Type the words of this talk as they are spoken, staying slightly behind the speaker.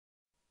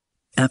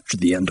After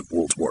the end of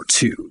World War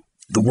II,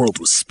 the world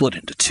was split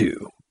into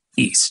two,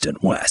 East and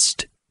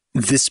West.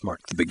 This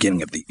marked the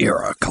beginning of the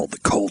era called the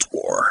Cold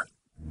War.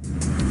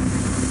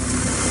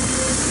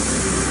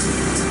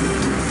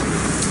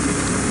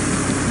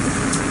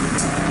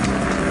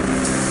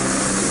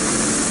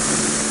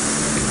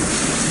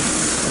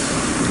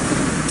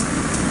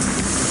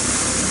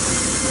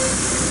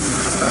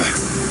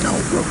 No,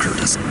 Roker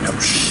doesn't know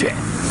shit.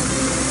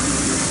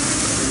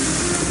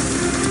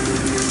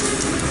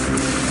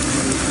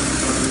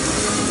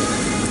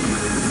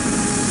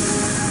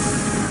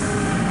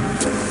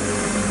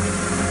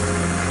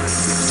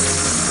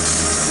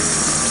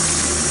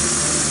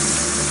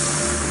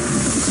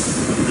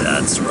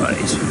 That's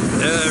right.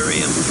 Very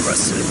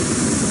impressive.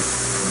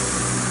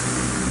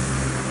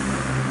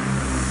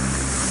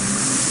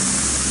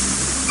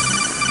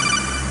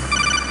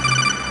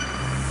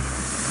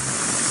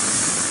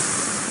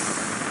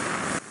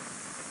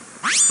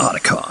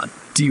 Otacon,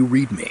 do you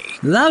read me?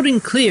 Loud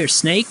and clear,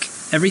 Snake.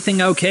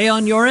 Everything okay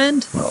on your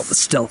end? Well, the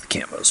stealth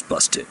camo's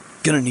busted.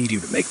 Gonna need you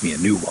to make me a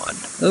new one.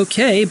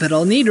 Okay, but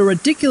I'll need a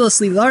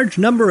ridiculously large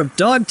number of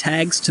dog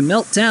tags to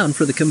melt down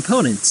for the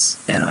components.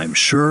 And I'm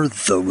sure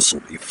those will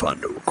be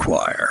fun to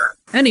acquire.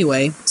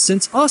 Anyway,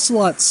 since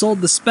Ocelot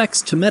sold the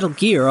specs to Metal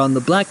Gear on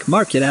the black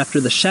market after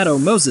the Shadow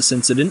Moses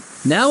incident,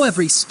 now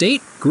every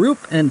state,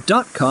 group, and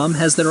 .com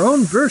has their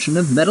own version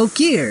of Metal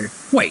Gear.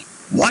 Wait,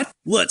 what?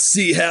 Let's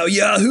see how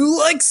Yahoo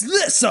likes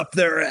this up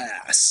their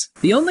ass!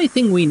 The only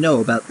thing we know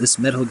about this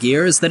Metal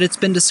Gear is that it's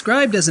been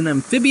described as an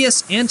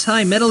amphibious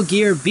anti-Metal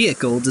Gear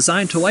vehicle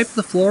designed to wipe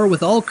the floor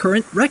with all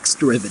current Rex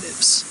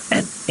derivatives.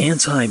 An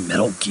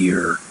anti-Metal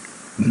Gear?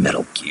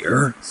 Metal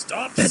Gear?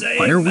 Stop and saying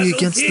why are we Metal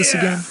against Gear. this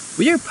again?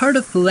 We are part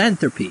of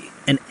Philanthropy,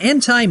 an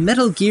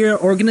anti-Metal Gear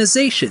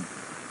organization.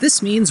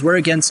 This means we're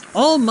against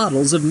all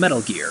models of Metal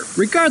Gear,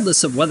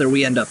 regardless of whether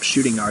we end up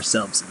shooting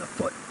ourselves in the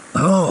foot.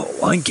 Oh,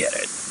 I get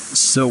it.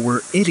 So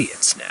we're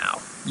idiots now.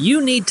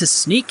 You need to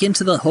sneak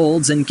into the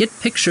holds and get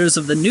pictures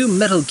of the new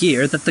Metal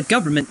Gear that the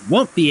government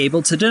won't be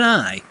able to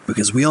deny.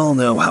 Because we all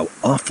know how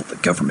awful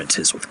the government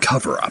is with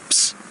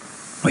cover-ups.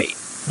 Wait,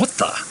 what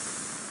the?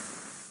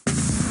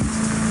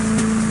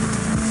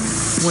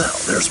 Well,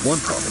 there's one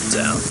problem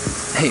down.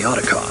 Hey,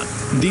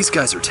 Otacon, these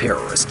guys are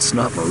terrorists,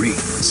 not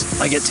Marines.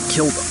 I get to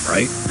kill them,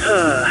 right?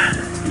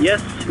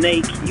 Yes,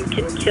 Snake, you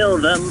can kill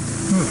them.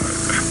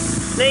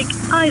 Snake,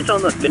 eyes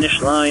on the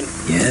finish line.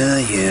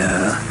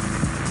 Yeah.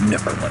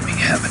 Never let me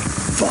have any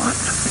fun.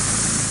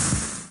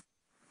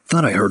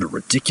 Thought I heard a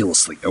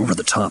ridiculously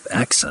over-the-top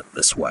accent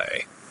this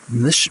way.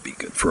 This should be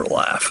good for a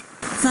laugh.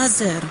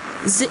 Father,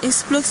 the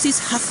explosives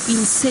have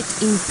been set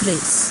in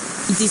place.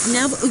 It is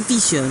now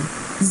official.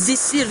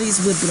 This series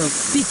will blow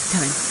big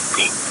time.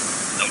 Good.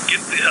 Now get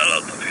the hell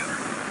out of here.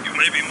 You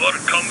may be more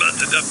combat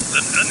adept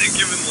than any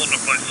given one of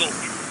my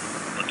soldiers,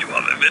 but you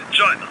have a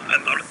vagina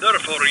and are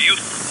therefore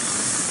useless.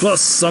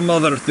 Plus some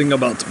other thing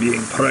about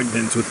being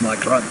pregnant with my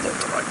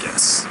granddaughter, I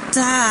guess.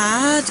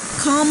 Dad,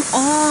 come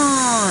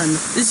on.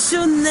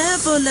 You'll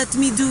never let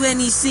me do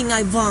anything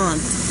I want.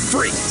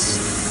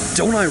 Freeze!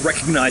 Don't I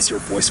recognize your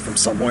voice from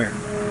somewhere?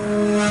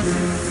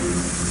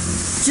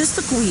 Just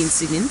a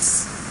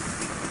coincidence.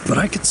 But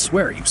I could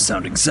swear you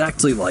sound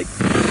exactly like...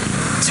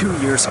 2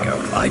 years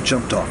ago, I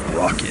jumped off a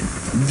rocket.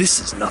 This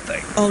is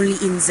nothing. Only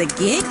in the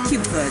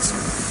GameCube version,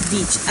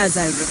 which, as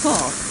I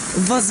recall,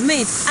 was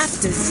made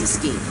after this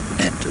game.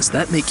 And does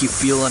that make you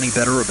feel any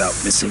better about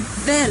missing?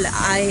 Well,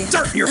 I...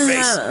 Dirt in your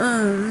face!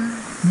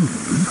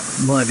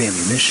 Live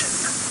ammunition.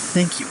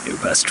 Thank you, new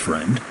best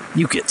friend.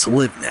 You get to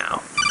live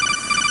now.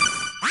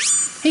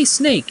 Hey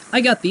Snake,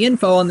 I got the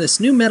info on this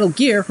new Metal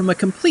Gear from a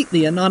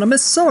completely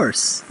anonymous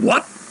source.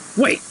 What?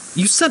 Wait,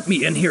 you sent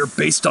me in here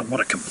based on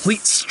what a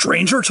complete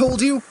stranger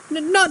told you?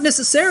 Not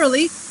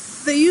necessarily.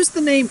 They used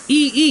the name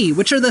EE,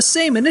 which are the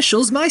same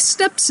initials my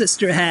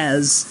stepsister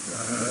has.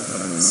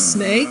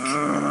 Snake?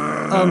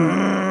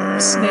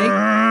 Snake,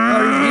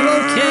 are you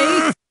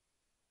okay?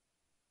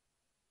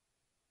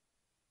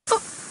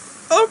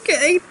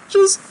 Okay,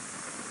 just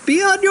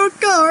be on your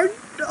guard,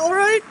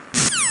 alright?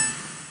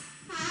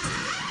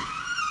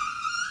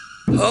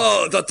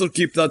 Oh, that'll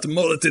keep that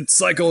mulleted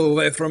psycho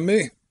away from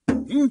me.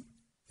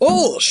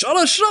 Oh,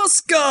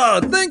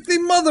 Sharashoska! Thank the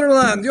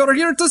motherland! You're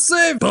here to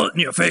save— Bullet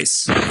in your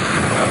face!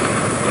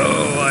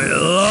 Oh, I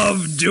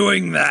love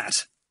doing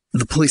that!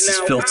 The place is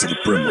filled to the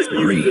brim with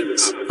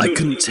Marines. I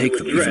couldn't take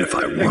them even if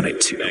I wanted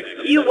to.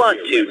 You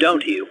want to,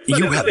 don't you?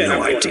 You have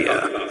no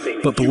idea.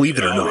 But believe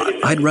it or not,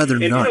 I'd rather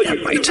not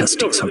have my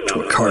testes hooked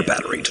to a car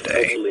battery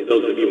today.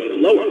 Those of you in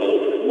the lower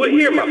hole will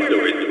hear my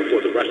stories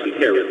before the Russian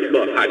terrorists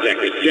bug hijack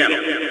this channel.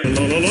 And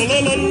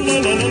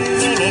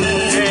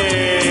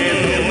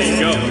here we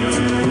go.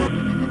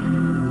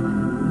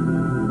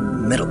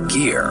 Metal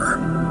Gear.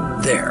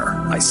 There,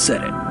 I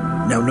said it.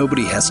 Now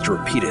nobody has to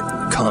repeat it in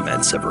the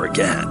comments ever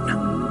again.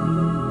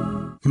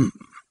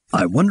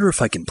 I wonder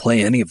if I can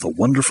play any of the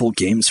wonderful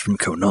games from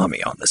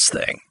Konami on this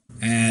thing.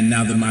 And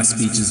now that my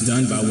speech is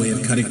done, by way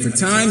of cutting for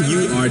time,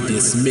 you are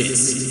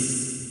dismissed.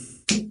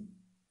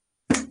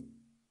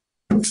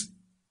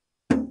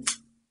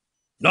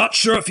 Not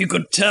sure if you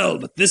could tell,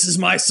 but this is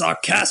my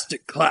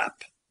sarcastic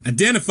clap.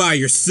 Identify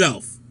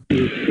yourself.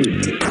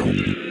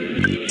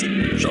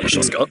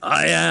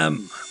 I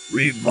am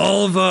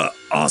Revolver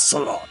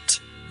Ocelot,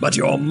 but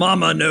your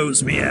mama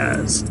knows me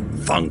as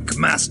Funk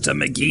Master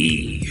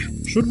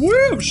McGee. Should we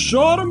have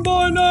shot him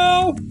by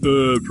now?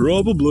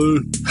 Probably.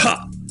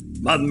 Ha!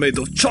 Man made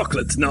of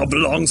chocolate now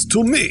belongs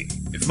to me.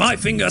 If my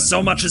finger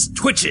so much as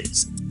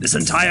twitches, this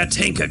entire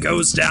tanker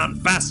goes down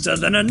faster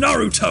than a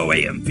Naruto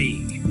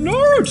AMV.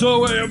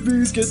 Naruto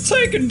AMVs get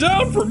taken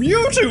down from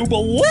YouTube a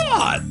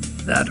lot!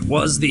 That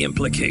was the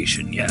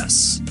implication,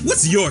 yes.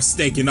 What's your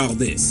stake in all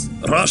this?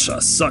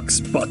 Russia sucks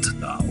butt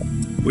now.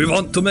 We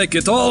want to make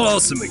it all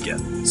awesome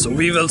again, so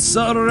we will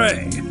sell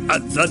Ray,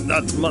 and then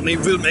that money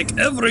will make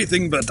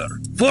everything better.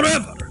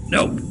 Forever!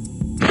 Nope.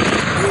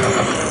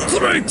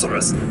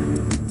 Traitorous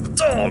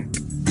dog!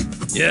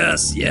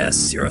 Yes,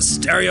 you're a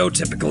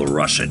stereotypical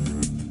Russian.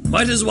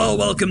 Might as well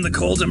welcome the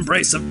cold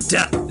embrace of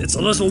death. It's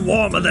a little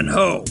warmer than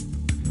home.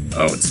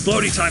 Oh,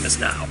 explodey time is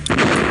now.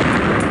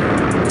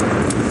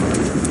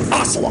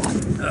 Ocelot!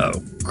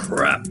 Oh,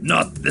 crap,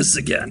 not this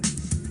again.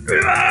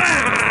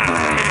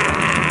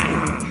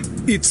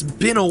 It's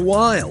been a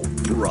while,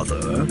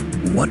 brother.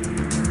 What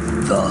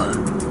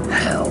the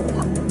hell?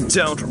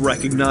 Don't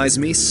recognize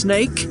me,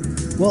 Snake?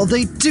 Well,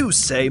 they do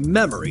say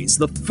memory's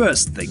the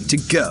first thing to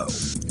go.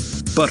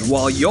 But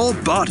while your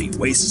body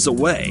wastes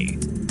away,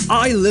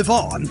 I live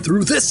on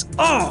through this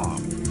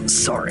arm.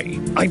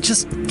 Sorry, I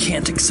just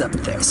can't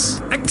accept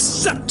this.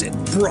 Accept it,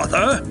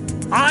 brother!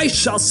 I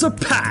shall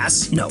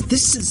surpass— No,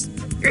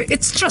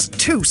 it's just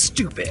too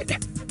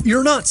stupid.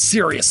 You're not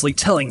seriously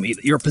telling me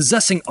that you're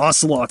possessing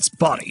Ocelot's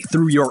body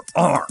through your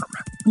arm.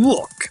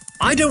 Look,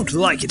 I don't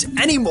like it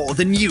any more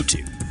than you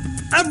do.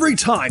 Every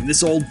time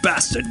this old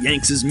bastard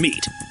yanks his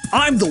meat,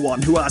 I'm the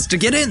one who has to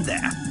get in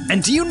there.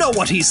 And do you know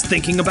what he's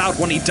thinking about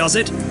when he does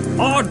it?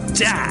 Our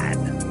dad.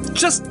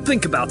 Just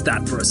think about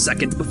that for a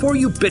second before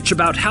you bitch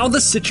about how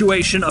the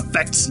situation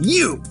affects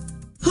you.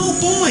 Oh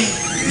boy,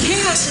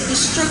 chaos and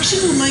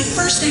destruction on my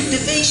first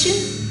activation?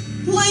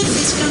 Life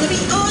is gonna be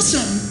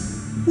awesome!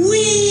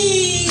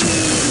 Whee!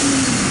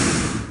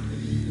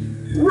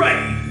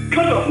 Right!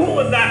 Cut a hole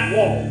in that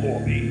wall for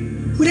me!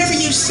 Whatever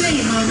you say,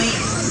 Mommy.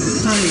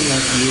 I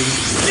love you.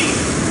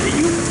 Steve, do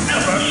you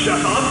ever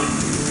shut up?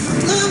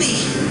 Mommy,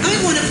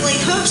 I want to play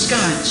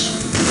hopscotch.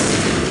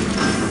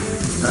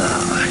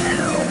 Oh,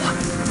 hell.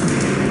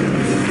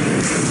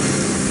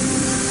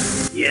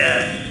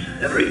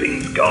 Yes,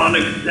 everything's gone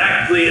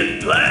exactly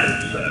as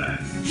planned, sir.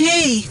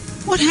 Hey,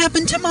 what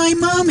happened to my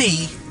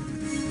mommy?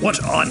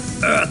 What on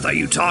earth are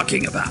you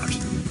talking about?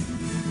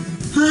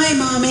 Hi,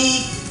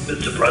 Mommy.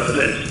 Mr.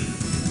 President,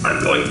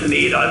 I'm going to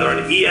need either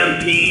an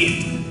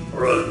EMP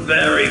or a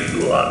very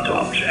blunt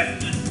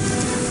object.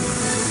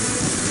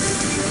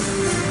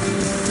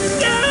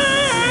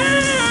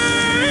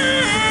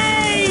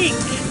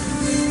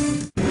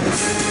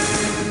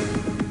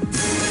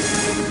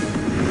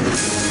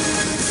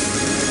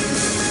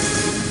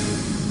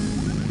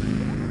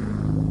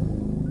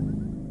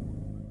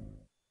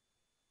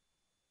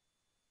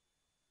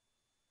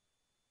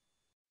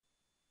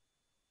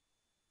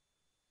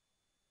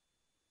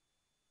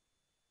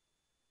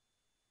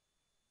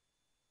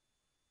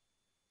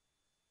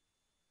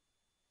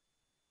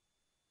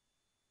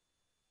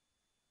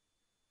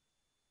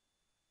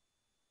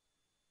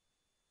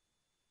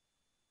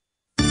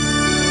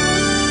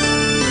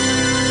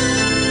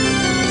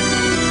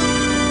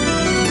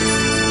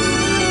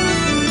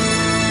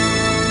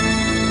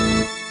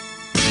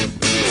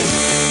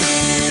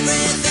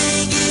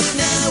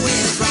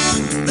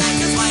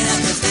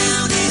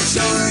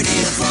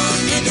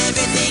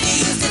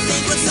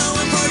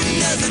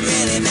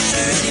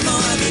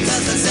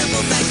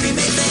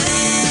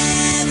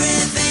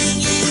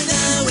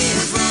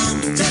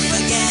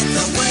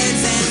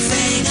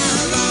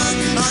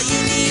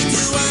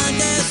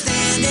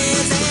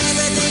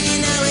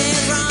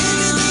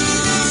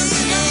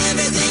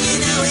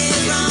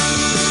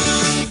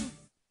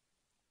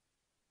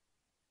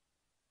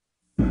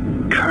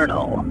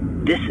 Colonel,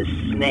 this is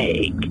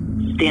Snake,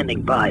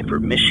 standing by for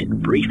mission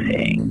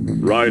briefing.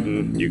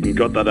 Raiden, you can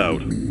cut that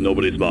out.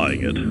 Nobody's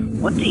buying it.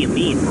 What do you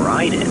mean,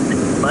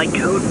 Raiden? My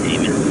code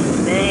name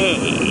is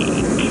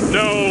Snake.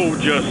 No,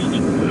 just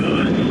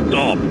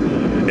stop.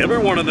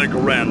 Everyone and their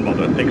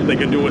grandmother thinks they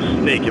can do a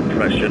Snake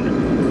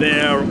impression.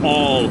 They're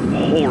all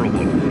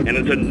horrible, and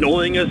it's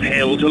annoying as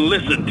hell to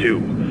listen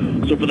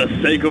to. So for the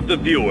sake of the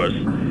viewers,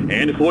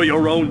 and for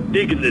your own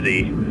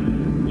dignity,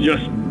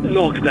 just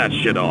knock that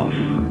shit off.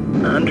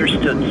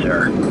 Understood,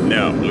 sir.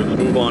 Now, let's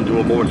move on to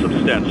a more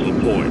substantial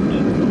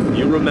point.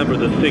 You remember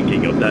the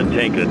sinking of that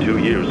tanker 2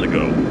 years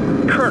ago?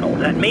 Colonel,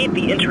 that made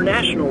the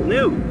international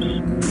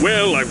news.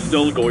 Well, I'm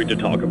still going to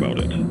talk about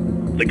it.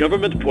 The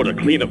government put a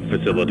cleanup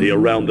facility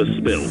around the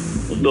spill.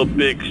 The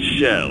Big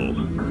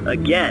Shell.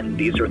 Again,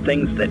 these are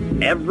things that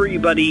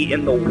everybody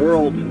in the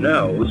world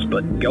knows,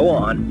 but go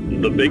on.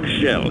 The Big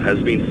Shell has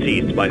been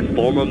seized by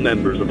former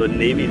members of the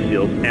Navy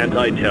SEALs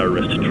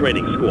Anti-Terrorist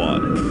Training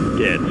Squad,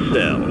 Dead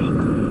Cell.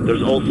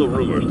 There's also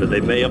rumors that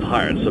they may have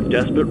hired some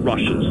desperate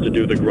Russians to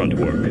do the grunt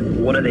work.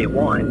 What do they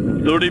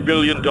want? $30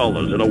 billion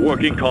and a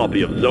working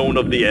copy of Zone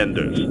of the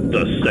Enders,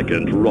 the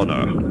second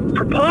runner.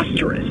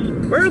 Preposterous!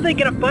 Where are they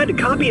gonna find a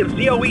copy of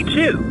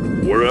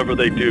ZOE2? Wherever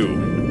they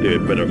do, they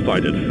better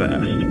find it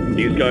fast.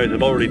 These guys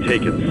have already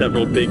taken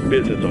several big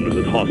business owners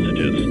as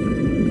hostages.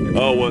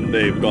 Oh, and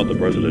they've got the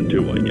president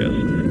too, I guess.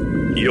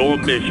 Your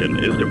mission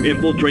is to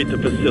infiltrate the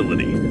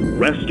facility,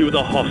 rescue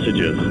the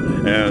hostages,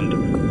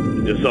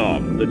 and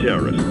disarm the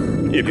terrorists,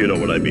 if you know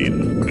what I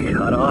mean.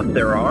 Cut off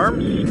their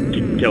arms?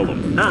 Kill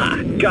them.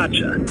 Ah,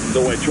 gotcha.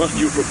 So I trust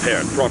you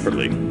prepared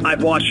properly.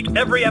 I've watched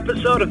every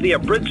episode of the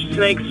Abridged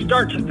Snake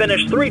start to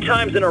finish 3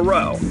 times in a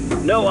row.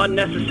 No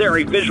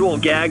unnecessary visual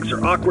gags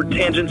or awkward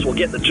tangents will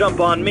get the jump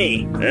on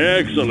me.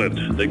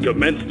 Excellent. Then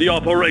commence the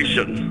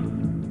operation.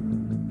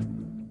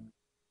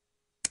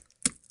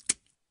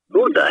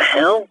 Who the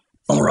hell?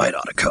 Alright,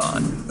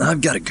 Otacon,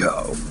 I've gotta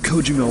go.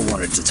 Kojima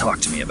wanted to talk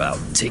to me about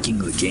taking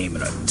the game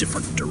in a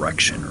different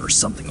direction or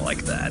something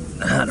like that.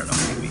 I don't know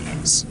who he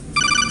is.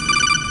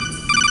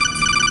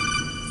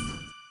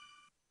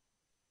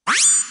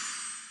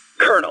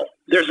 Colonel,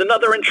 there's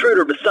another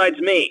intruder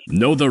besides me.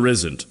 No, there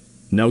isn't.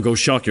 Now go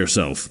shock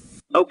yourself.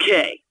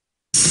 Okay.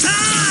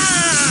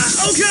 Ah!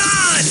 Oh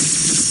god!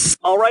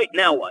 Alright,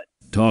 now what?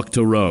 Talk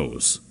to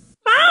Rose.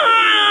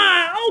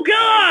 Ah! Oh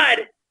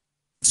god!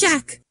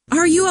 Jack,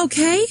 are you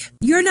okay?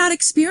 You're not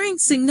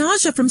experiencing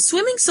nausea from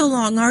swimming so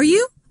long, are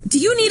you? Do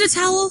you need a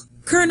towel?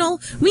 Colonel,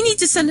 we need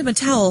to send him a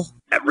towel.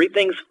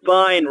 Everything's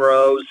fine,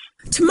 Rose.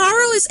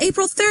 Tomorrow is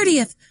April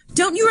 30th.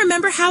 Don't you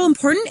remember how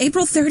important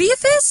April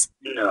 30th is?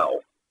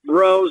 No.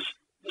 Rose,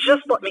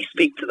 just let me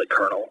speak to the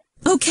Colonel.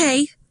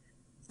 Okay.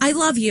 I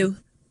love you.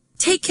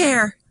 Take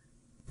care.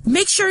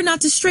 Make sure not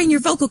to strain your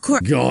vocal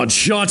cord. God,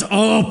 shut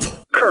up!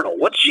 Colonel,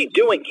 what's she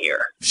doing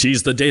here?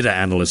 She's the data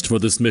analyst for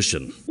this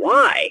mission.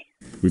 Why?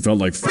 We felt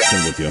like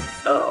f***ing with you.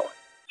 Oh.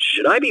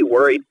 Should I be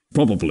worried?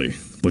 Probably.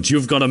 But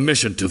you've got a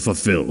mission to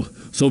fulfill.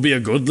 So be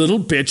a good little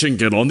bitch and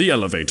get on the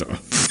elevator.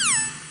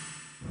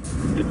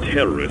 The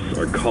terrorists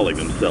are calling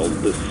themselves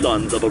the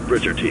Sons of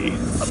Abridgerty.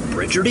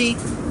 Abridgerty?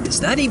 Is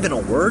that even a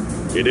word?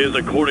 It is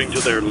according to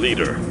their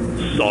leader,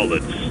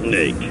 Solid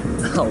Snake.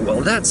 Oh,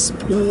 well that's...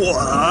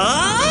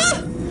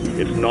 What?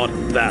 It's not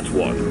that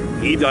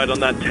one. He died on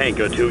that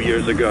tanker 2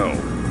 years ago.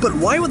 But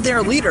why would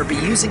their leader be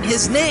using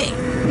his name?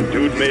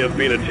 Dude may have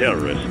been a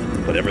terrorist,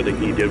 but everything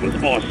he did was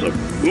awesome.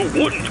 Who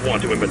wouldn't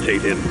want to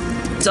imitate him?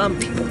 Dumb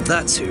people,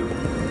 that's who.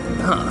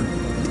 Huh.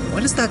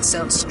 Why does that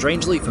sound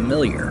strangely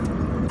familiar?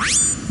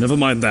 Never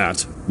mind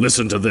that.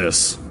 Listen to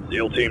this.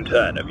 SEAL Team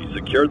 10, have you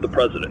secured the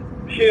president?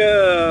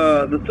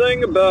 Yeah, the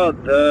thing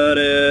about that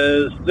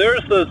is,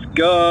 there's this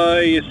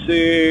guy, you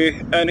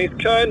see, and he's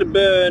kind of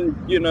been,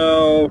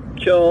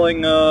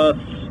 killing us.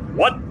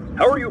 What?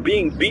 How are you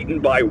being beaten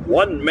by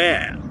one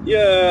man?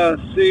 Yeah,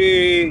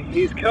 see,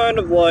 he's kind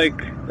of like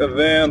a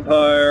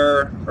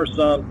vampire or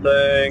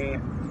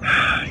something.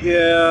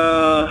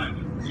 Yeah.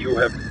 You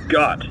have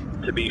got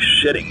to be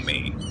shitting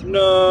me.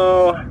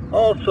 No,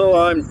 also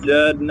I'm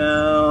dead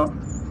now.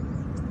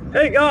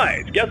 Hey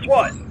guys, guess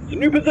what? Some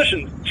new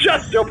positions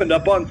just opened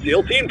up on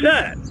SEAL Team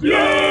 10!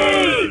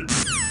 Yay!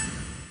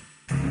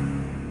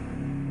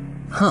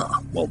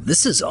 Huh, well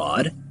this is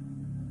odd.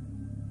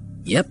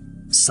 Yep,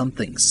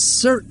 something's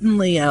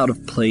certainly out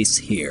of place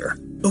here.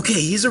 Okay,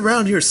 he's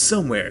around here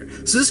somewhere,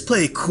 so just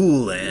play it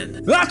cool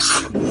and... Damn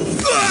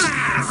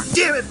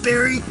it,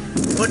 Barry!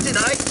 What did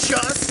I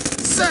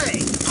just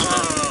say?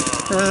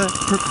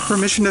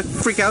 Permission to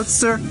freak out,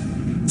 sir?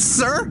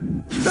 Sir?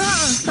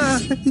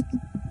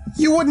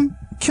 You wouldn't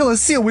kill a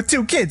seal with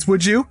 2 kids,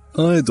 would you?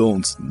 I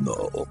don't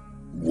know.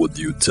 Would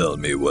you tell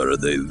me where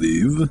they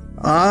live?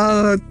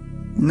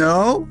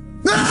 No?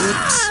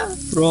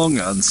 Wrong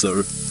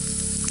answer.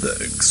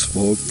 Thanks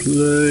for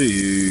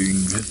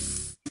playing.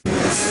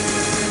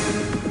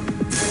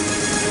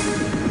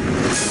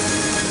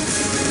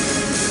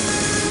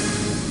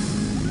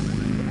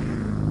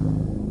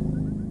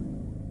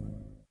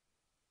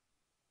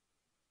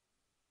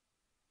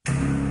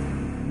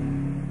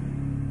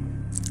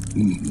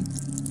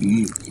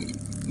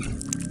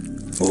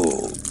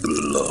 Oh,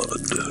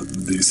 blood.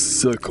 The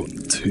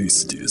second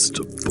tastiest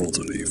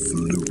bodily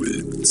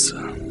fluids.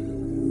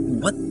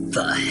 What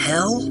the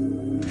hell?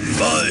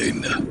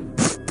 Fine.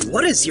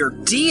 What is your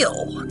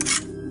deal?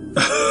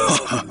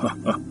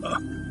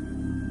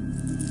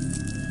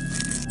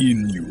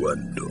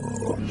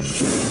 Innuendo.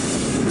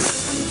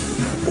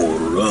 Or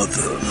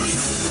rather,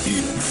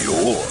 in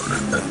your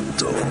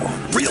endo.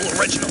 Real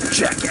original,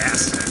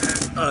 jackass!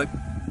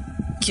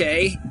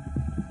 Okay.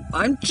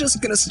 I'm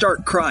just gonna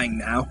start crying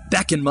now.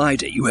 Back in my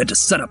day, you had to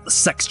set up the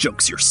sex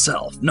jokes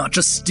yourself, not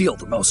just steal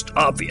the most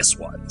obvious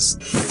ones.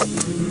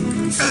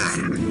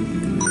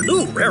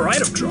 Ooh, rare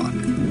item drop.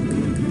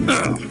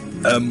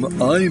 Am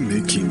I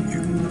making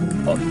you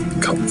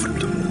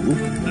uncomfortable?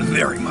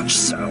 Very much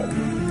so.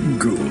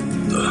 Good.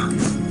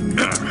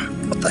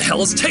 What the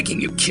hell is taking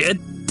you,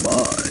 kid? My,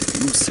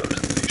 you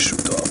certainly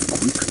shoot off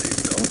quickly,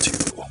 don't you?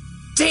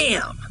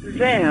 Damn!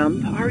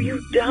 Vamp, are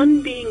you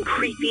done being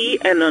creepy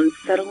and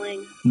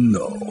unsettling?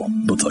 No,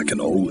 but I can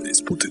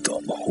always put it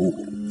on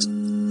hold.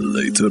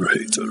 Later,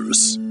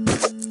 haters.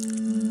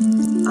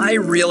 I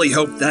really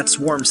hope that's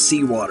warm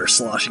seawater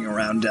sloshing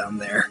around down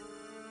there.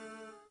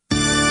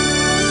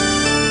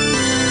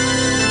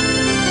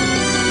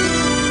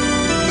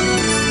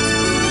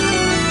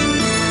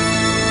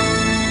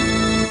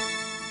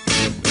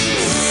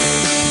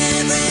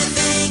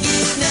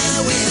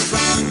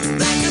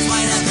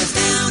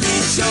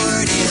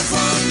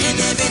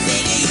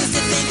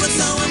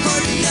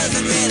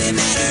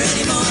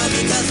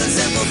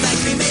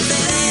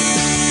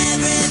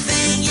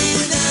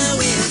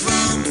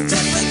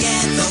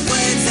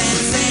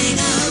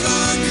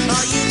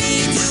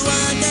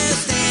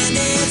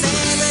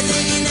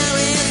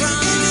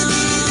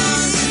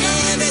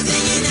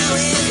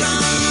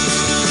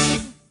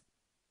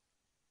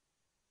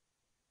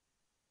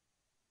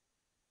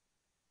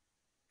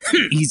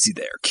 Easy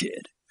there,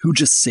 kid. Who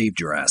just saved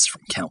your ass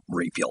from Count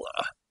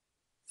Rapula?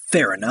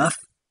 Fair enough.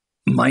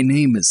 My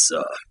name is,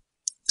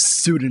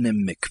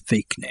 pseudonym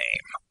McFake name.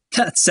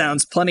 That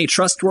sounds plenty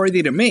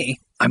trustworthy to me.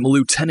 I'm a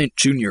lieutenant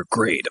junior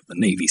grade of the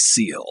Navy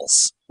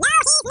SEALs.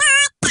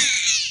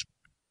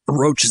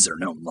 Roaches are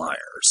known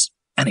liars.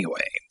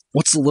 Anyway,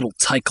 what's a little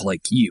tyke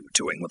like you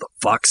doing with a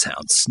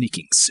foxhound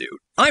sneaking suit?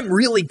 I'm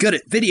really good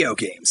at video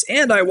games,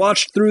 and I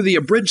watched through the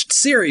abridged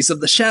series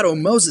of the Shadow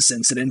Moses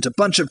incident a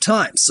bunch of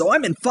times, so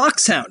I'm in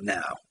Foxhound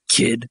now.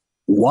 Kid,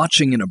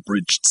 watching an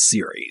abridged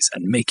series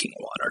and making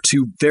one are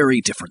two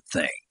very different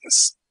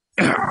things.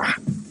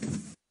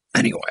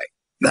 Anyway,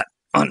 that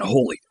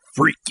unholy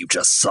freak you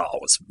just saw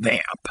was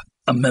Vamp,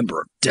 a member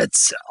of Dead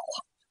Cell.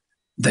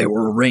 They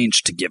were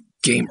arranged to give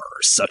gamers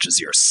such as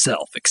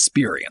yourself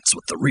experience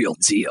with the real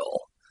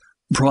deal.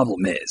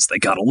 Problem is, they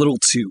got a little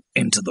too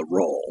into the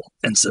role,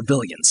 and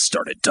civilians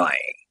started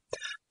dying.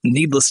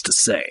 Needless to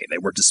say, they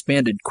were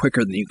disbanded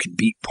quicker than you could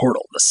beat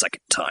Portal the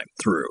second time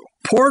through.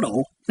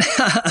 Portal?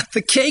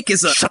 The cake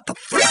is a— Shut the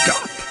fuck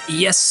up!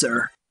 Yes,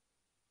 sir.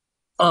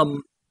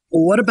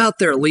 What about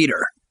their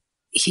leader?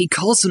 He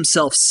calls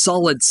himself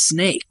Solid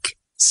Snake.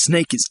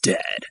 Snake is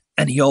dead,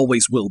 and he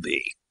always will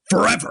be.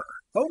 Forever!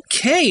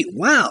 Okay,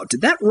 wow, did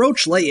that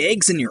roach lay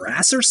eggs in your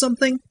ass or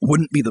something?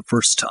 Wouldn't be the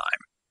first time.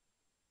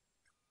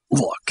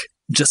 Look,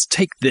 just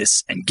take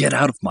this and get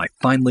out of my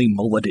finely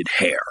mulleted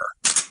hair.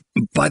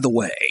 By the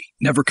way,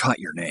 never caught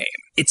your name.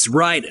 It's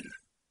Raiden.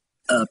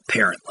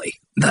 Apparently.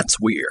 That's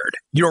weird.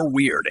 You're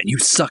weird and you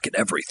suck at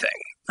everything.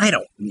 I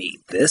don't need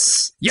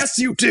this. Yes,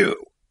 you do!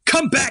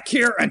 Come back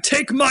here and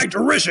take my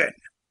derision!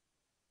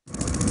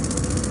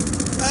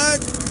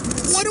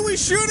 What are we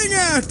shooting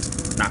at?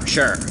 Not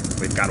sure.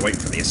 We've got to wait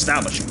for the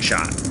establishing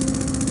shot.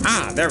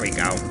 Ah, there we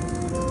go.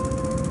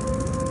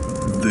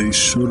 They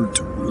sure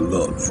do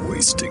love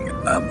wasting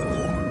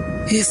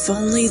ammo. If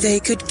only they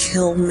could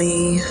kill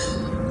me.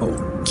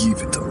 Oh,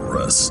 give it a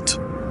rest.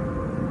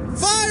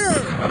 Fire!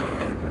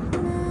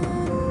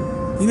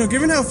 You know,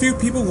 given how few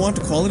people want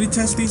to quality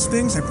test these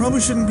things, I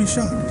probably shouldn't be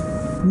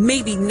shocked.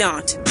 Maybe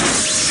not.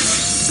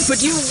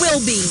 But you will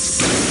be!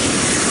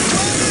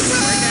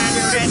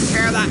 You didn't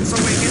care that so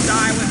we can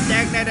die with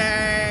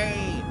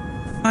dignity!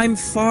 I'm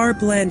far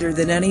blander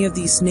than any of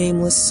these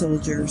nameless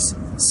soldiers,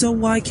 so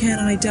why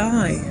can't I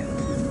die?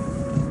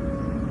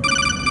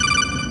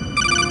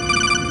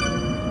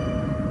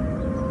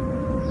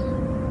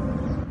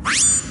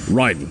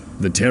 Raiden,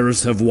 the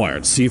terrorists have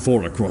wired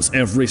C4 across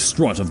every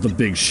strut of the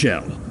big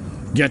shell.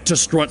 Get to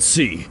strut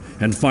C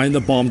and find the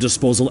bomb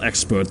disposal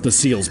expert the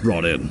SEALs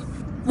brought in.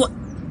 What?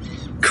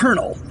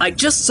 Colonel, I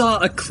just saw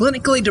a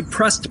clinically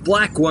depressed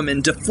black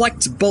woman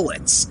deflect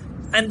bullets.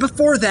 And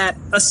before that,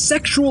 a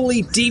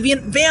sexually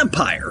deviant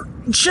vampire.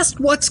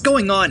 Just what's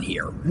going on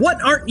here? What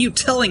aren't you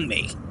telling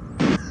me?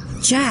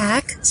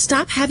 Jack,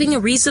 stop having a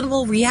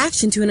reasonable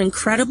reaction to an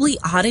incredibly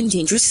odd and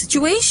dangerous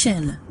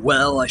situation.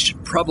 Well, I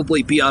should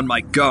probably be on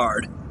my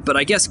guard, but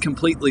I guess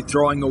completely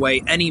throwing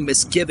away any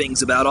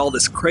misgivings about all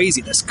this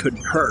craziness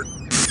couldn't hurt.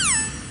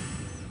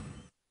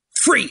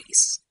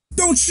 Freeze!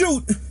 Don't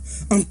shoot!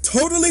 I'm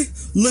totally,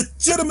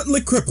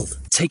 legitimately crippled.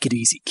 Take it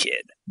easy,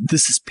 kid.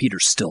 This is Peter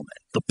Stillman,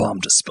 the bomb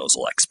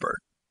disposal expert.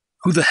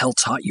 Who the hell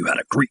taught you how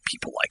to greet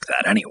people like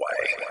that anyway?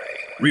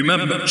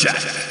 Remember,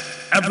 Jack,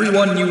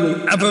 everyone you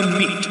will ever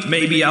meet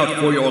may be out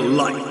for your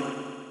life.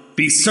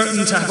 Be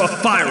certain to have a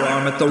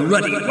firearm at the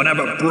ready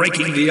whenever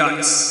breaking the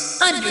ice.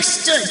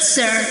 Understood,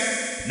 sir.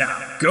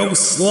 Now, go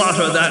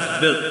slaughter that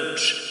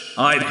village.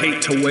 I'd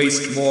hate to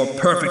waste more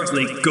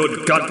perfectly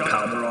good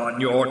gunpowder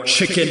on your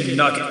chicken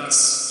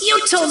nuggets.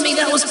 You told me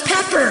that was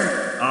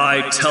pepper.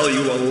 I tell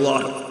you a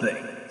lot of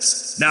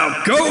things.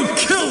 Now go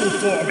kill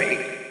for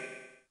me!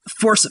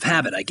 Force of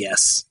habit, I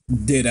guess.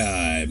 Did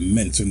I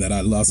mention that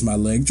I lost my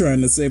leg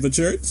trying to save a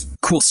church?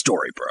 Cool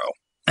story, bro.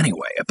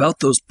 Anyway, about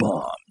those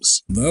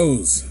bombs.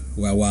 Those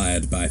were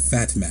wired by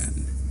Fat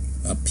Man,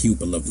 a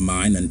pupil of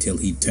mine until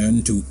he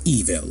turned to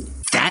evil.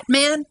 Fat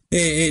Man?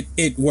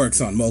 It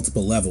works on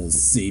multiple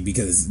levels, see,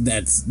 because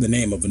that's the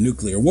name of a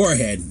nuclear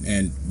warhead,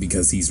 and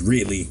because he's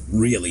really,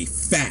 really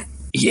fat.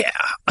 Yeah,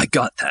 I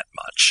got that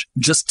much.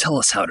 Just tell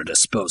us how to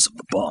dispose of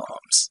the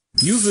bombs.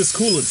 Use this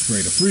coolant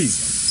spray to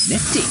freeze them.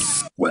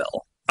 Nifty.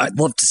 Well, I'd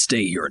love to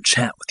stay here and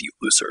chat with you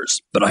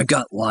losers, but I've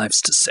got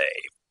lives to save.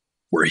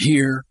 We're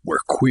here, we're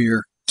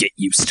queer, get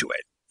used to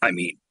it. I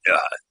mean,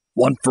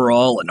 one for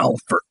all and all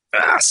for...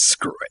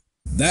 screw it.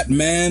 That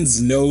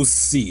man's no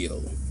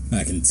seal.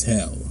 I can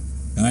tell.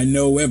 I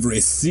know every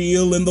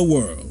seal in the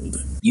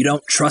world. You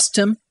don't trust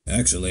him?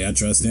 Actually, I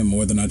trust him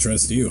more than I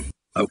trust you.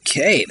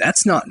 Okay,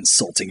 that's not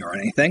insulting or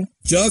anything.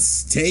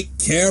 Just take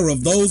care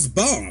of those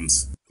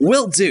bombs.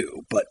 Will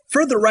do, but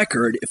for the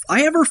record, if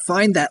I ever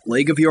find that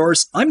leg of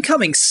yours, I'm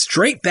coming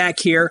straight back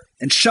here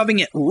and shoving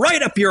it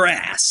right up your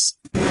ass.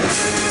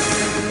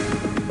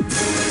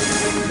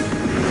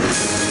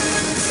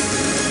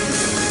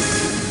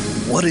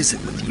 What is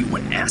it with you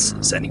and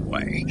asses,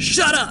 anyway?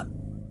 Shut up!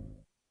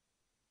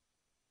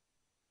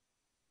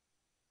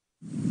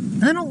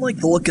 I don't like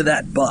the look of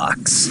that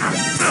box.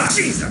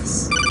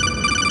 Jesus!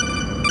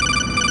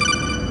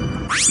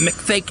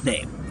 McFake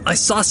name. I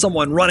saw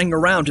someone running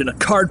around in a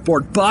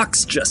cardboard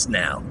box just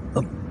now.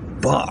 A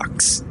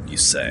box, you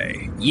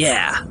say?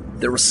 Yeah,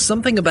 there was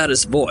something about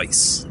his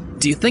voice.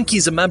 Do you think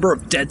he's a member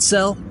of Dead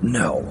Cell?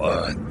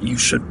 No, you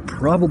should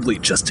probably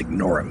just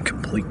ignore him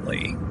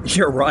completely.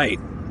 You're right.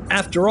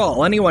 After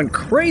all, anyone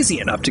crazy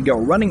enough to go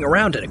running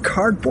around in a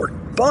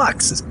cardboard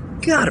box has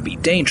gotta be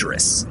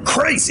dangerous.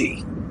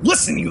 Crazy?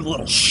 Listen, you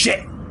little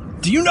shit!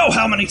 Do you know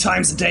how many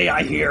times a day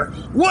I hear,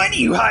 "Why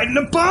do you hide in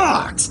a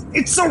box?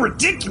 It's so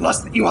ridiculous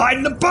that you hide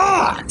in a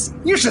box!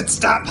 You should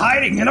stop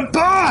hiding in a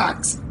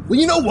box!" Well,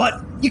 you know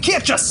what? You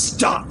can't just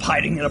stop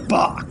hiding in a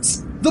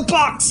box. The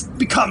box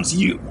becomes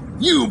you.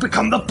 You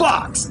become the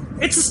box.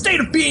 It's a state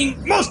of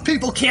being most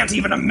people can't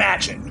even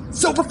imagine.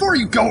 So before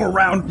you go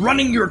around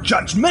running your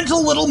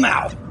judgmental little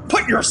mouth,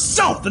 put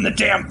yourself in the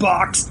damn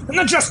box, and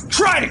then just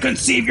try to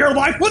conceive your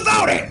life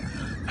without it!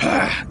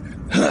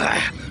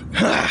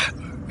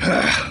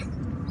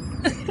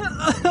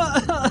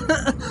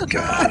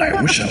 God,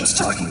 I wish I was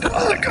talking to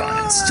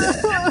Otacon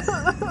instead.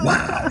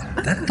 Wow,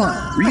 that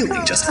thought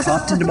really just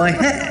popped into my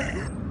head.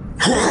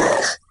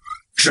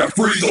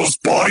 Jeffrey, those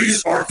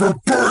bodies are for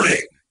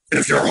burning!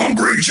 If you're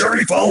hungry,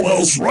 Jerry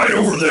Falwell's right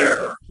over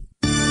there!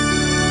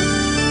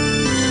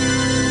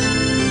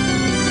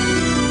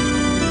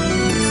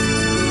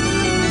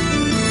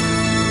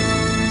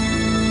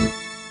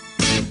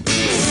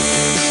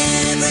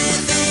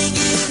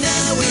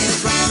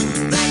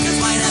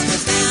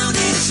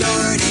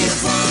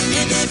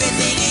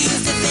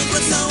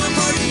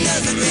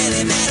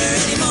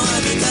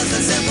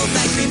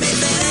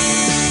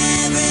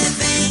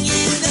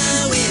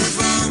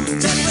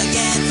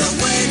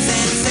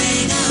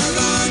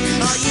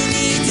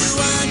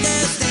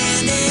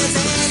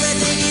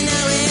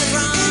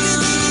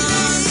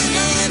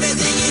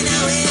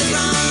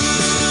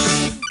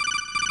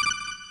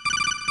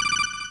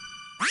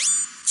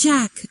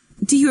 Jack,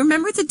 do you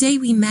remember the day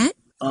we met?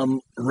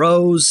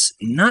 Rose,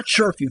 not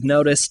sure if you've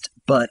noticed,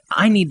 but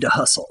I need to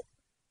hustle.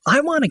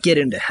 I want to get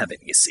into heaven,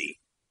 you see.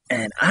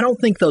 And I don't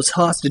think those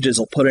hostages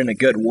will put in a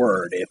good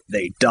word if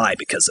they die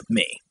because of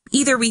me.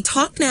 Either we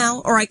talk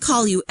now, or I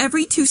call you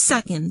every 2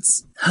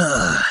 seconds.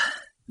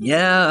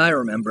 Yeah, I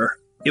remember.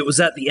 It was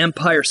at the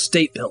Empire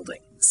State Building.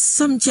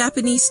 Some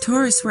Japanese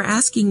tourists were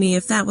asking me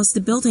if that was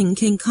the building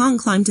King Kong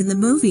climbed in the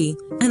movie,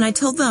 and I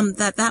told them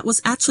that that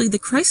was actually the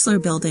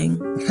Chrysler Building.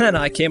 And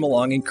I came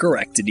along and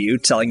corrected you,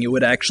 telling you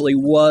it actually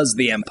was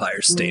the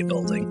Empire State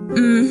Building.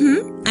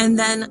 Mm-hmm. And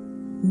then,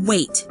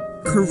 wait,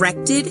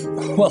 corrected?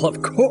 Well,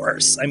 of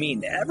course. I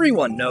mean,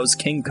 everyone knows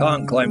King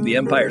Kong climbed the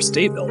Empire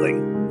State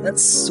Building.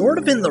 That's sort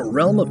of in the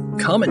realm of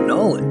common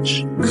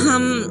knowledge.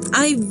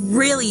 I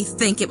really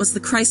think it was the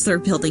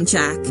Chrysler Building,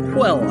 Jack.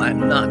 Well,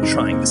 I'm not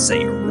trying to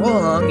say you're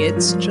wrong,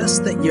 it's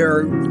just that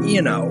you're,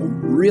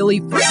 really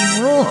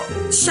fucking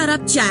wrong. Shut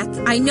up, Jack.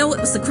 I know it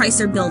was the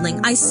Chrysler Building.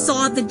 I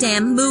saw the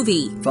damn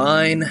movie.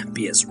 Fine,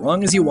 be as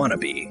wrong as you want to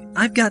be.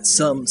 I've got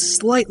some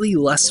slightly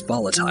less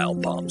volatile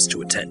bombs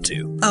to attend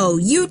to. Oh,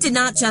 you did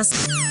not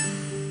just...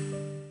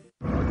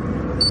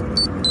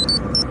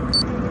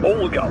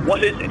 Olga,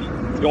 what is it?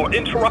 You're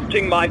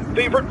interrupting my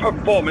favorite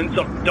performance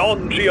of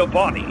Don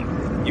Giovanni.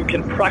 You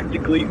can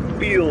practically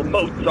feel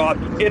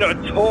Mozart's inner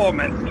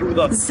torment through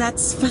the...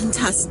 That's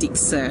fantastic,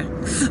 sir.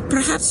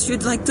 Perhaps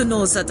you'd like to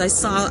know that I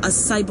saw a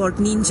cyborg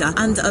ninja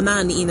and a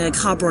man in a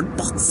cardboard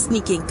box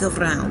sneaking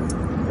around.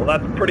 Well,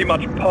 that's pretty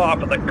much par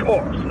for the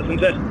course,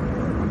 isn't it?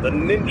 The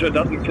ninja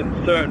doesn't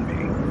concern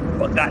me,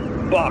 but that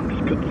box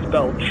could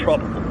spell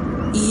trouble.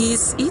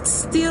 Is it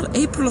still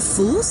April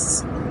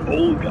Fool's?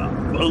 Olga,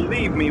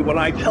 believe me when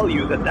I tell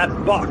you that that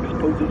box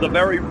poses a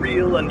very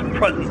real and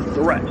present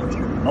threat.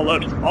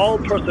 Alert all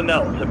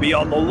personnel to be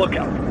on the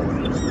lookout for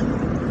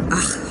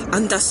it.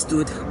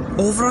 Understood.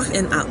 Over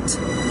and out.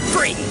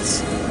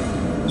 Freeze!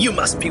 You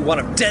must be one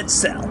of Dead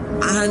Cell.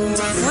 And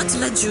what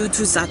led you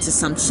to that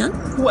assumption?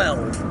 Well,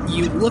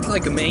 you look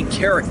like a main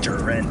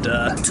character and,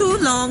 Too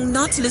long,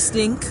 not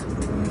listening.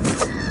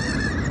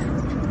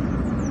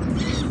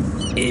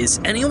 Is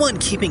anyone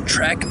keeping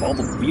track of all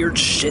the weird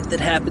shit that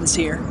happens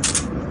here?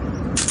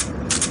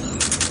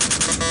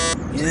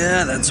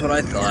 Yeah, that's what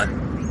I thought.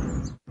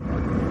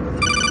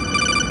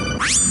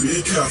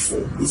 Be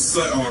careful.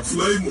 There are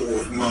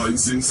claymore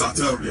mines in that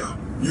area.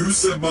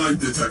 Use a mine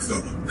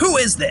detector. Who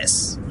is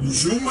this?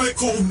 You may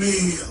call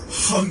me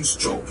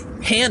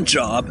Handjob.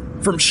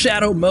 Handjob? From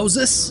Shadow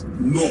Moses?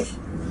 No.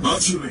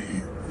 Actually,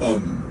 how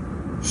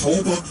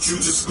about you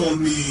just call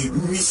me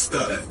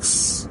Mr.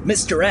 X?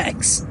 Mr.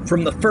 X?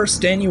 From the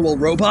first annual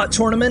robot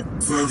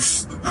tournament?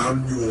 First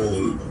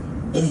annual...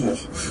 Oh,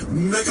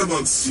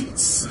 Megaman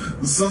Seats.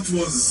 That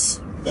was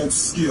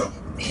obscure.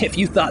 If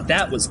you thought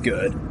that was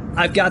good,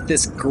 I've got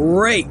this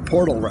great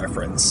Portal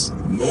reference.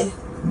 No,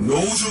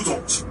 you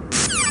don't.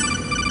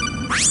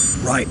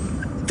 Right.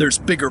 There's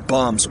bigger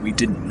bombs we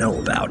didn't know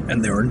about,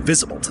 and they're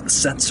invisible to the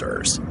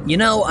sensors. You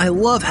know, I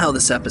love how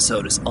this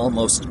episode is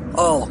almost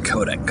all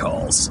codec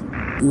calls.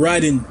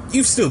 Raiden,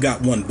 you've still got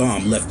one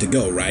bomb left to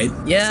go, right?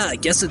 Yeah, I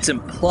guess it's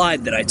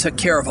implied that I took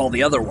care of all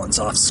the other ones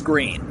off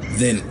screen.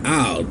 Then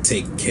I'll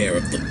take care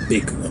of the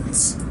big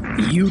ones.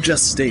 You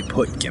just stay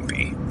put,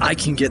 Gimpy. I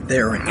can get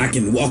there and... I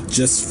can walk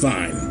just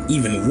fine,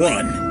 even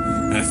run.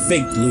 I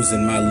faked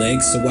losing my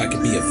legs so I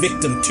could be a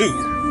victim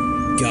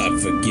too. God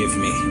forgive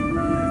me.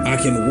 I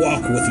can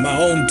walk with my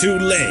own 2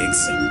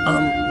 legs.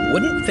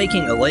 Wouldn't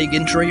faking a leg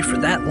injury for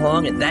that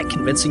long and that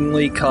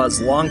convincingly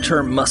cause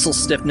long-term muscle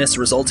stiffness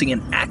resulting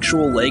in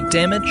actual leg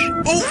damage?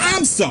 Oh,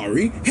 I'm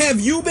sorry. Have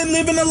you been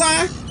living a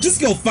lie? Just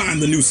go find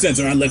the new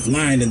sensor I left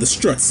lying in the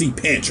Strut C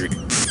pantry.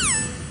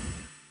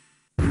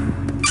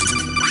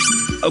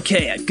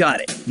 Okay, I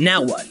got it.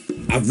 Now what?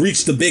 I've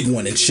reached the big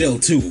one in Shell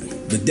 2.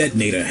 The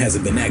detonator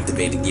hasn't been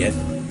activated yet,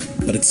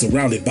 but it's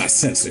surrounded by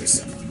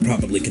sensors,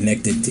 probably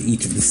connected to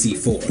each of the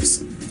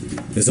C4s.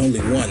 There's only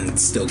one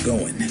still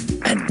going.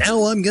 And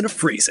now I'm gonna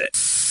freeze it.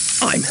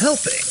 I'm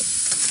helping.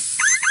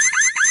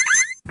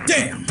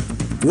 Damn!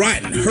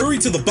 Raiden, hurry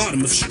to the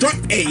bottom of Strut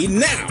A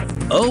now!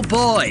 Oh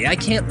boy, I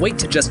can't wait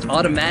to just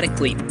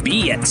automatically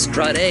be at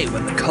Strut A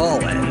when the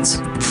call ends.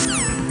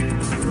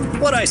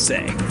 What'd I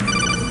say?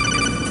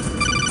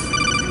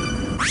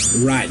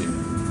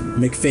 Raiden,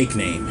 McFake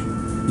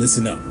name.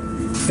 Listen up.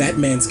 Fat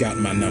Man's got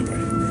my number.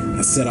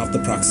 I set off the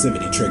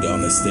proximity trigger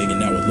on this thing and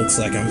now it looks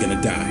like I'm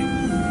gonna die.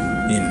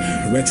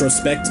 In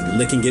retrospect,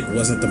 licking it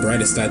wasn't the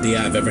brightest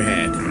idea I've ever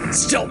had.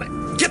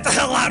 Stillman, get the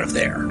hell out of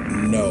there!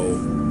 No.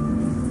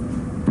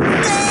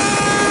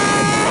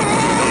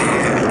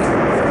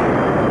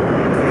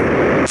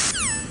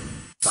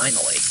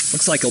 Finally,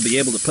 looks like I'll be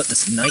able to put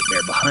this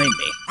nightmare behind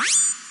me.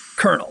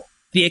 Colonel,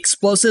 the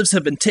explosives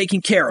have been taken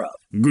care of.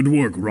 Good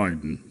work,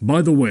 Raiden.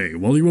 By the way,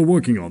 while you were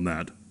working on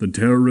that, the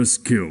terrorists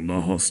killed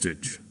a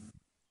hostage.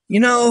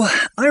 You know,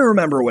 I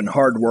remember when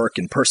hard work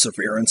and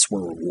perseverance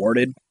were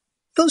rewarded.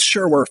 Those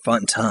sure were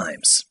fun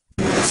times.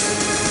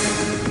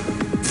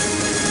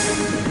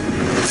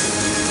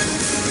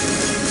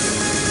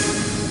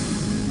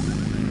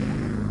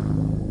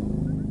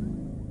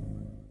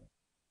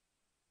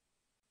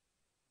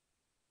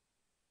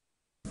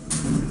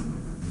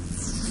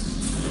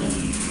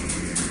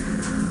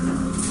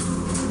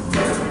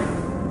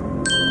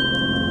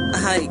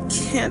 I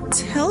can't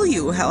tell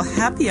you how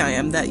happy I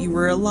am that you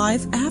were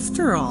alive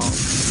after all.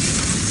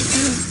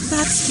 And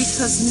that's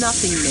because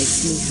nothing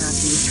makes me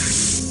happy.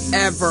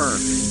 Ever.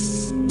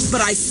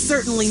 But I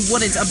certainly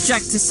wouldn't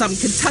object to some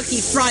Kentucky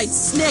Fried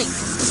Snake.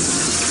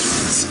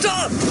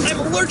 Stop!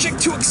 I'm allergic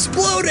to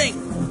exploding!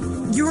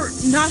 You're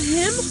not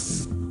him?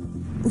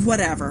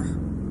 Whatever.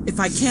 If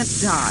I can't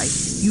die,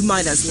 you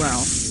might as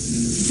well.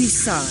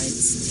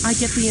 Besides, I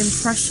get the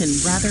impression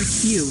rather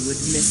few would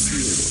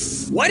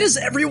miss you. Why does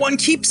everyone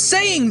keep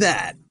saying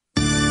that?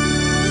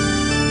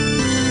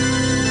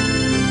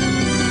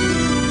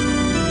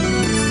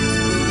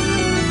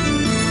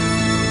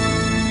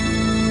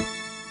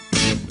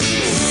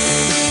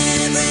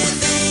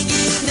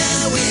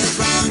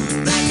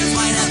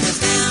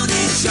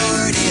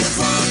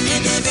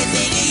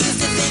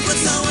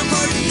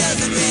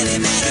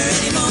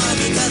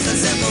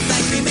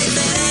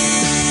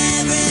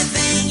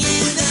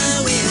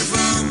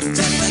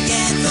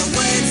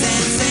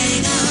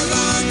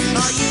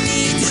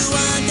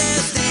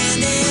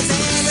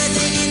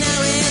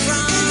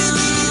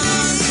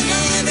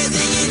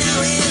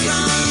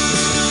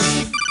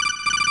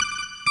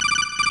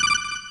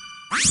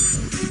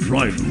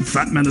 Raiden,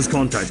 Fat Man has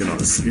contacted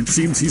us. It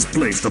seems he's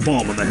placed a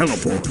bomb on the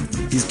heliport.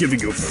 He's giving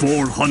you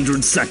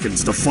 400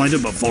 seconds to find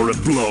it before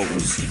it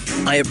blows.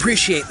 I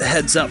appreciate the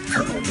heads up,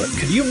 Colonel, but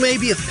could you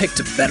maybe have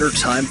picked a better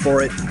time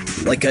for it?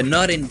 Like a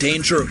not in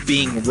danger of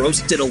being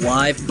roasted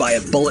alive by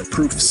a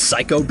bulletproof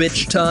psycho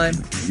bitch time?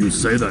 You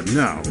say that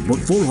now, but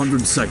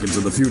 400 seconds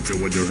in the future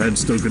when your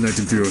head's still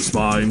connected to your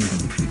spine,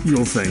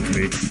 you'll thank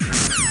me.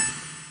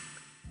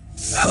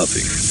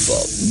 Having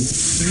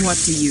fun? What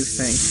do you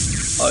think?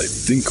 I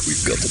think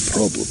we've got a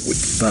problem with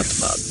Fat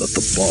Man that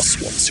the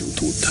boss wants you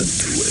to attend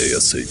to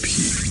ASAP.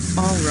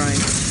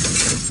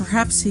 Alright.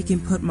 Perhaps he can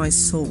put my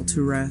soul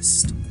to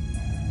rest.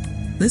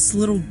 This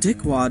little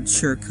dickwad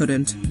sure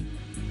couldn't.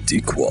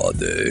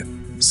 Dickwad,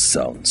 eh?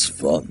 Sounds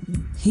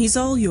fun. He's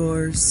all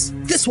yours.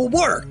 This will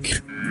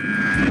work!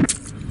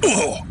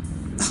 Oh!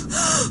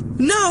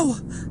 No!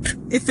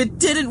 If it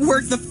didn't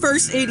work the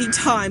first 80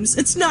 times,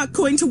 it's not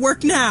going to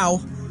work now.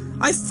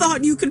 I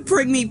thought you could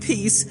bring me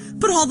peace,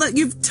 but all that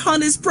you've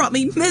done has brought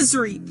me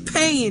misery,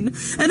 pain,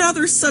 and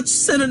other such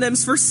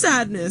synonyms for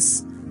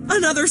sadness.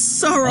 Another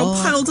sorrow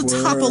piled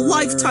atop a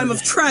lifetime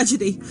of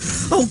tragedy.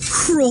 Oh,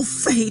 cruel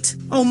fate.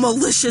 Oh,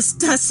 malicious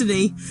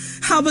destiny.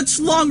 How much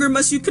longer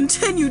must you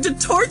continue to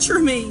torture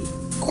me?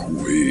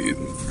 Queen.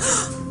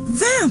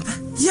 Vamp!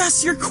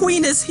 Yes, your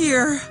queen is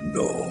here.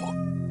 No.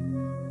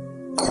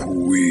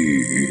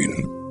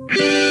 Queen.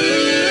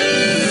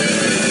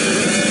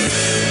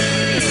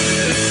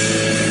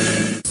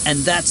 And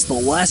that's the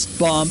last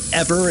bomb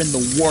ever in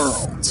the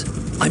world.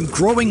 I'm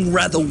growing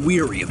rather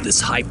weary of this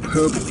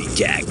hyperbole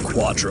gag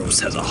Quadros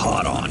has a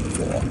hard-on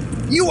for.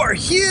 You are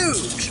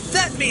huge!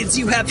 That means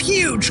you have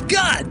huge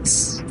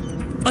guts!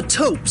 A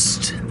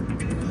toast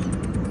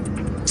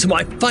to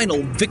my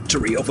final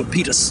victory over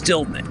Peter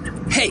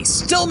Stillman. Hey,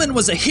 Stillman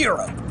was a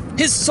hero.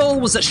 His soul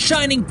was a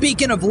shining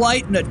beacon of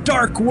light in a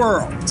dark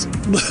world.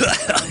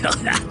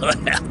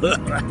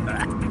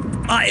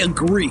 I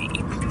agree.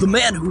 The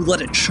man who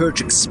let a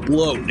church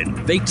explode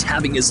and faked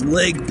having his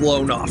leg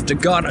blown off to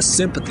garner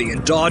sympathy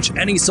and dodge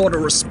any sort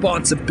of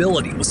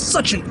responsibility was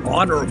such an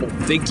honorable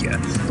figure.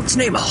 Let's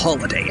name a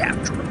holiday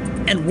after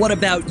him. And what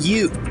about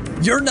you?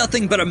 You're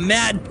nothing but a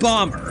mad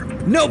bomber.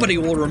 Nobody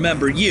will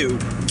remember you.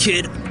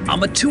 Kid,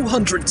 I'm a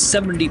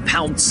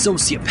 270-pound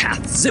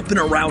sociopath zipping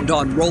around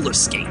on roller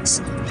skates.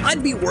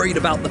 I'd be worried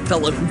about the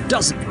fella who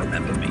doesn't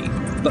remember me.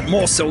 But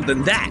more so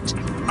than that,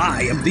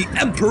 I am the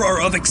Emperor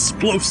of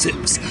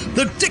Explosives,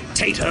 the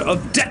Dictator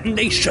of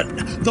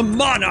Detonation, the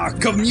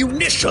Monarch of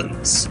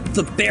Munitions,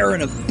 the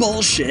Baron of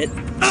Bullshit.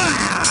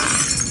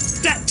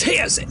 That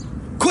tears it.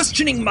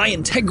 Questioning my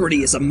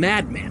integrity as a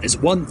madman is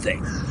one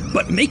thing,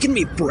 but making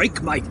me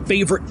break my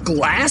favorite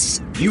glass?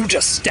 You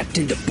just stepped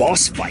into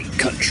boss fight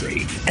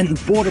country, and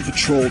Border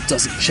Patrol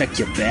doesn't check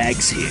your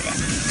bags here.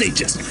 They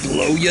just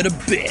blow you to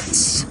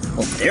bits.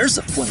 Well, there's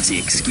a flimsy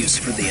excuse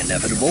for the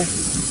inevitable.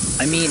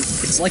 I mean,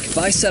 it's like if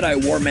I said I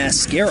wore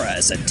mascara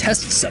as a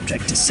test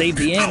subject to save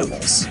the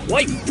animals.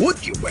 Why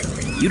would you wear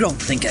it? You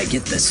don't think I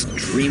get this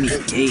dreamy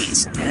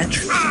gaze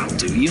naturally,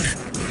 do you?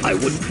 I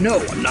wouldn't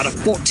know. I'm not a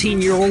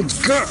 14-year-old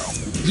girl.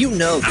 You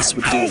know this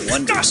would do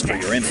wonders for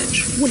your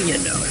image. What do you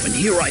know? And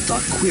here I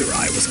thought Queer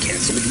Eye was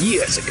canceled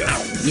years ago.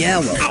 Yeah,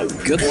 well,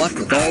 good luck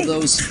with all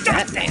those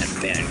Batman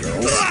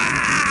fangirls.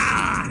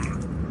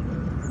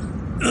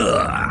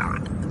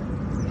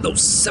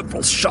 Those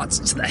several shots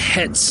to the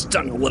head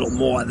stung a little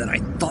more than I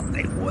thought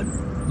they would.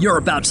 You're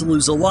about to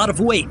lose a lot of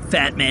weight,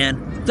 fat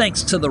man,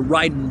 thanks to the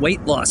Raiden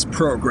weight loss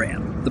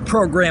program. The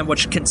program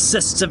which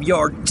consists of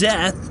your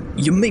death.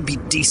 You may be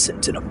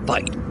decent in a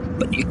fight,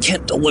 but you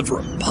can't deliver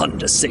a pun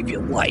to save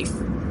your life.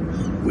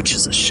 Which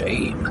is a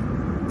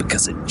shame,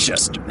 because it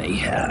just may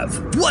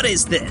have. What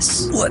is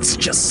this? Let's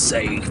just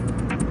say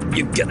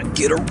you're gonna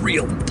get a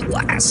real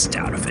blast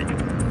out of it.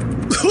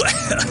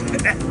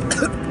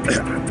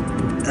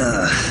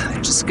 I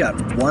just got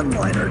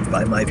one-linered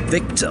by my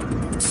victim.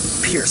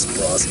 Pierce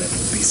Brosnan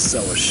would be so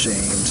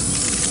ashamed.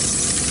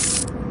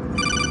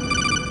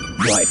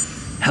 Right.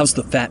 How's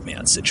the fat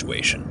man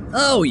situation?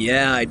 Oh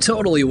yeah, I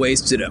totally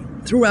wasted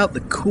him. Threw out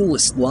the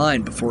coolest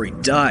line before he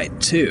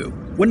died, too.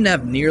 Wouldn't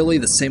have nearly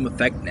the same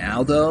effect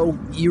now, though.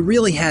 You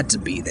really had to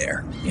be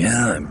there.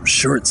 Yeah, I'm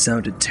sure it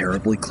sounded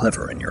terribly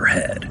clever in your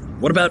head.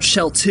 What about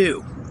Shell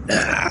 2?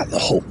 The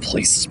whole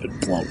place has been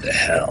blown to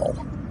hell.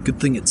 Good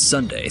thing it's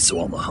Sunday, so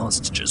all the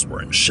hostages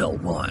were in Shell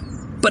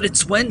 1. But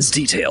it's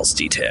Wednesday.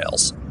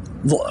 Details.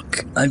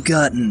 Look, I've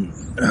got an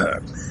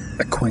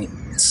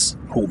acquaintance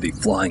who'll be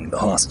flying the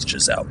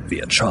hostages out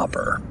via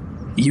chopper.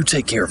 You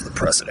take care of the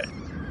president.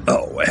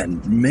 Oh,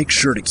 and make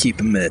sure to keep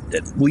him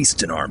at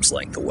least an arm's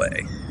length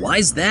away.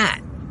 Why's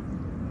that?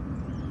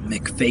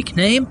 McFake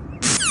name?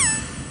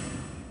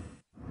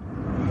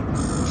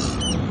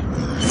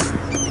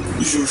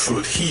 You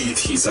should heed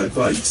his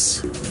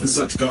advice.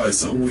 That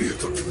guy's a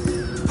weirdo.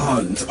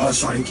 And a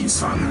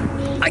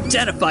Shanky-san.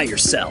 Identify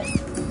yourself.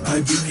 I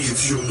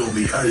believe you know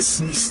me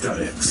as Mr.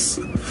 X.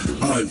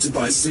 And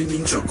by the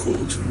ninja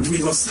code,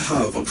 we must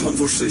have a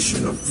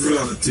conversation of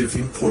relative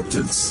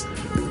importance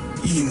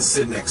in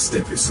the next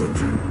episode.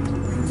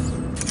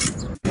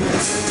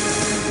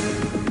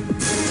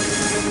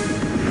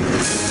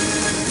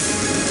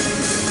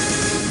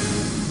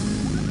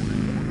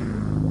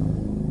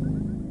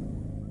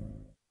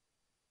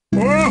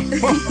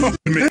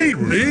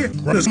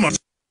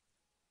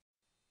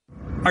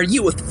 Are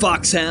you with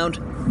Foxhound?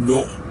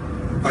 No.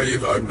 I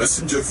am a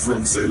messenger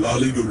from the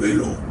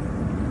Lalilulelo.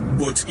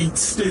 But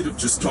instead of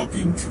just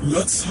talking,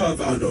 let's have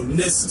an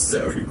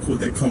unnecessary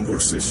codec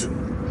conversation.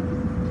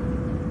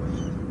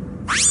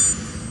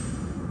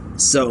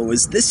 So,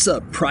 is this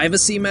a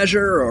privacy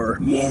measure, or...?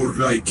 More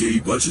like a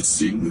budget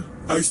thing.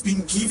 I've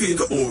been given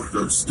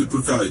orders to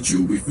provide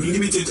you with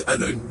limited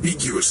and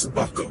ambiguous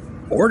backup.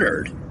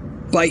 Ordered?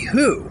 By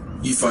who?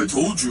 If I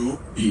told you,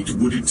 it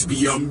wouldn't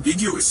be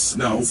ambiguous,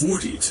 now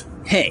would it?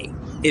 Hey,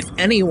 if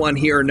anyone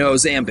here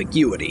knows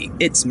ambiguity,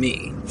 it's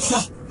me.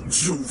 Ha!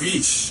 You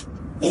wish.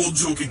 All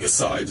joking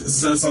aside,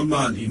 there's a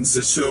man in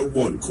the Shell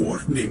 1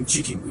 Corps named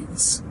Chicken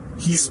Wings.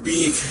 He's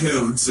being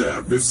held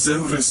there with the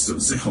rest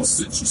of the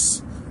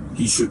hostages.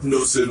 He should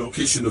know the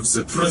location of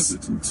the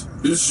president.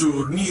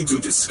 You need to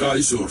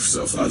disguise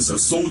yourself as a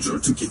soldier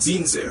to get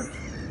in there.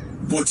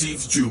 But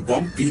if you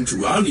bump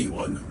into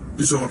anyone,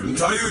 your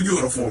entire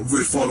uniform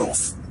will fall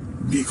off.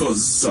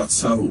 Because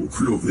that's how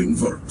clothing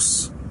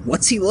works.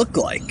 What's he look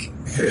like?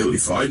 Hell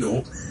if I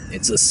know.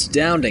 It's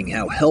astounding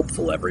how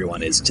helpful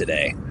everyone is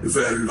today.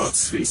 Well,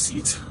 let's face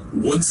it.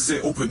 Once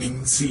the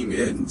opening scene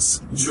ends,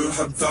 you'll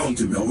have found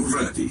him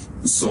already.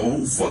 So,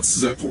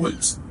 what's the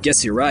point?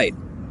 Guess you're right.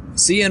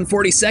 See you in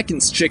 40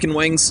 seconds, Chicken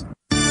Wings.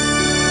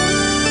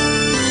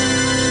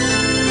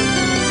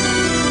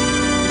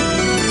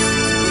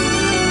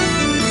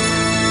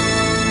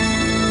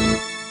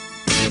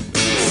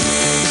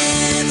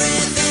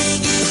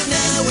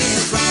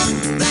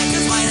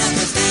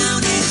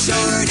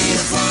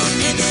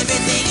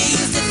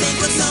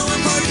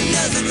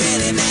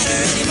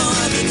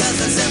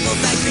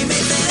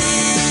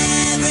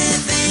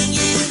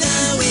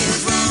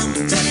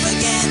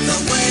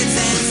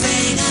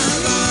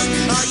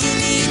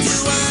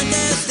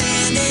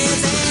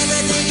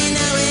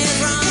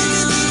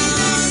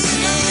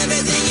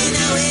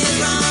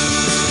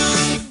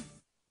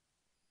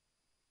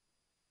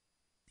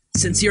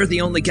 Since you're the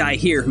only guy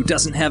here who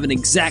doesn't have an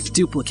exact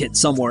duplicate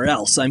somewhere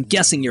else, I'm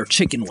guessing you're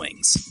Chicken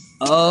Wings.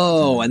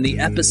 Oh, and the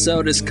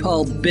episode is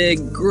called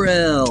Big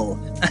Grill.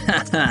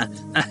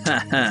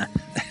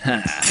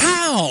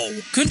 How?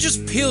 Couldn't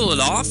just peel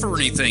it off or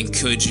anything,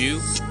 could you?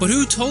 But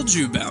who told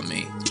you about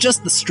me?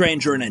 Just the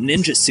stranger in a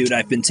ninja suit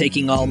I've been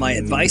taking all my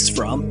advice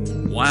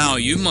from. Wow,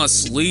 you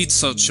must lead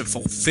such a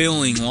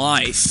fulfilling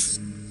life.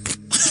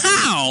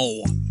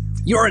 How?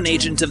 You're an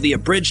agent of the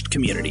Abridged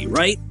community,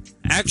 right?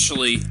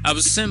 Actually, I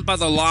was sent by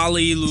the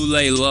Lolly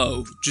Lule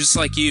Lo, just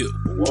like you.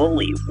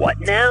 Lolly what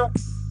now?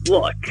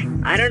 Look,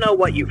 I don't know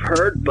what you've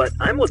heard, but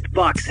I'm with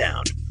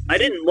Foxhound. I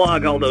didn't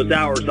log all those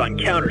hours on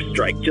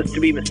Counter-Strike just to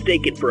be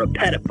mistaken for a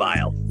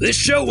pedophile. This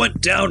show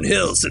went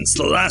downhill since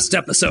the last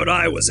episode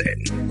I was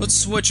in. Let's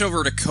switch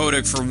over to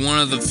Kodak for one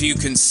of the few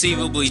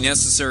conceivably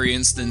necessary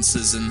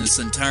instances in this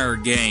entire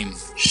game.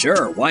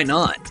 Sure, why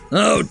not?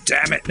 Oh,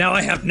 damn it, now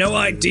I have no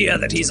idea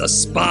that he's a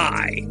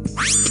spy.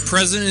 The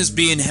president is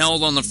being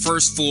held on the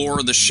first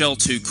floor of the Shell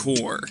 2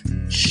 Corps.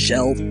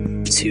 Shell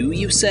 2,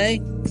 you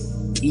say?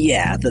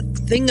 Yeah, the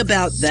thing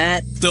about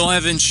that... They'll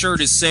have ensured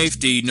his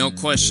safety, no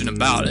question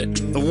about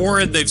it. The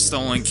warhead they've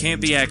stolen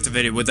can't be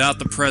activated without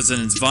the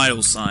president's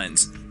vital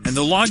signs, and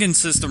the login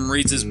system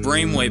reads his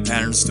brainwave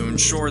patterns to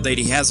ensure that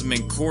he hasn't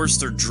been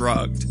coerced or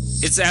drugged.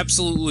 It's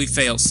absolutely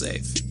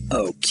failsafe.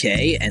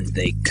 Okay, and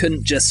they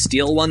couldn't just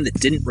steal one that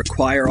didn't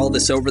require all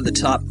this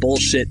over-the-top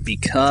bullshit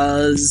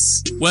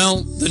because...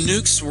 Well, the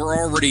nukes were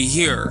already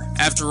here.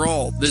 After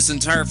all, this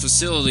entire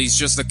facility's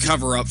just a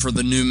cover-up for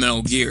the new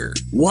Metal Gear.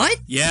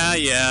 What?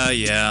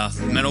 Yeah.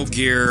 Metal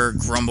Gear,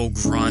 grumble,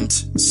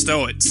 grunt.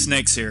 Stow it,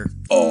 Snake's here.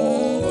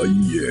 Oh,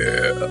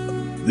 yeah.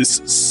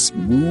 This is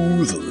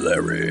Smooth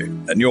Larry,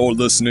 and you're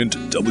listening to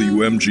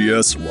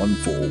WMGS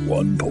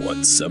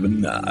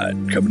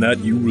 141.79, coming at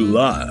you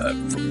live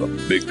from the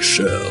Big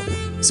Shell.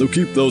 So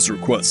keep those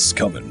requests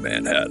coming,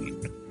 Manhattan.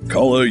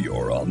 Caller,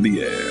 you're on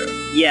the air.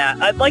 Yeah,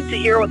 I'd like to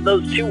hear what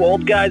those two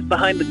old guys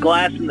behind the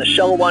glass in the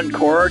Shell 1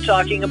 Corps are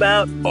talking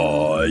about.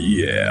 Oh,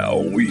 yeah,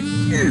 we're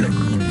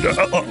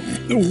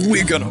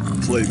gonna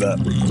play that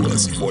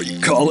request for you,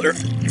 caller,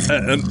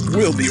 and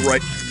we'll be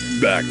right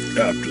back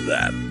after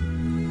that.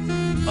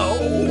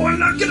 Oh, I'm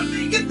not gonna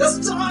make it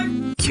this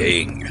time!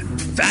 King,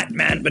 Fat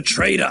Man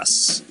betrayed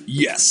us.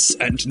 Yes,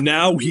 and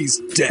now he's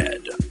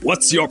dead.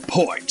 What's your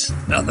point?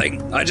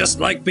 Nothing. I just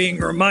like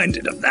being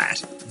reminded of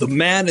that. The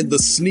man in the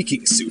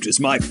sneaking suit is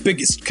my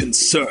biggest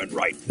concern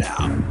right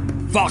now.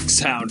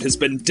 Foxhound has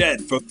been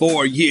dead for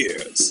 4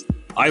 years.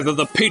 Either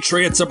the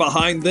Patriots are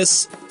behind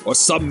this, or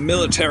some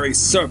military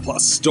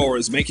surplus store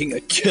is making a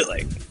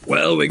killing.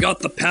 Well, we got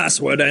the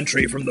password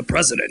entry from the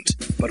president,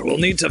 but we'll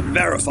need to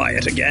verify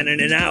it again in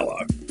an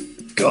hour.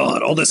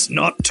 God, all this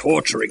not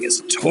torturing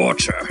is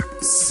torture.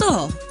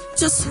 So,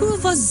 just who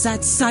was that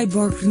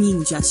cyborg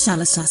ninja,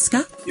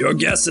 Shalashaska? Your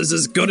guess is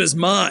as good as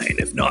mine,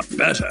 if not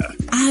better.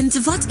 And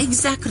what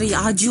exactly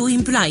are you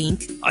implying?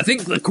 I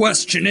think the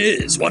question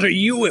is, what are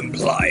you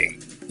implying?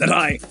 That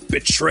I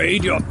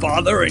betrayed your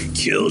father and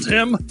killed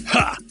him?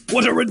 Ha!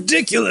 What a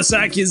ridiculous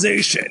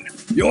accusation!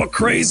 You're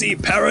crazy,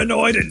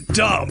 paranoid, and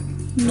dumb.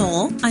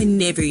 No, I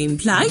never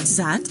implied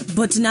that,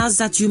 but now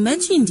that you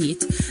mentioned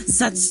it,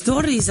 that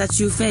story that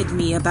you fed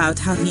me about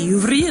how he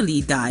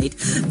really died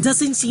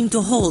doesn't seem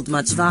to hold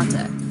much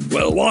water.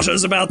 Well,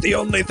 water's about the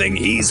only thing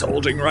he's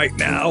holding right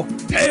now.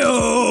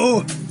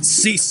 Heyo!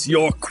 Cease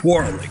your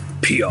quarreling,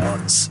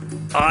 peons.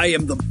 I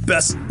am the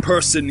best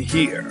person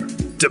here.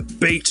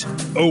 Debate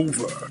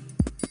over.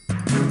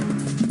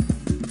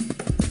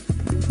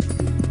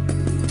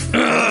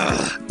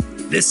 Ugh!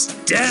 This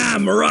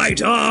damn right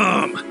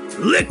arm!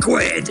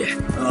 Liquid!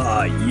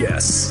 Ah,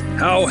 yes.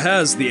 How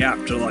has the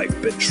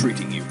afterlife been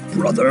treating you,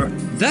 brother?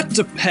 That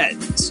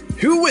depends.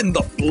 Who in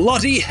the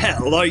bloody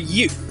hell are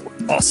you?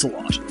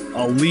 Ocelot,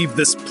 I'll leave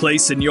this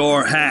place in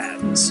your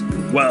hands.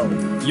 Well,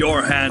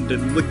 your hand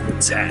and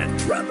Liquid's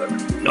hand, rather.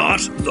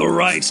 Not the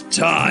right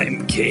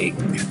time, King.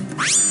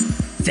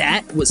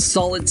 That was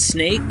Solid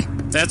Snake?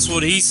 That's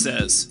what he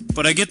says,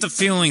 but I get the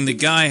feeling the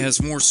guy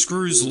has more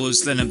screws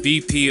loose than a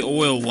BP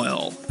oil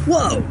well.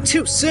 Whoa,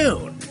 too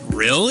soon.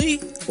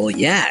 Really? Well,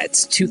 yeah,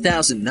 it's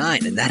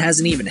 2009 and that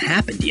hasn't even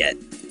happened yet.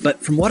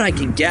 But from what I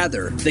can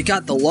gather, they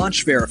got the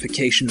launch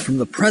verification from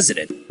the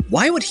president.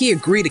 Why would he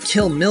agree to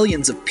kill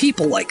millions of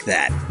people like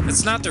that?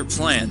 It's not their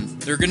plan.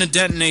 They're gonna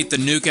detonate the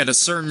nuke at a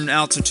certain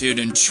altitude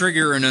and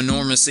trigger an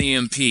enormous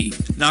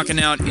EMP, knocking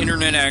out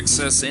internet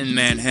access in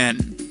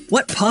Manhattan.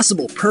 What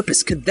possible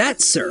purpose could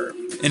that serve?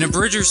 An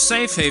Abridger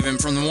safe haven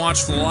from the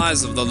watchful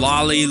eyes of the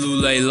Lali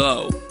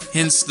Lulelo,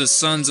 hence the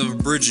Sons of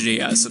Abridgerty,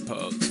 I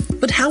suppose.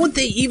 But how would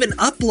they even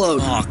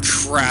upload? Oh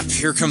crap,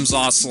 here comes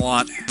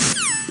Ocelot.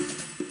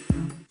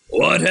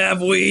 What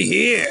have we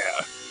here?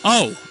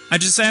 Oh, I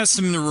just asked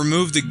him to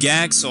remove the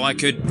gag so I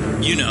could,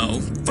 you know,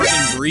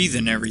 fucking breathe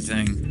and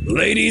everything.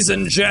 Ladies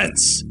and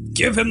gents,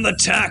 give him the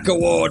TAC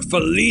Award for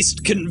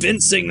least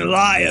convincing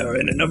liar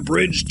in an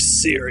abridged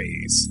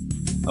series.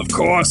 Of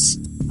course,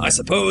 I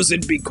suppose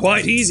it'd be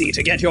quite easy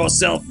to get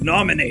yourself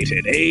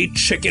nominated, eh,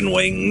 chicken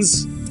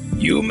wings?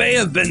 You may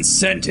have been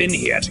sent in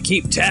here to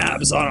keep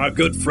tabs on our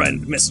good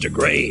friend Mr.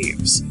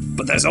 Graves,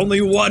 but there's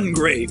only one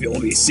grave you'll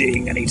be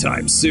seeing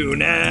anytime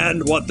soon,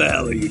 and what the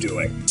hell are you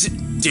doing?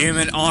 Damn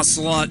it,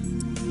 Ocelot.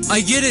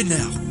 I get it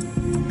now.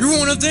 You're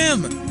one of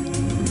them.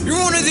 You're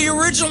one of the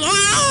original.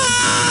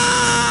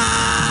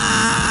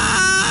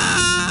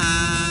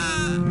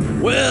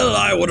 Well,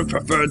 I would have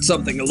preferred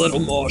something a little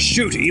more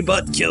shooty,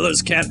 but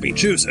killers can't be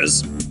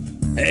choosers.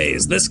 Hey,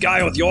 is this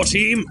guy with your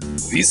team?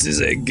 This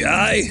is a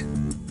guy?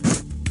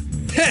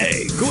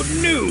 Hey, good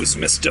news,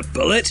 Mr.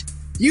 Bullet.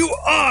 You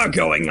are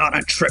going on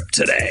a trip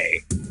today.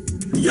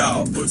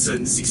 Ja, but then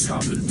this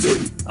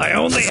happened. I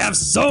only have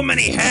so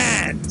many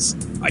hands.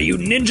 Are you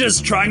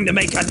ninjas trying to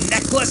make a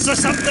necklace or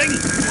something?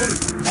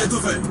 Out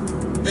of it.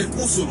 And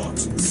Ocelot,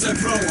 the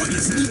power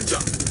is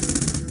ninja.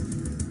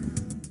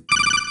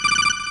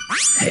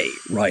 Hey,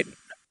 Raiden.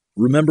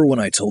 Remember when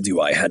I told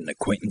you I had an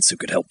acquaintance who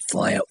could help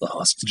fly out the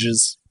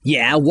hostages?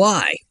 Yeah,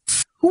 why?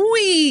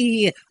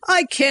 Whee!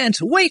 I can't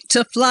wait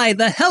to fly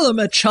the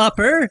Helima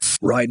chopper!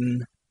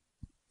 Raiden,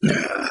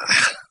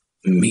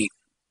 meet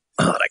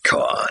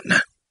Otacon.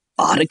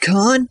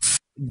 Otacon?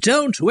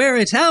 Don't wear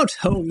it out,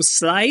 Home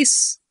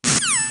Slice!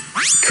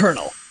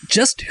 Colonel,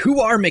 just who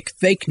are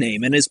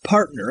McFakename and his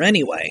partner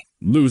anyway?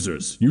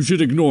 Losers, you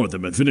should ignore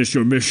them and finish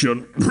your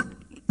mission.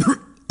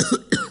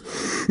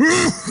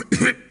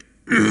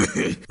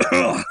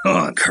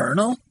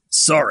 Colonel?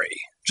 Sorry,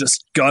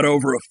 just got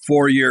over a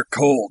 4-year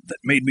cold that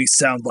made me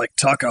sound like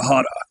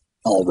Takahata.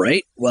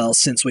 Alright, well,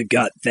 since we've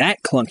got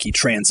that clunky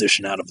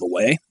transition out of the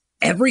way,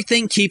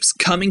 everything keeps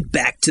coming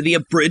back to the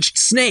Abridged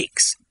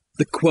snakes.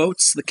 The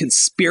quotes, the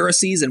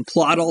conspiracies and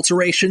plot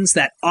alterations,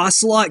 that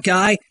Ocelot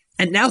guy,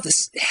 and now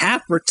this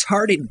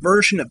half-retarded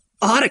version of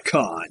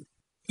Otacon.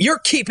 You're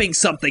keeping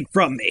something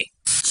from me.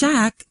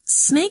 Jack,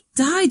 Snake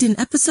died in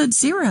episode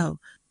 0.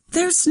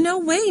 There's no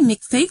way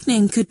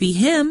McFakename could be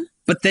him.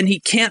 But then he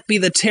can't be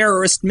the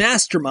terrorist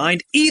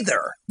mastermind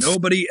either.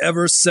 Nobody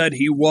ever said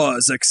he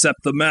was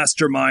except the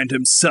mastermind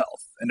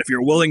himself. And if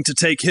you're willing to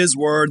take his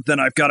word, then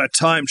I've got a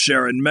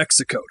timeshare in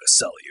Mexico to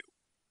sell you.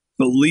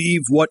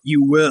 Believe what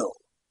you will,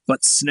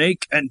 but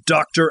Snake and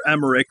Dr.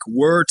 Emmerich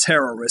were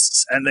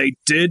terrorists, and they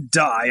did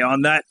die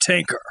on that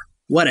tanker.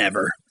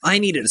 Whatever. I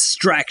need a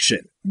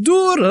distraction.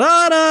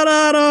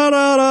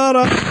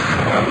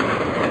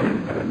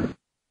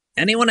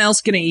 Anyone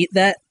else gonna eat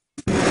that?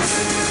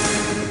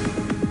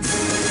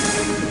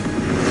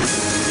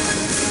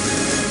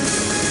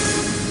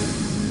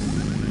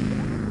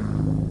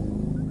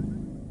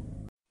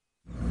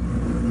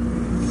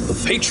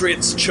 The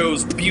Patriots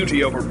chose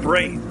beauty over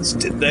brains,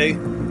 did they?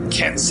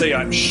 Can't say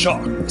I'm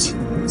shocked.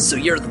 So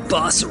you're the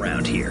boss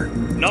around here?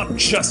 Not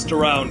just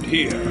around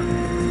here.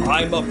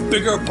 I'm a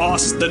bigger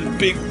boss than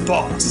Big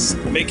Boss,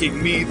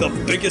 making me the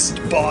biggest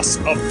boss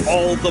of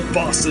all the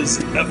bosses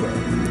ever.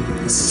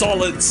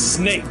 Solid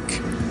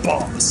Snake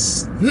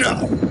Boss.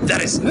 No,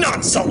 that is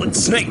not Solid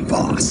Snake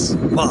Boss.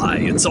 My,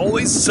 it's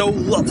always so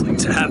lovely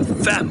to have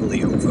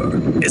family over.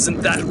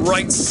 Isn't that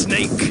right,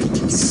 Snake?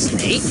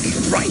 Snake?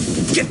 Right,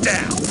 get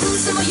down.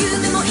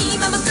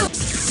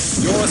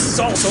 Your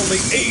assault only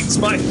aids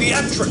my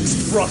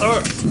theatrics,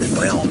 brother. Then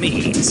by all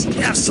means,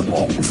 have some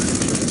more.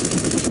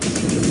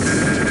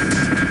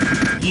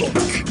 Look,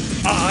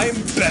 I'm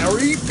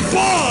Barry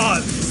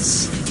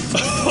Bonds!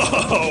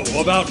 Oh,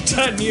 about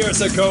 10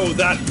 years ago,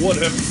 that would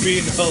have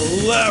been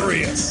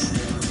hilarious.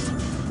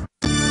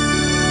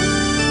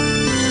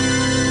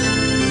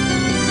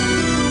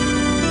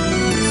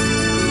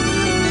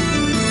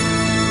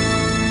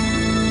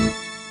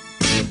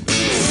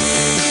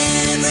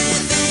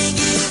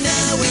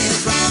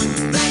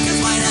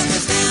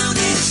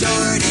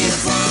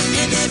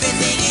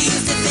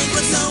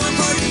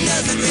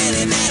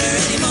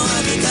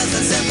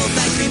 Simple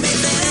fact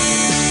remains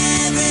that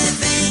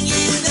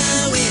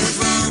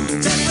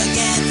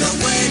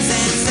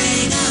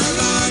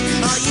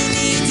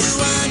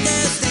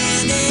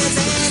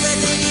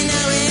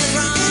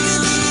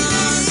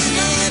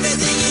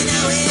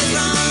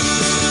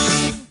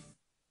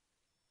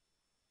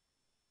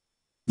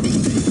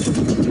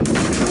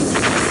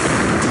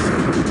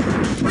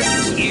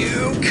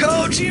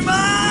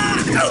Kojima!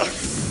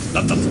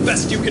 Not the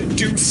best you can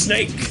do,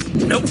 Snake.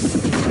 Nope.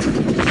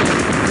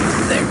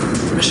 There,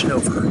 mission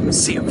over.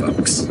 See you,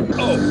 folks.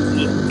 Oh,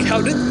 look,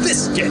 how did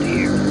this get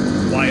here?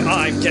 Why,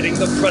 I'm getting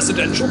the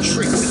presidential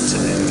treatment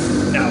today.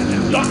 Now,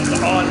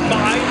 suck on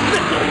my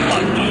missile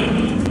punch!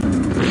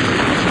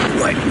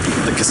 Right,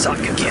 the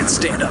Kasaka can't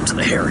stand up to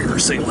the Harrier,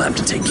 so you'll have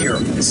to take care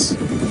of this.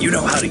 You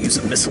know how to use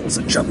a missile as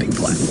a jumping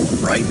platform,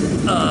 right?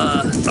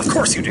 Of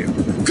course you do.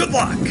 Good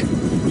luck!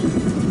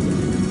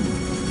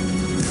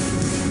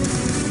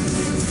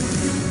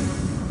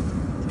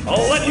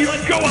 I'll let you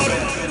go out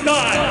in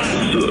style!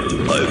 Sir,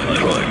 I'm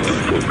trying to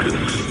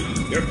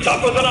focus. You're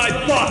tougher than I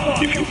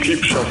thought! If you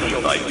keep shouting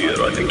in my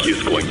ear, I think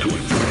he's going to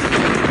take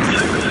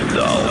us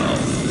down.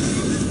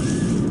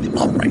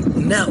 Alright,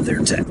 now they're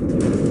dead.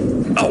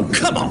 Oh,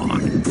 come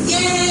on!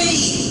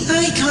 Yay!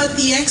 I caught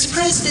the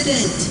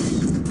ex-president!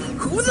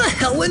 Who the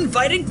hell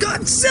invited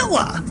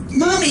Godzilla?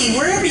 Mommy,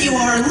 wherever you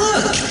are,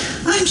 look!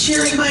 I'm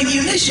sharing my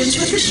munitions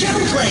with the shell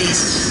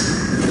place!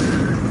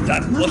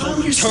 That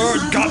little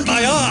turd got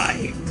my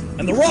eye!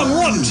 And the wrong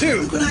one,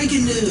 too! What I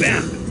can do?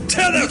 Bam!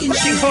 Tear their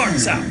freaking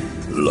hearts out!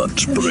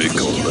 Lunch break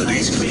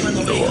already.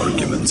 No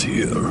arguments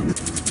here.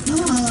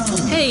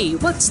 Hey,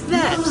 what's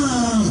that?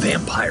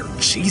 Vampire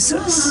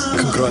Jesus.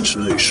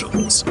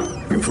 Congratulations.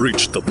 You've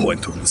reached the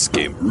point where this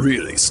game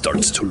really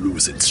starts to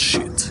lose its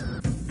shit.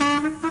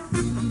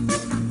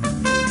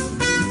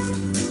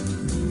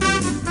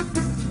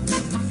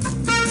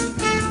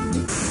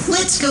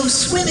 Let's go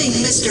swimming,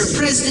 Mr.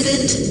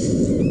 President!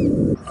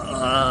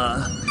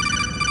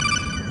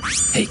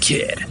 Hey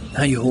kid,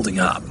 how you holding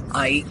up?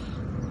 I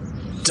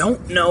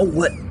don't know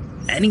what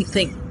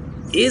anything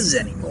is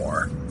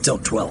anymore.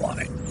 Don't dwell on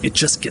it. It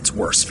just gets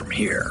worse from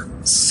here.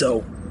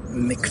 So,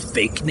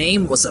 McFake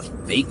Name was a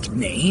fake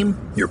name?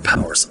 Your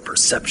powers of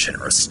perception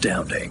are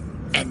astounding.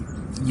 And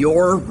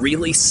you're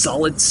really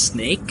Solid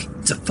Snake?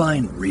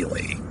 Define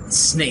really.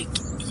 Snake,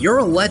 you're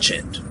a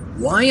legend.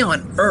 Why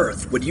on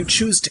earth would you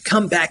choose to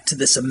come back to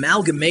this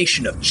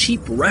amalgamation of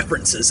cheap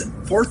references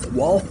and fourth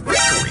wall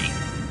frickery?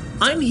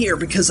 I'm here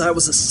because I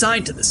was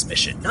assigned to this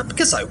mission, not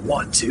because I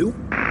want to.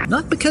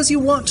 Not because you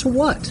want to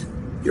what?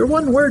 You're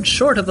one word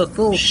short of a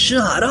full—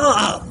 Shut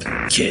up!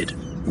 Kid,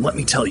 let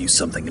me tell you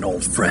something an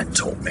old friend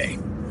told me.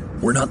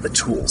 We're not the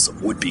tools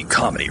of would-be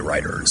comedy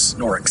writers,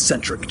 nor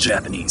eccentric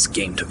Japanese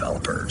game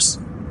developers.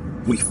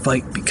 We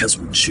fight because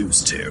we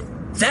choose to.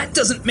 That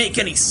doesn't make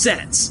any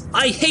sense!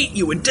 I hate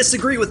you and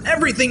disagree with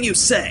everything you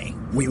say!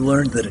 We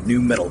learned that a new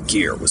Metal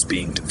Gear was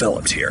being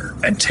developed here,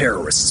 and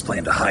terrorists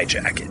plan to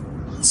hijack it.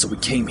 So we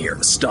came here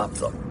to stop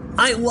them.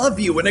 I love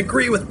you and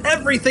agree with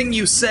everything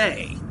you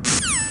say!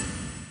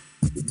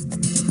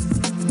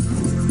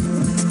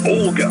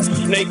 Olga,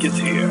 Snake is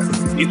here.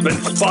 He's been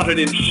spotted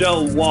in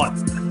Shell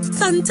 1.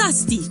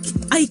 Fantastic!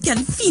 I can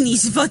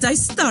finish what I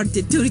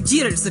started 2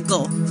 years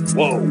ago.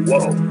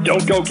 Whoa,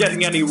 don't go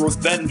getting any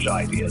revenge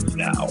ideas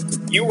now.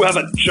 You have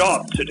a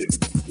job to do.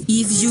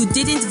 If you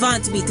didn't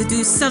want me to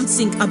do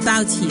something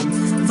about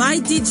him, why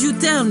did you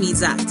tell me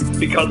that?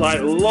 Because I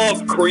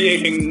love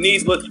creating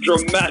needless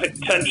dramatic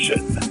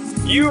tension.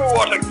 You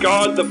are to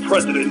guard the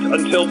president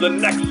until the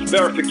next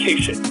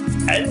verification.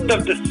 End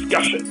of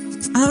discussion.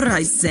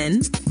 Alright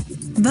then.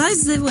 By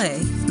the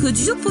way, could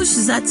you push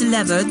that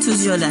lever to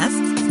your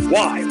left?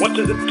 Why? What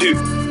does it do?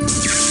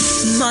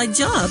 My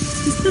job.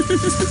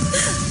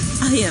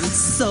 I am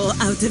so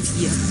out of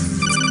here.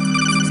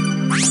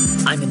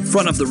 I'm in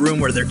front of the room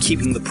where they're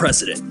keeping the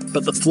president,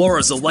 but the floor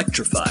is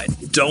electrified.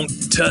 Don't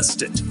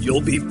test it.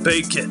 You'll be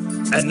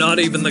bacon. And not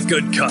even the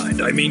good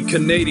kind. I mean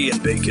Canadian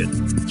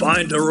bacon.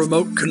 Find a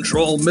remote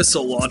control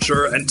missile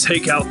launcher and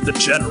take out the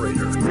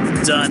generator.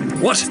 Done.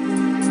 What?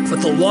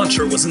 But the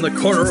launcher was in the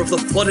corner of the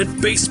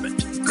flooded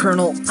basement.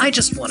 Colonel, I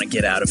just want to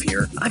get out of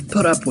here. I've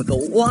put up with a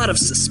lot of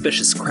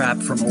suspicious crap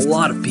from a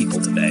lot of people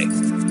today.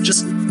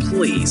 Just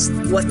please,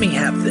 let me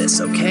have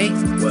this, okay?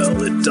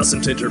 Well, it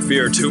doesn't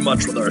interfere too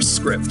much with our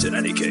script in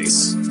any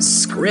case.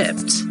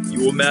 Script?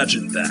 You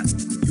imagined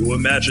that. You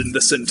imagined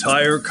this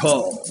entire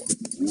call.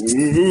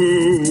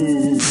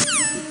 Ooh.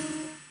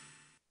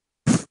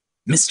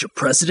 Mr.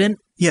 President?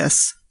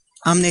 Yes.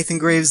 I'm Nathan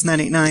Graves,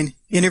 989,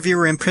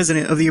 interviewer and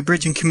president of the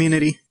Abridged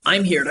community.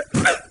 I'm here to...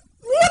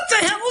 What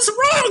the hell's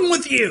wrong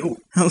with you?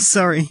 Oh,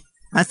 sorry.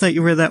 I thought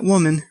you were that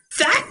woman.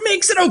 That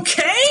makes it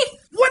okay?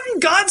 What in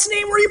God's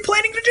name were you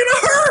planning to do to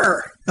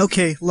her?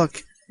 Okay,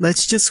 look.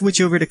 Let's just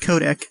switch over to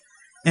codec.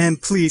 And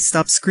please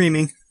stop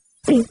screaming.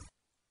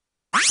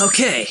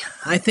 Okay,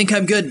 I think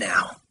I'm good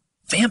now.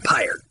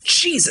 Vampire,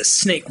 Jesus,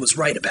 Snake was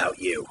right about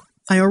you.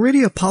 I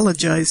already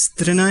apologized,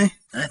 didn't I?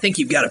 I think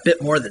you've got a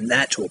bit more than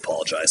that to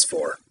apologize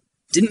for.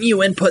 Didn't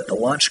you input the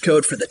launch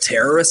code for the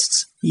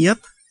terrorists? Yep.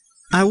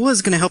 I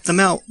was gonna help them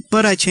out,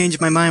 but I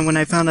changed my mind when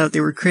I found out they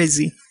were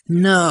crazy.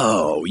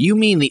 No, you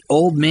mean the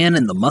old man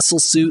in the muscle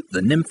suit, the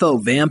nympho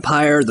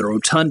vampire, the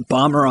rotund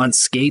bomber on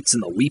skates,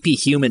 and the weepy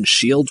human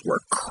shields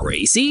were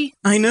crazy?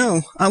 I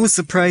know, I was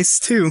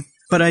surprised too,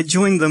 but I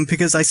joined them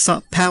because I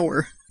sought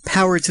power.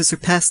 Power to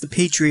surpass the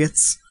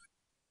Patriots.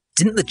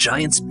 Didn't the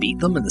Giants beat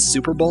them in the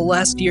Super Bowl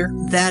last year?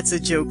 That's a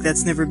joke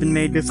that's never been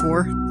made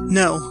before.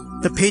 No,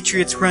 the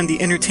Patriots run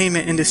the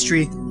entertainment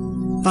industry.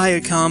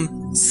 Viacom,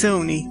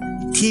 Sony,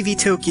 TV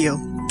Tokyo,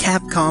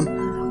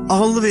 Capcom,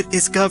 all of it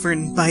is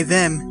governed by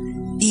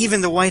them.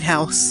 Even the White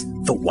House.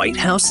 The White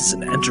House is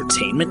an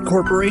entertainment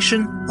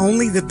corporation?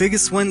 Only the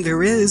biggest one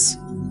there is.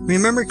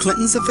 Remember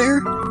Clinton's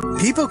affair?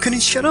 People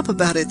couldn't shut up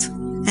about it.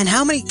 And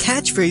how many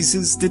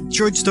catchphrases did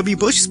George W.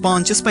 Bush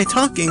spawn just by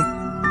talking?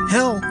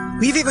 Hell,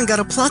 we've even got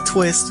a plot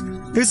twist.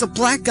 There's a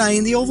black guy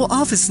in the Oval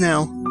Office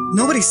now.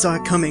 Nobody saw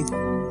it coming.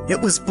 It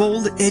was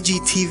bold, edgy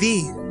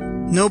TV.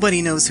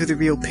 Nobody knows who the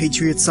real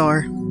patriots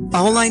are.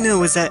 All I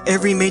know is that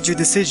every major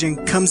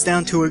decision comes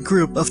down to a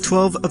group of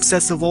 12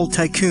 obsessive old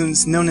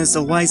tycoons known as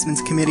the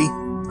Wiseman's Committee.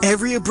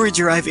 Every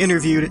Abridger I've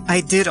interviewed,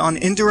 I did on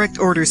indirect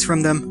orders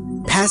from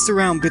them, passed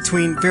around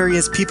between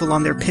various people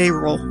on their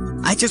payroll.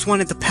 I just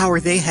wanted the power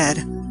they had,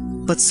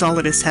 but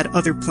Solidus had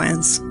other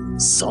plans.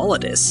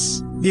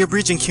 Solidus? The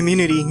Abridging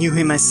community knew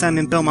him as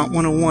Simon Belmont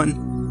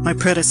 101, my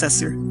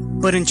predecessor.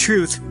 But in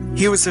truth,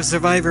 he was a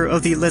survivor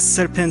of the Les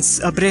Serpents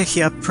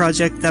Abridgerty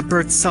project that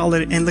birthed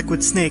Solid and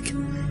Liquid Snake,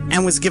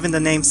 and was given the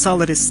name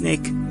Solidus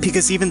Snake,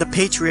 because even the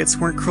Patriots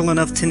weren't cruel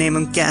enough to name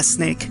him Gas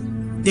Snake.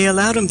 They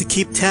allowed him to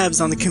keep tabs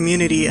on the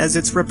community as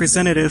its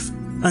representative,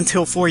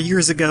 until 4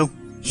 years ago.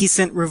 He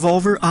sent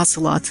Revolver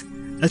Ocelot,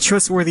 a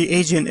trustworthy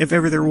agent if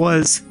ever there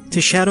was,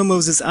 to Shadow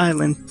Moses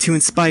Island to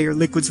inspire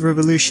Liquid's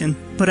revolution.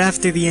 But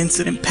after the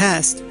incident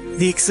passed,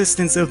 the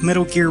existence of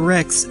Metal Gear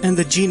Rex and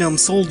the Genome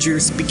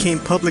Soldiers became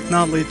public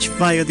knowledge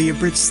via the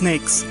Abridged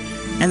Snakes,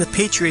 and the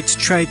Patriots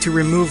tried to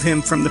remove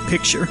him from the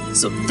picture.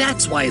 So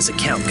that's why his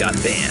account got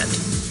banned.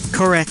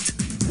 Correct,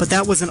 but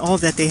that wasn't all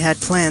that they had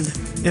planned.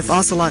 If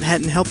Ocelot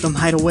hadn't helped them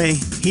hide away,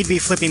 he'd be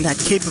flipping that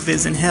cape of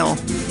his in hell.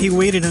 He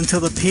waited until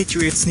the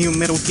Patriots' new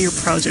Metal Gear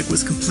project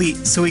was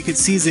complete so he could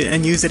seize it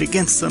and use it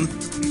against them.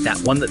 That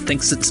one that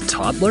thinks it's a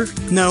toddler?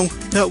 No,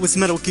 that was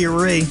Metal Gear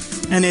Ray,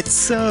 and it's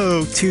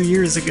so 2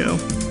 years ago.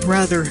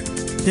 Rather,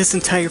 this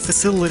entire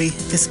facility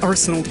is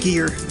Arsenal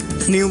Gear,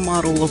 a new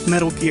model of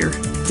Metal Gear,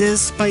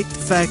 despite the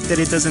fact that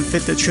it doesn't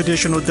fit the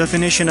traditional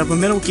definition of a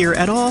Metal Gear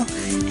at all,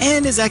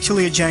 and is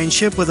actually a giant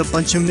ship with a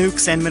bunch of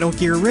nukes and Metal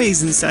Gear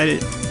Rays inside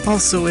it.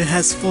 Also, it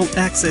has full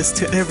access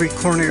to every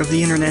corner of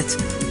the internet.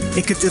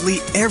 It could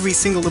delete every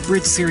single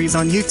Abridged series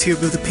on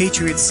YouTube if the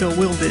Patriots so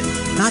willed it.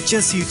 Not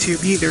just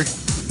YouTube either.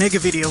 Mega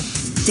Video,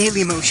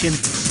 Dailymotion,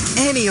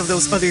 any of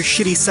those other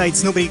shitty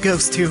sites nobody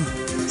goes to.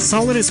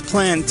 Solidus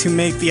planned to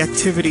make the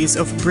activities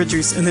of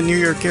Abridgers in the New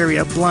York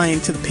area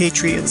blind to the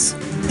Patriots.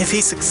 If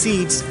he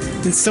succeeds,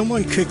 then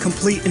someone could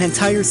complete an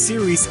entire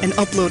series and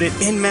upload it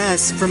en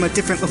masse from a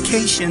different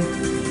location.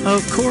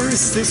 Of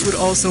course, this would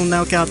also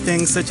knock out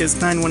things such as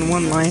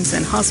 911 lines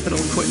and hospital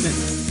equipment.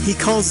 He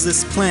calls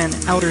this plan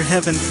Outer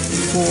Heaven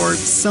for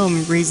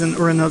some reason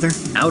or another.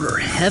 Outer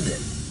Heaven?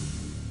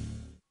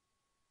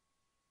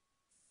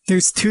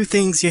 There's 2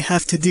 things you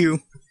have to do.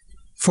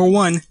 For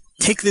one,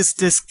 take this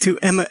disc to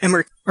Emma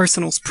Emmerich,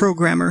 Arsenal's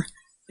programmer.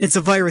 It's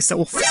a virus that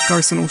will fuck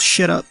Arsenal's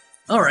shit up.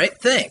 Alright,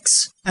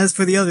 thanks. As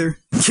for the other,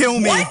 kill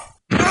me!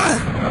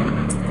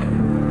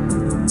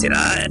 Did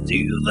I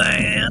do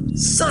that?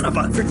 Son of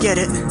a... Forget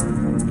it.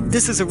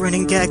 This is a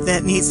running gag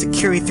that needs to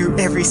carry through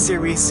every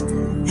series,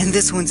 and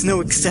this one's no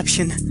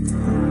exception.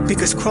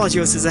 Because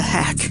Quadros is a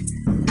hack.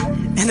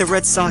 And the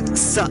Red Sox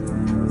suck.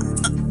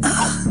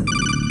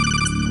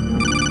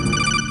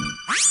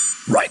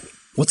 Right.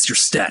 What's your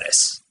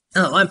status?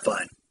 Oh, I'm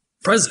fine.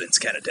 President's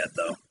kinda dead,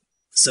 though.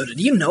 So did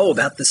you know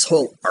about this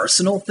whole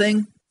Arsenal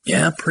thing?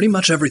 Yeah, pretty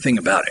much everything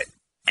about it.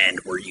 And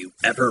were you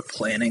ever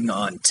planning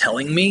on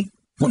telling me?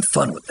 What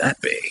fun would that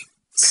be?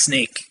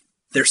 Snake,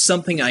 there's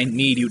something I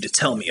need you to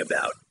tell me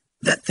about.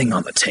 That thing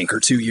on the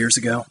tanker 2 years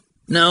ago?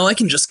 No, I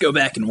can just go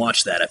back and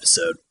watch that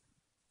episode.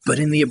 But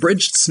in the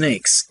Abridged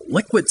Snakes,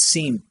 Liquid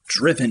seemed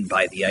driven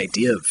by the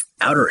idea of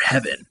Outer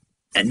Heaven,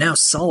 and now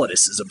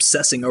Solidus is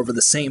obsessing over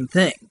the same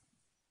thing.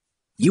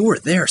 You were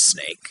there,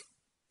 Snake.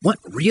 What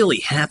really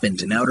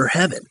happened in Outer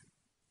Heaven?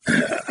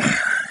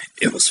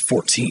 It was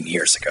 14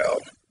 years ago,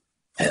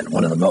 and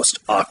one of the most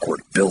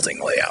awkward building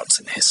layouts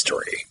in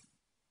history.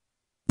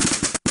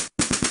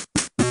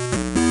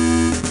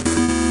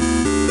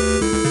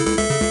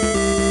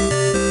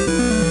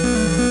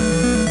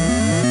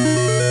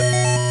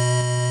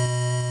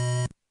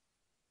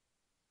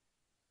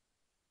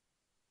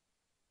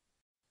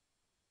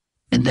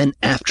 And then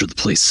after the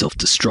place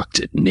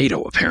self-destructed,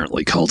 NATO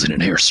apparently called in an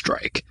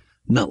airstrike.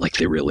 Not like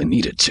they really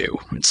needed to.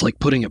 It's like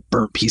putting a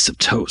burnt piece of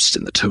toast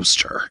in the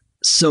toaster.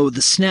 So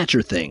the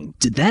Snatcher thing,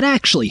 did that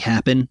actually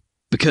happen?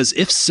 Because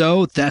if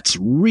so, that's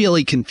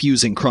really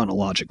confusing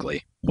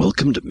chronologically.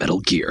 Welcome to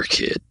Metal Gear,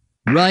 kid.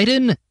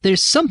 Raiden,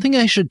 there's something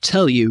I should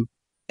tell you.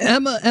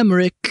 Emma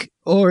Emmerich,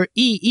 or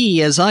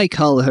EE as I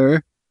call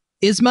her,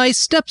 is my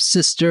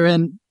stepsister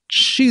and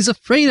she's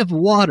afraid of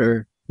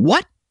water.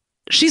 What?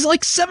 She's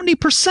like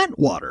 70%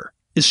 water.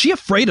 Is she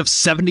afraid of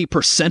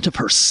 70% of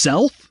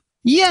herself?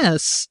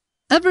 Yes.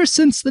 Ever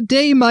since the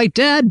day my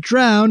dad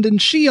drowned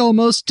and she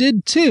almost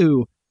did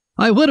too.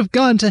 I would have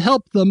gone to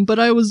help them, but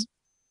I was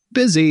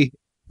Busy.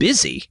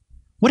 Busy?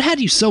 What had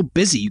you so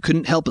busy you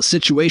couldn't help a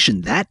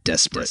situation that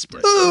desperate?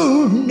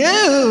 Oh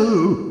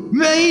no!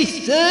 My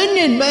son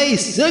and my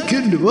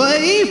second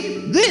wife?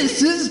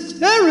 This is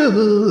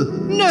terrible!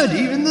 Not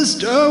even the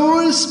Star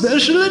Wars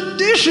Special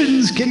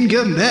Editions can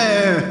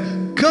compare!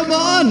 Come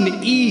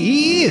on,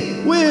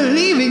 E! We're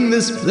leaving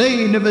this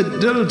plane of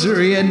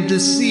adultery and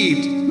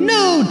deceit!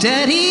 No,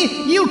 Daddy!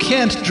 You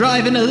can't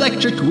drive an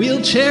electric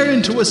wheelchair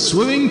into a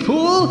swimming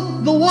pool!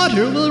 The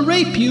water will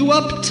rape you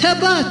up to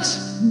butt!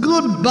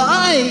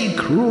 Goodbye,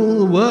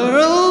 cruel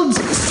world!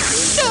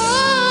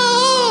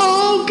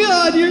 Oh,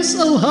 God, you're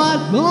so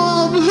hot,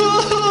 Mom!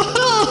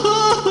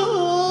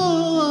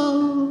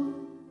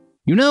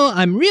 You know,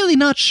 I'm really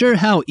not sure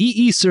how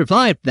EE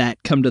survived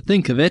that, come to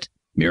think of it.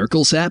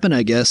 Miracles happen,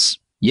 I guess.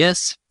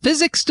 Yes,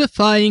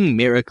 physics-defying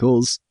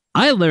miracles.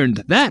 I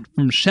learned that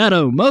from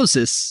Shadow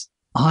Moses.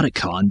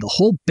 Otacon, the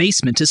whole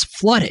basement is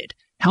flooded.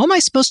 How am I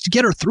supposed to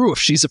get her through if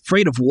she's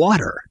afraid of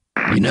water?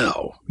 You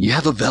know, you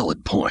have a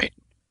valid point.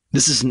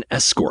 This is an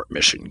escort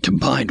mission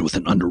combined with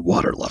an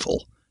underwater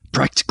level,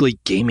 practically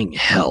gaming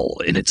hell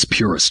in its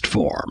purest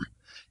form.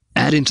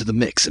 Add into the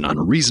mix an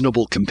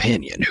unreasonable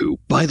companion who,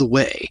 by the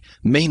way,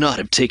 may not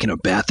have taken a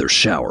bath or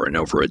shower in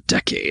over a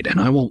decade, and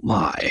I won't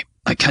lie,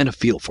 I kind of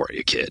feel for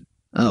you, kid.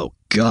 Oh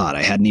God,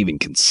 I hadn't even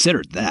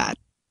considered that.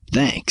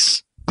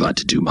 Thanks. Glad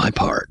to do my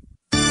part.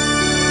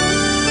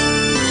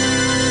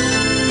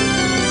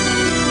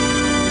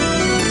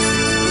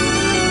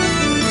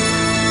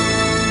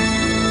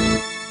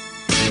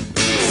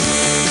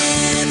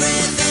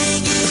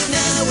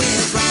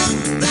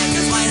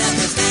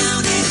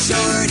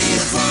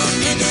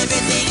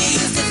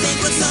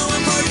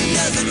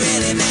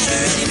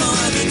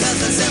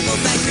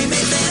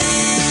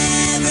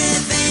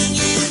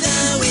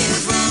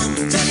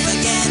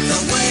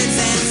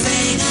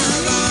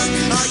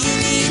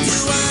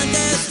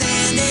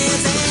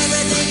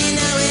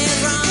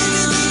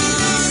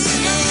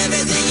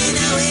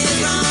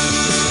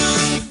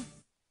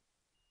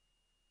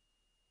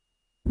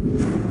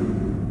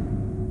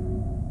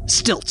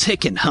 Still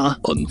ticking, huh?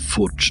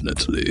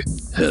 Unfortunately,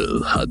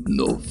 hell had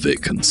no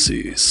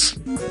vacancies.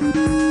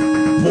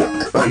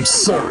 Look, I'm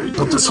sorry,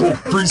 but this whole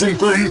freezing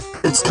thing,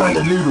 it's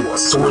kinda new to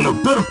us, so we're in a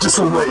bit of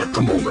disarray at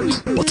the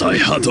moment. But I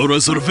had a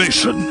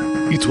reservation.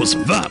 It was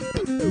VAMP.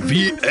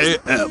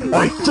 V-A-M.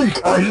 I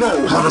think I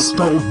know how to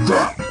spell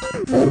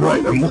VAMP.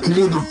 Alright, I'm looking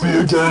at the V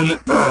again,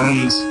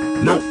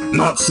 and... nope,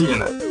 not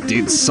seeing it.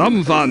 Did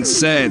someone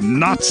say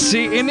not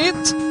seeing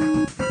it?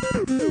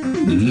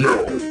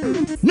 No.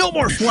 No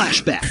more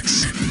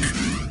flashbacks!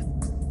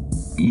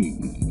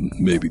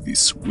 Maybe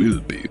this will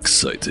be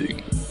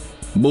exciting.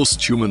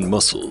 Most human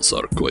muscles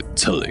are quite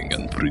telling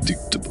and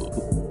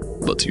predictable.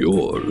 But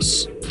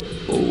yours...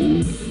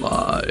 oh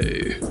my...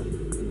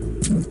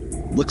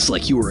 Looks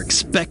like you were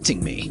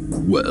expecting me.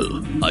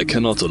 Well, I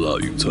cannot allow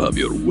you to have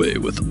your way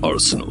with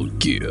Arsenal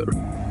gear.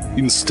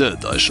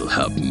 Instead, I shall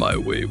have my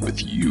way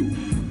with you.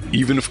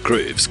 Even if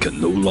Graves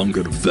can no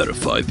longer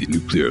verify the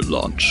nuclear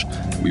launch,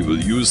 we will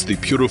use the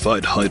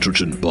purified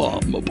hydrogen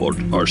bomb aboard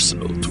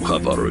Arsenal to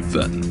have our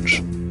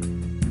revenge.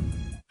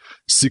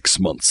 6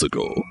 months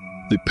ago,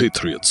 the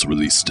Patriots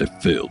released a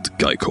failed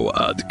Geico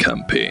ad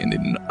campaign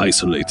in an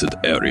isolated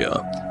area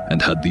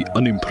and had the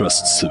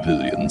unimpressed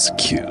civilians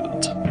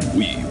killed.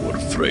 We were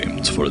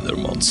framed for their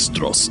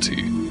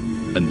monstrosity,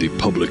 and the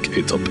public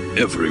ate up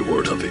every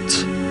word of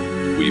it.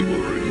 We will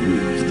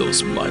remove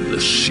those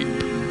mindless sheep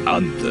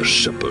and their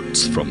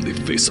shepherds from the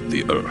face of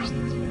the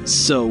earth.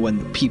 So when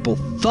the people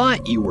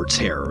thought you were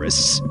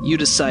terrorists, you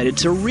decided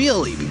to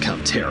really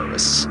become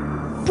terrorists.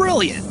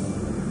 Brilliant!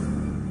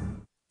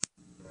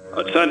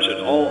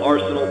 Attention, all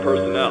Arsenal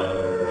personnel.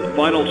 The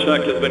final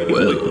check has been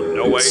completed. Well,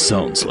 No way. it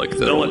sounds like they're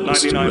Still at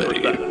almost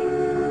 99%.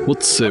 ready.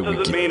 What say we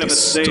Doesn't keep mean if it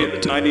this stays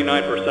at started?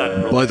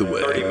 99% for By the 30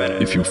 way,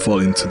 minutes. if you fall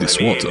into this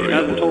water, He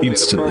hasn't you will told me the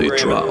instantly program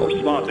isn't drown.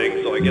 responding,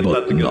 so I guess But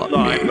that's a good not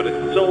sign, me. but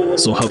it's still a little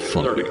So have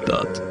fun concerning. with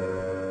that.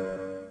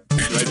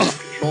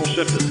 Control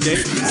shift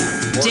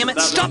escape. Damn it,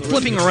 stop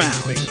flipping around!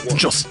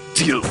 Just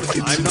deal with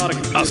it. I'm not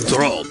a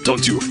After all,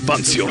 don't you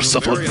fancy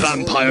yourself a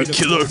vampire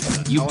killer?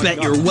 You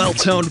bet your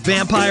well-toned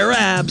vampire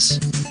abs!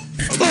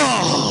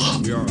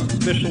 Oh! We are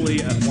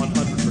officially at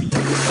 100%.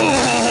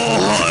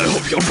 Oh, I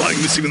hope you're buying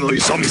this even though you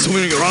saw me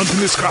swimming around in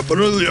this crap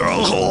earlier.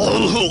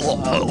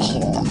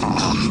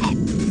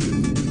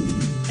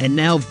 And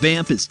now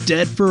Vamp is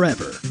dead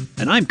forever,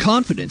 and I'm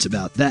confident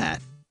about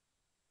that.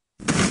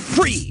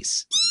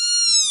 Freeze!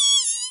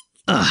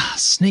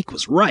 Snake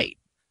was right.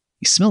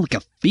 You smell like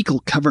a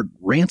fecal-covered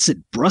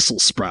rancid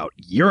Brussels sprout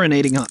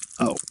urinating on...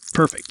 Oh,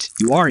 perfect.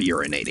 You are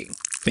urinating.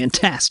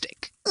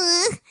 Fantastic. Who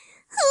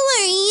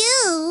are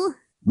you?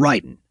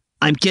 Raiden,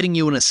 I'm getting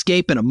you an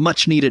escape and a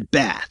much-needed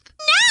bath.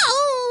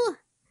 No!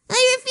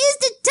 I refuse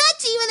to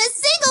touch even a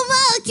single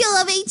molecule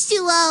of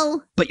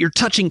H2O! But you're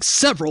touching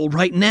several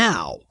right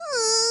now.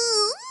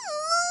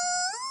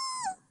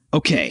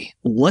 Okay,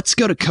 let's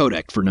go to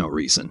Kodak for no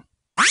reason.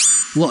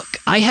 Look,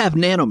 I have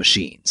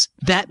nanomachines.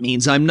 That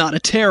means I'm not a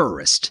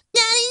terrorist.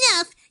 Not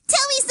enough!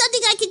 Tell me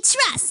something I can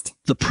trust!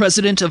 The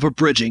president of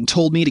Abridging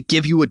told me to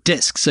give you a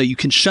disk so you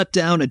can shut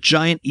down a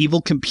giant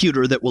evil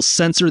computer that will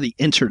censor the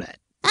internet.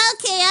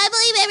 Okay, I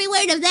believe every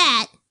word of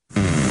that.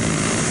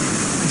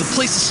 The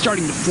place is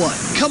starting to flood.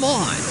 Come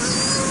on!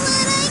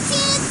 But I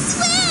can't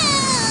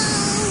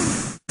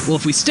swim! Well,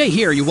 if we stay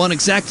here, you won't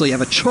exactly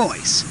have a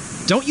choice.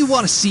 Don't you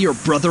want to see your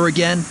brother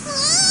again?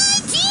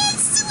 I can't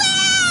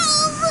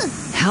swim!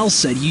 Hal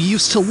said you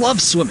used to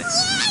love swimming.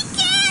 I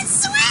can't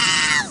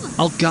swim!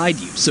 I'll guide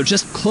you, so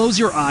just close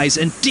your eyes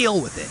and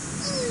deal with it.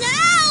 No,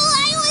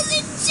 I was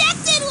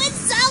injected with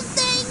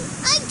something!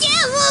 I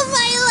can't move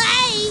my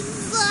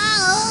legs!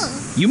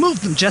 Oh. You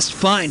moved them just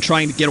fine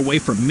trying to get away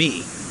from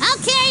me.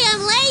 Okay,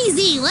 I'm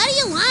lazy. What do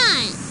you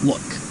want?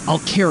 Look, I'll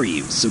carry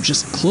you, so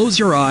just close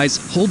your eyes,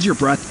 hold your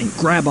breath, and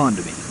grab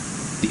onto me.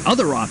 The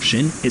other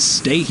option is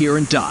stay here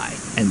and die,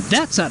 and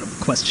that's out of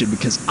the question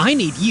because I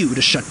need you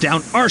to shut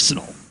down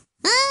Arsenal.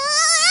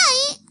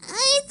 Alright,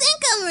 I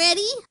think I'm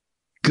ready.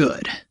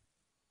 Good.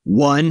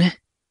 1,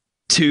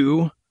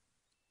 2,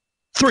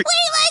 3. Wait,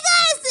 my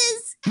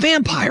glasses!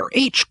 Vampire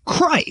H.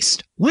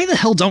 Christ! Why the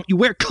hell don't you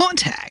wear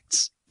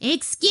contacts?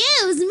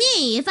 Excuse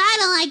me if I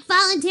don't like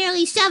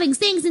voluntarily shoving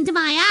things into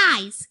my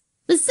eyes.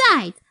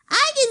 Besides,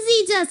 I can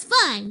see just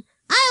fine.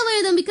 I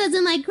wear them because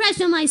of my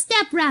crush on my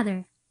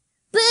stepbrother.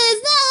 But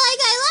it's not like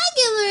I like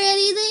him or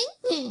anything.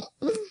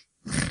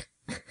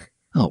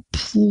 Oh,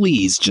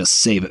 please just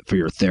save it for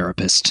your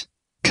therapist.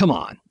 Come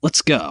on,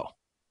 let's go.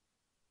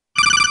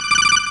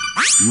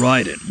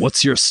 Raiden,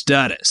 what's your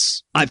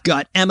status? I've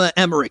got Emma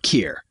Emmerich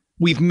here.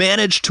 We've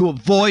managed to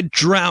avoid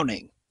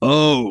drowning.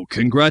 Oh,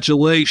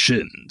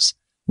 congratulations.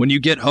 When you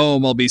get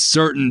home, I'll be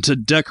certain to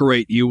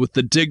decorate you with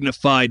the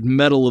dignified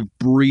Medal of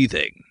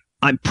Breathing.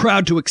 I'm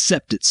proud to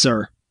accept it,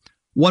 sir.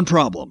 One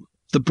problem.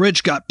 The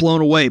bridge got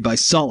blown away by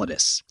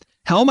Solidus.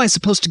 How am I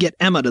supposed to get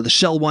Emma to the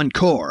Shell 1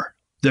 core?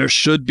 There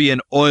should be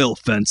an oil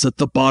fence at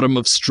the bottom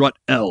of strut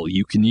L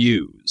you can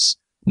use.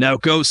 Now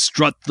go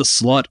strut the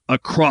slut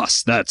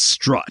across that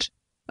strut.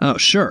 Oh,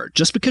 sure.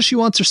 Just because she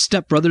wants her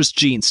stepbrother's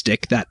gene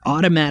stick, that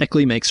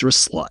automatically makes her a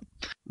slut.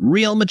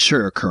 Real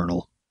mature,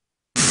 Colonel.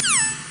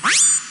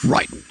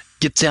 Raiden,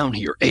 get down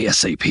here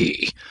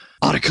ASAP.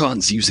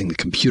 Otacon's using the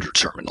computer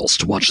terminals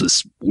to watch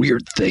this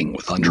weird thing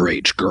with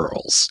underage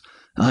girls.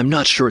 I'm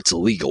not sure it's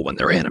illegal when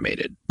they're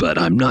animated, but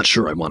I'm not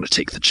sure I want to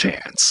take the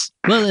chance.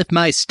 Well, if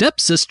my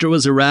stepsister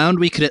was around,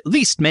 we could at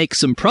least make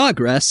some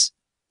progress.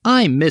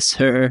 I miss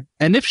her,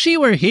 and if she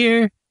were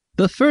here,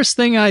 the first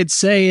thing I'd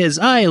say is,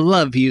 I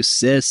love you,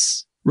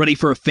 sis. Ready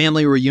for a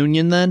family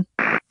reunion, then?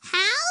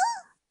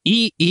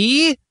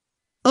 E.E.?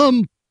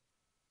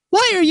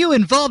 Why are you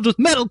involved with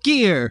Metal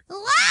Gear?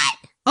 What?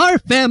 Our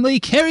family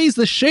carries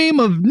the shame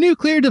of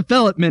nuclear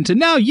development, and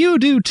now you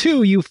do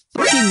too, you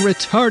fucking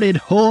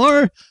retarded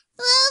whore!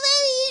 Well,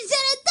 maybe you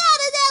should have thought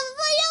of that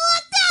before you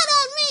walked out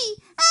on me!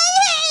 I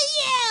hate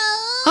you!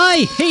 I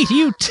hate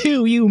you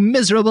too, you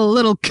miserable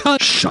little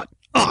cunt! Shut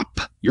up!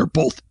 You're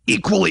both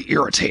equally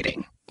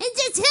irritating. And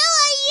just who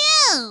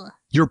are you?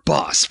 Your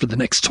boss for the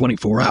next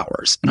 24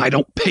 hours, and I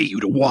don't pay you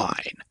to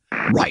whine.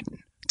 Raiden,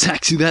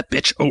 taxi that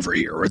bitch over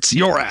here, or it's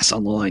your ass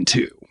on the line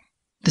too.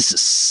 This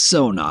is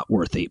so not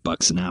worth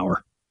 $8 an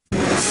hour.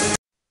 The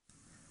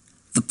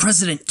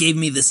president gave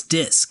me this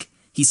disc.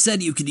 He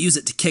said you could use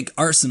it to kick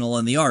Arsenal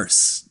in the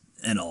arse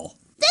and all.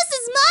 This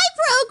is my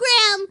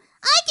program!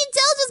 I can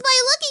tell just by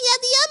looking at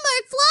the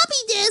unmarked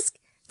floppy disk.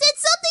 Did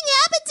something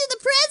happen to the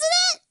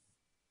president?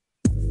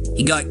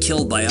 He got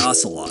killed by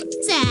Ocelot.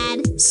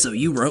 Sad. So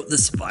you wrote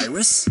this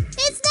virus?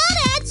 It's not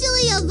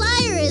actually a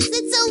virus.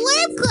 It's a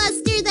worm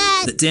cluster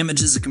that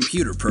damages a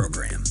computer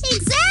program.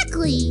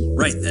 Exactly.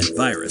 Right then,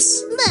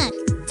 virus. Look,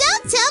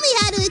 don't tell me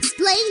how to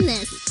explain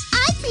this.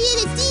 I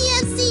created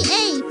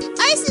DMCA,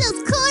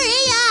 Arsenal's core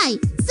AI,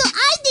 so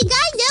I think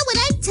I know what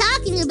I'm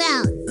talking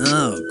about.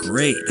 Oh,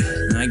 great.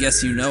 And I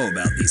guess you know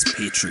about these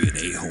Patriot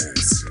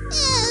a-holes.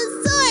 Yeah,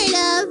 sort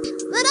of.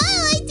 But I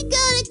like to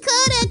go to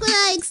Kodak when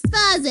I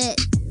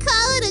exposit.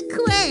 Call it a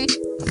quirk.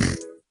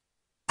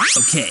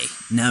 Okay,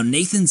 now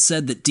Nathan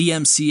said that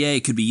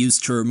DMCA could be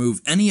used to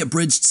remove any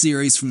abridged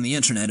series from the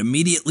internet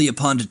immediately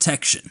upon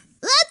detection.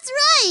 That's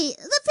right!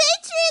 The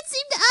Patriots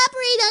seem to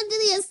operate under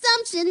the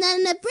assumption that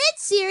an abridged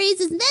series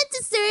is meant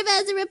to serve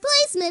as a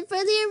replacement for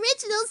the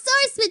original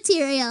source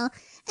material.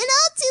 An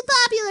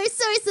all-too-popular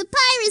source of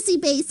piracy,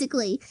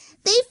 basically.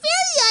 They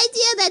fear the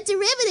idea that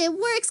derivative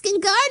works can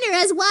garner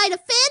as wide a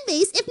fan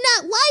base, if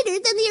not wider,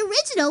 than the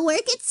original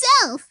work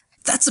itself.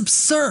 That's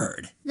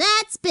absurd!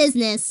 That's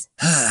business.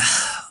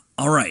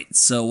 Alright,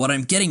 so what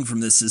I'm getting from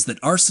this is that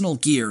Arsenal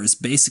Gear is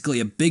basically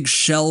a big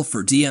shell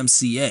for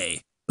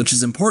DMCA, which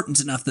is important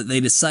enough that they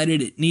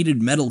decided it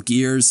needed metal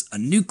gears, a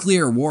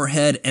nuclear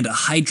warhead, and a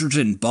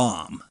hydrogen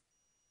bomb.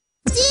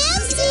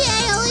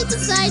 DMCA only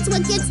decides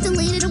what gets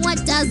deleted and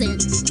what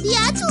doesn't. The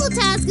actual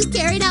task is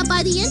carried out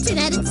by the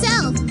internet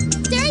itself.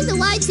 During the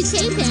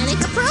Y2K panic,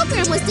 a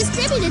program was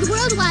distributed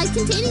worldwide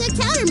containing a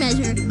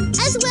countermeasure,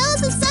 as well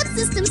as a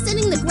subsystem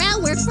setting the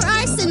groundwork for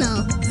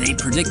Arsenal. They They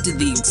predicted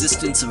the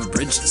existence of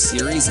Abridged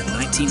series in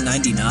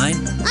 1999.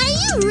 Are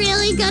you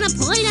really gonna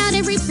point out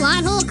every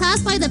plot hole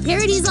caused by the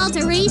parody's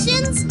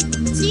alterations?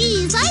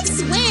 Jeez, I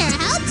swear,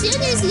 Hal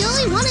Jr.'s the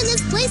only one in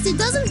this place who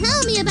doesn't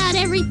tell me about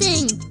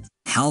everything.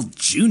 Hal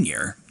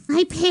Jr.?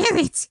 My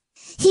parrot.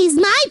 He's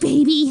my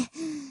baby.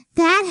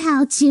 That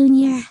Hal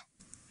Jr.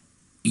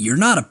 You're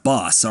not a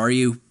boss, are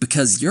you?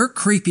 Because you're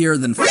creepier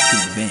than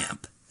fucking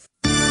Vamp.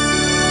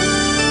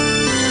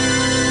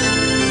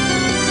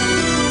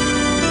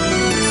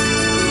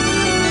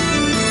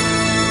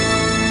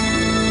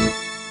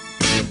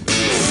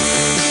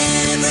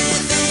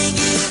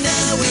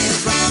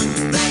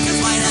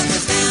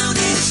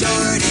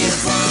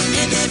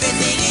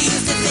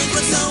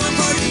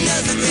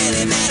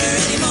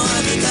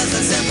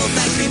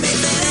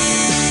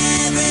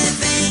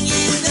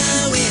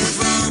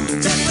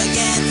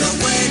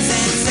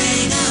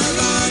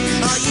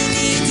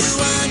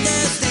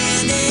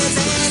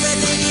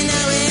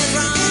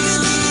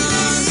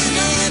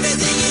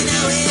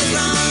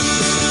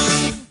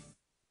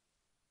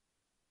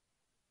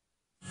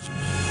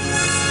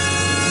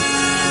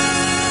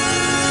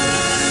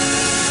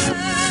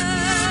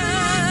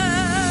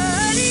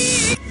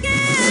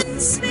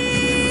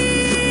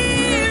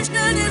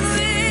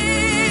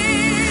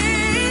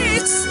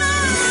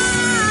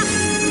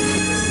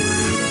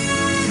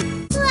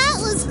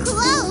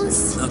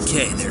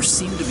 Okay, there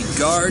seem to be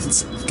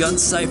guards, gun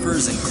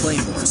ciphers, and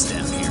claymores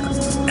down here.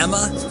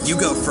 Emma, you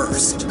go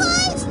first.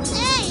 What?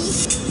 Hey,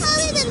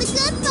 other than the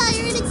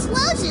gunfire and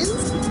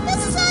explosions,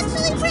 this is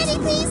actually pretty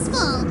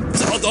peaceful.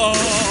 Ta-da!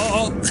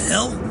 The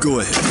hell? Go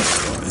ahead and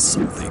try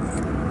something.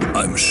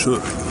 I'm sure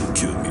you'll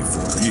kill me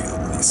for real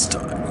this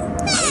time.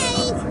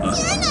 Hey,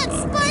 you're not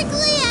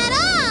sparkly at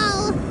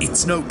all.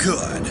 It's no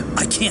good.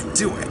 I can't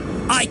do it.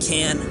 I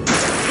can.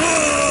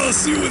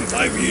 See you in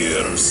 5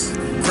 years.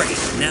 Great,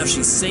 now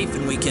she's safe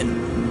and we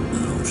can...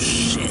 Oh,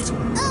 shit.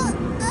 Oh,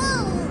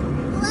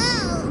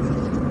 wow.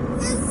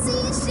 The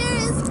sea sure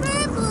is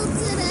purple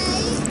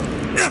today.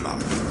 Emma!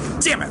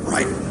 Damn it,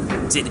 Ryder!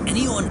 Did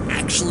anyone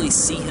actually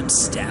see him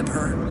stab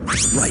her?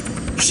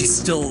 Ryder, she's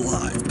still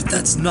alive, but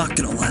that's not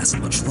gonna last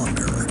much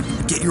longer.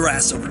 Get your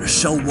ass over to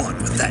Shell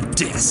 1 with that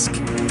disc.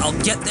 I'll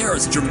get there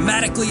as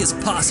dramatically as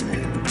possible.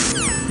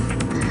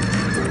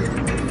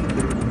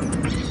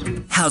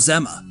 How's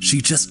Emma?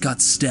 She just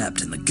got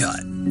stabbed in the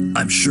gut.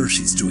 I'm sure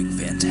she's doing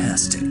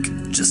fantastic.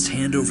 Just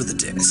hand over the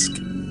disc.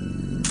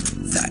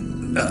 That,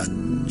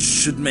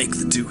 should make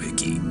the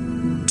doohickey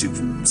do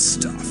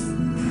stuff.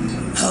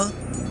 Huh?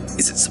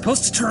 Is it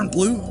supposed to turn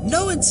blue?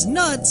 No, it's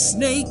not,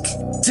 Snake.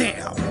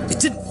 Damn, it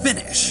didn't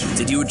finish.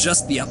 Did you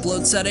adjust the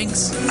upload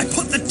settings? I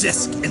put the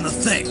disc in the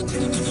thing.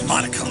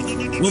 Monica,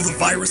 will the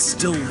virus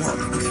still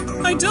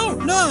work? I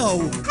don't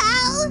know.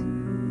 Hal,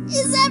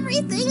 is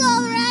everything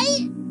all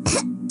right?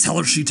 Tell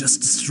her she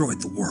just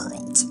destroyed the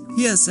world.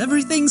 Yes,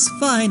 everything's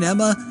fine,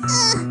 Emma.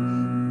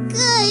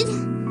 Good.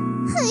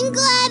 I'm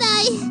glad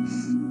I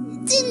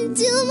didn't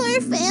doom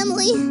our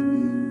family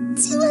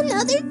to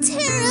another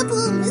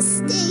terrible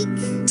mistake.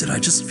 Did I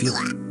just feel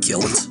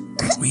guilt?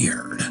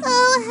 Weird.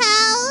 Oh,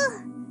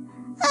 Hal.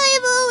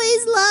 I've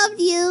always loved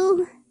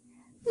you.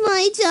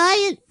 My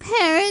giant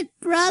parrot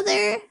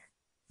brother.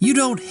 You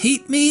don't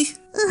hate me?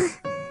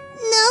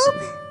 Nope.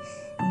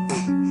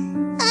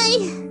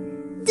 I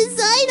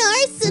designed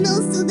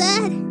Arsenal so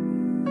that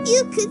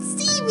you could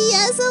see me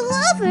as a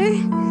lover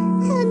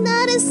and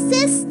not a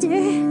sister.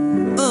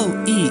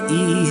 Oh,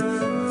 E.E.,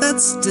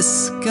 that's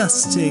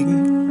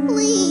disgusting.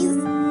 Please,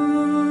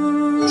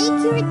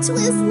 make your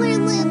Twizzler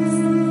lips.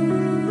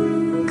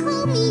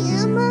 Call me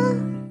Emma.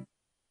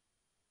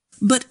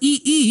 But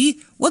E.E.,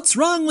 what's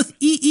wrong with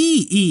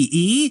E.E.,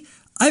 E.E.?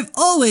 I've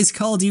always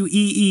called you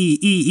E.E.,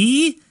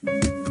 E.E.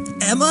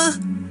 Emma?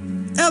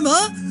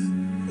 Emma?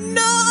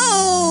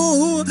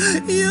 No!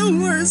 You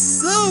were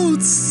so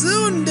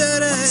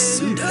tsundere!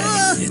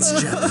 Tsundere? It's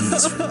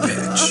Japanese for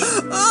bitch.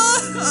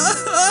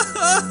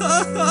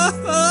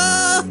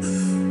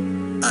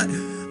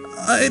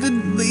 I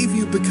didn't leave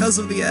you because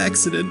of the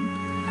accident.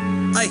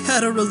 I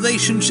had a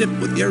relationship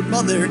with your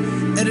mother,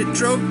 and it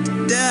drove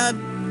Dad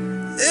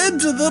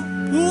into the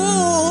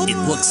pool. It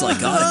looks like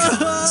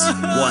Otacons.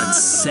 One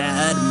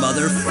sad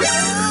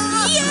motherfucker.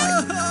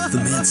 The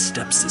man's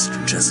stepsister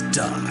just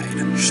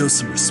died. Show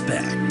some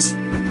respect.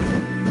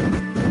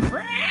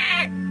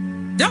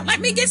 Don't let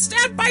me get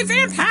stabbed by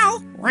Vamp,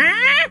 Hal!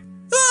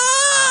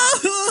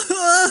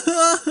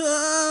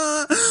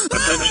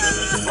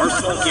 Attention,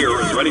 Arsenal gear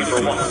is ready for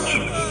launch.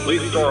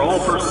 Please store all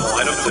personal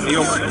items in the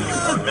overhead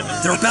compartment.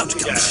 They're about to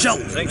get the shell.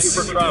 Thank you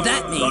for traveling.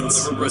 That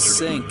means we'll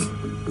sink.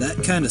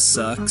 That kinda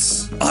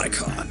sucks.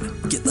 Otacon,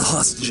 get the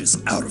hostages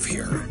out of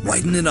here.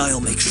 Wyden and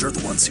I'll make sure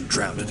the ones who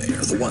drowned today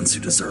are the ones who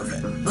deserve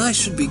it. I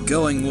should be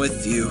going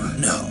with you.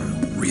 No,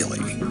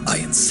 really, I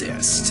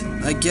insist.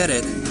 I get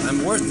it.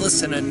 I'm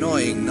worthless and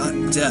annoying, not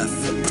deaf.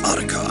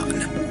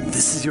 Otacon,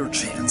 this is your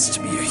chance to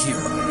be a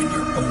hero in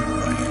your own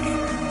way.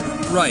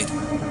 Right.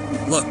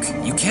 Look,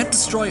 you can't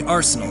destroy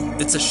Arsenal.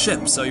 It's a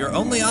ship, so your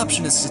only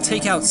option is to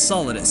take out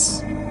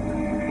Solidus.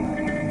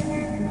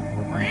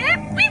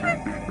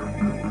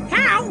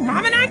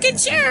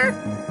 Adventure!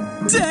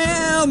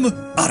 Damn!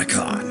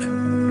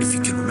 Otacon, if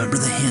you can remember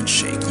the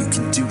handshake, you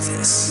can do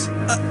this.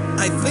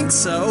 I think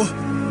so.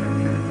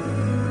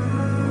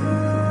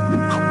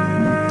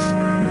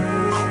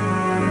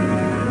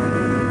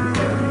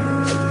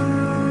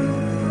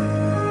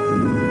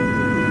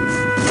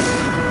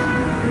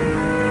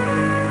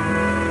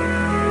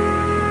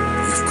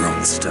 You've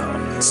grown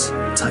stones.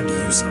 Time to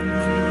use them.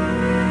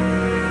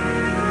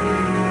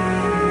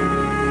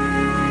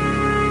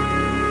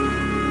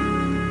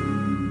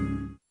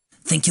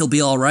 Think he'll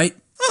be alright?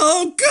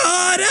 Oh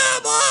God,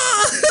 Emma!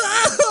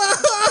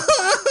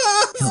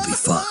 He'll be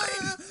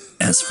fine.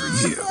 As for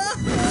you...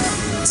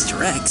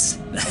 Mr. X,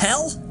 the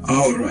hell?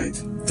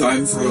 Alright,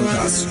 time for a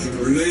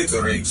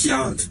later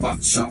can't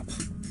patch up.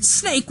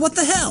 Snake, what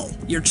the hell?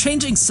 You're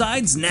changing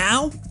sides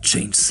now?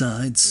 Change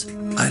sides?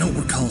 I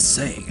don't recall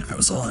saying I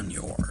was on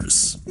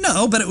yours.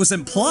 No, but it was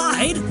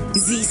implied.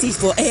 This is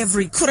for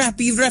every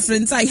crappy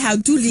reference I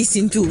had to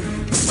listen to.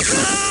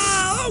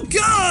 Oh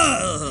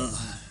God!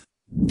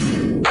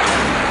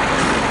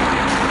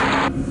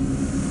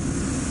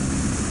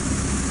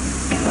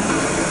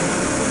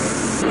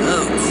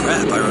 Oh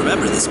crap, I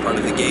remember this part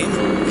of the game.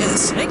 Yeah,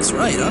 Snake's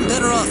right, I'm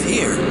better off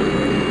here.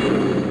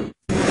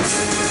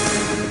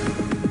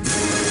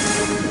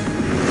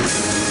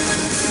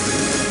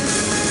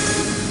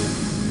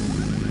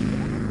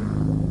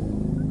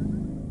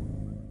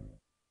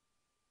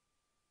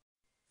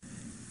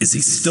 Is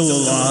he still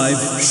alive?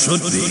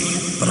 Should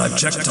be, but I've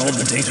checked all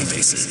the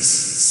databases.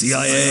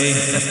 CIA,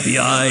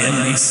 FBI,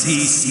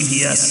 NBC,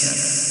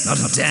 CBS. Not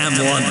a damn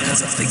one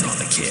has a thing on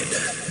the kid.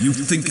 You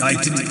think I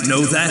didn't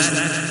know that?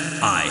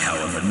 I,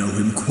 however, know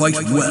him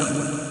quite well.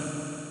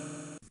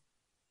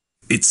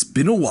 It's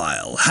been a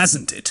while,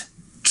 hasn't it?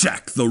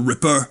 Jack the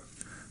Ripper.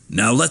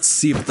 Now let's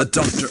see if the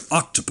Dr.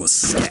 Octopus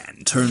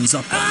scan turns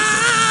up.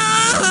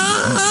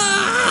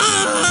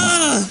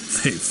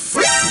 They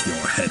fucked with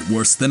your head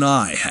worse than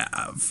I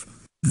have.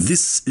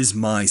 This is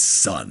my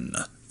son.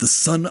 The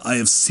son I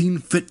have seen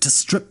fit to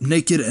strip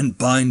naked and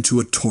bind to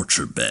a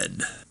torture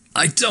bed.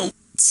 I don't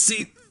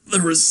see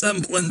the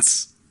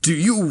resemblance. Do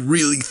you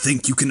really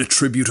think you can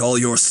attribute all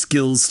your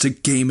skills to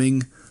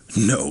gaming?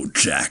 No,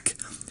 Jack.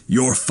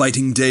 Your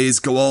fighting days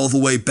go all the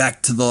way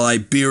back to the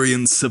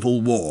Liberian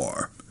Civil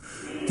War.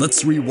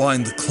 Let's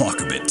rewind the clock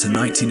a bit to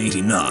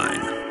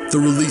 1989. The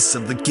release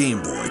of the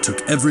Game Boy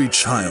took every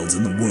child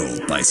in the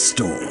world by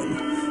storm.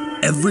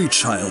 Every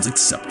child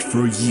except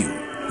for you.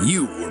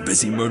 You were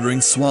busy murdering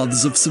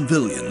swaths of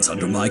civilians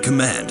under my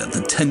command at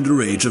the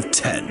tender age of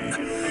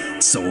 10.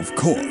 So of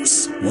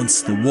course,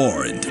 once the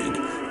war ended,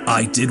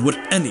 I did what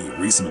any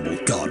reasonable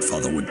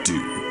godfather would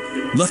do.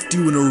 Left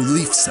you in a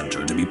relief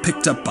center to be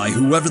picked up by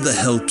whoever the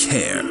hell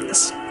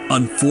cares.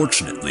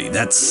 Unfortunately,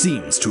 that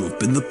seems to have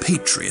been the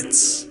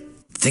Patriots.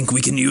 Think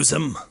we can use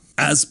him?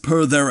 As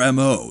per their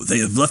MO, they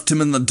have left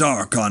him in the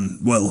dark on,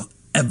 well,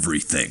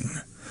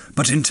 everything.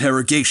 But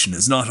interrogation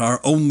is not our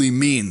only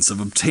means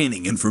of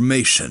obtaining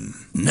information.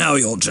 Now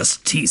you're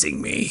just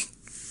teasing me.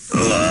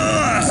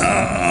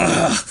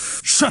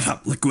 Shut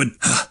up, Liquid.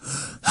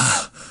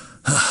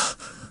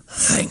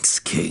 Thanks,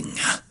 King.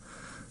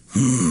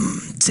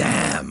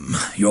 Damn,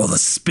 you're the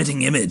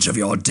spitting image of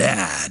your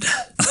dad.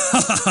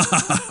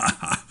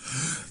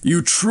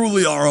 You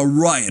truly are a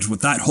riot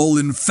with that whole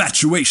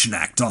infatuation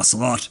act,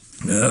 Ocelot.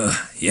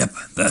 Yep,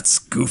 that's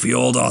goofy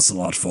old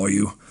Ocelot for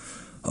you.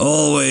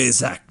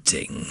 Always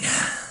acting.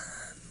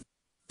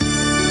 Welcome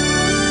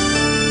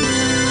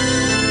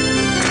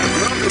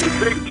to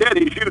Big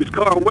Teddy's Used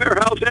Car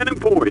Warehouse and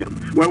Emporium,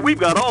 where we've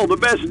got all the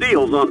best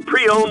deals on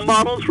pre-owned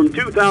models from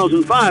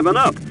 2005 and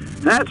up.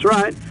 That's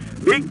right,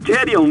 Big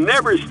Teddy'll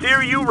never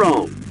steer you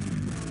wrong.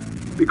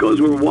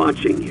 Because we're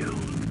watching you.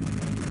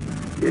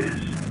 Yes,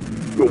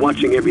 we're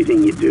watching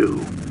everything you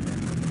do.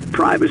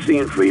 Privacy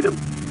and freedom,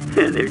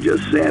 they're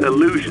just sad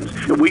illusions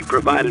that we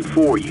provided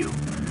for you.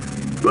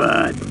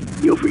 But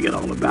you'll forget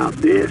all about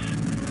this,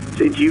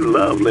 since you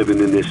love living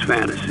in this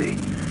fantasy.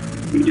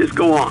 You just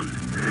go on.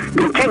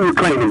 Continue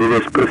clinging to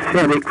this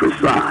pathetic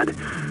facade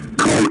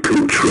called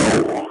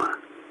control.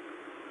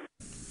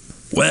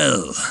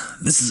 Well,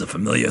 this is a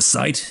familiar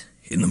sight.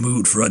 In the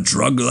mood for a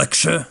drug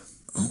lecture?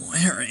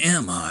 Where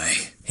am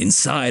I?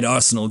 Inside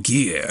Arsenal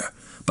Gear,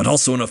 but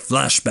also in a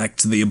flashback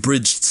to the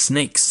Abridged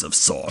snakes of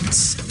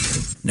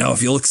sorts. Now,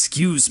 if you'll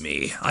excuse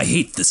me, I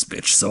hate this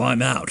bitch, so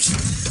I'm out.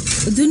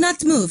 Do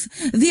not move.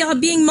 We are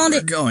being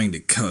monitored. We're going to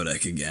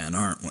Kodak again,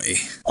 aren't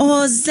we?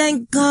 Oh,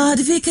 thank God,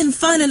 we can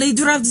finally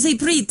drop the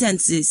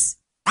pretenses.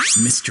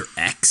 Mr.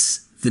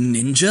 X? The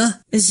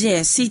ninja?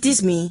 Yes, it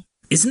is me.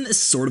 Isn't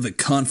this sort of a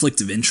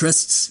conflict of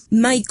interests?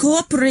 My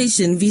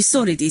cooperation with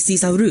authorities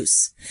is a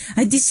ruse.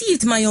 I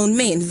deceived my own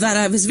men where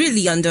I was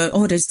really under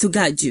orders to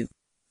guide you.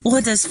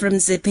 Orders from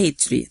the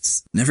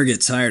Patriots. Never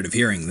get tired of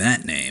hearing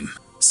that name.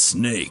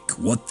 Snake,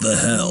 what the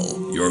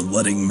hell? You're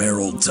letting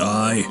Meryl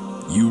die?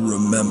 You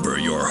remember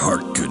your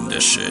heart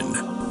condition.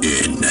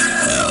 In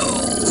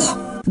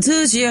hell.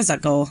 2 years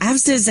ago,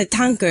 after the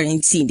tanker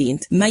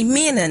incident, my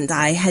man and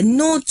I had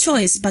no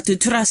choice but to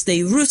trust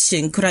a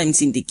Russian crime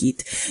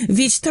syndicate,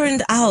 which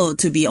turned out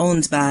to be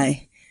owned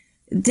by...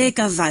 Take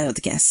a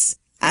wild guess.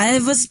 I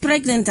was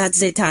pregnant at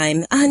the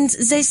time, and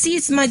they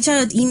seized my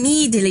child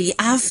immediately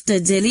after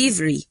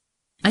delivery.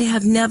 I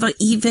have never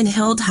even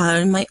held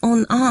her in my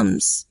own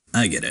arms.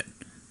 I get it.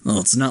 Well,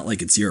 it's not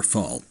like it's your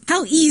fault.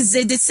 How is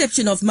the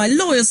deception of my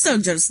loyal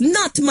soldiers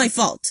not my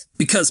fault?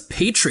 Because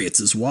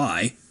Patriots is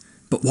why.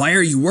 But why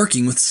are you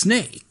working with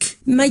Snake?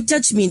 My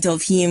judgment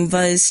of him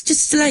was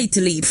just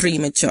slightly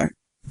premature.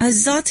 I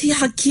thought he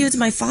had killed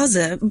my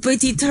father,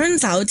 but it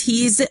turns out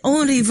he is the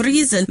only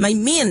reason my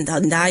men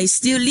and I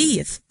still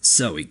live.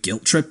 So he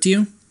guilt-tripped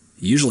you?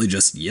 He usually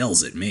just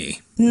yells at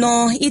me.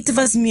 No, it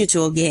was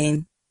mutual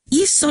gain.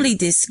 If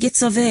Solidus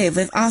gets away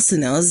with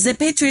Arsenal, the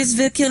Patriots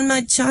will kill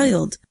my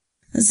child.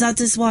 That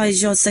is why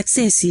your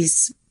success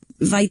is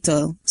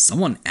vital.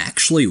 Someone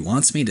actually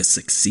wants me to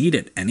succeed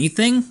at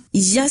anything?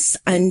 Yes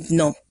and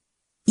no.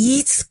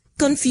 It's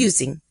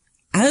confusing.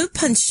 I'll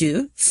punch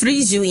you,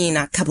 freeze you in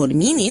a couple of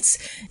minutes,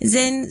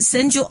 then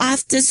send you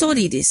after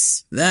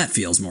Solidus. That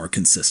feels more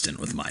consistent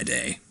with my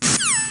day.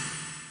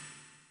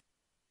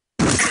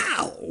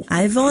 Ow!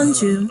 I warned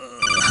you.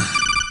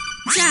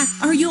 Jack,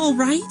 are you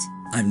alright?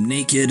 I'm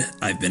naked,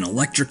 I've been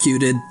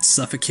electrocuted,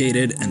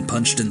 suffocated, and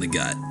punched in the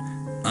gut.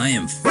 I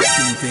am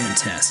fucking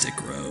fantastic,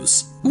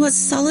 Rose. Was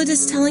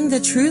Solidus telling the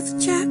truth,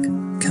 Jack?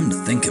 Come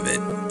to think of it,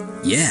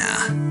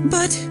 yeah.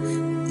 But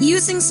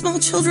using small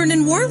children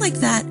in war like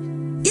that,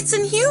 it's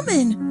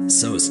inhuman.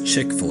 So is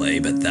Chick-fil-A,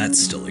 but that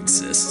still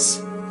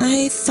exists.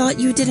 I thought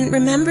you didn't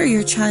remember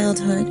your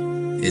childhood.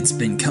 It's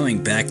been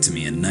coming back to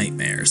me in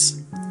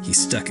nightmares. He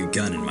stuck a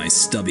gun in my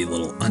stubby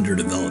little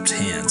underdeveloped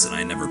hands, and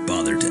I never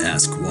bothered to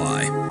ask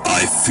why.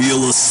 I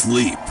feel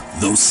asleep,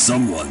 though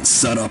someone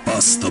set up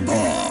us the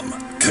bomb.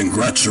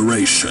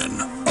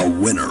 Congratulations, a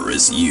winner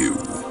is you.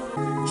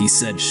 He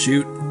said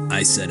shoot,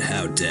 I said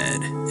how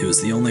dead. It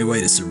was the only way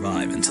to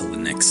survive until the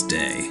next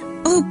day.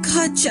 Oh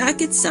God, Jack,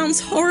 it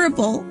sounds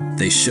horrible.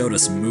 They showed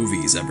us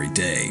movies every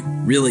day.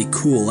 Really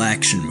cool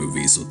action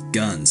movies with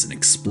guns and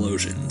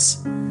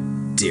explosions.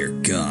 Dear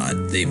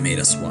God, they made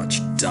us watch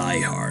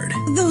Die Hard.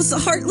 Those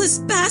heartless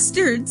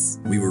bastards.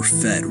 We were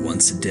fed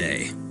once a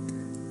day.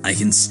 I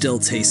can still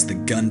taste the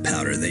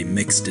gunpowder they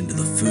mixed into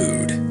the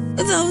food.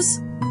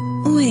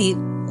 Wait,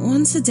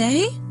 once a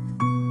day?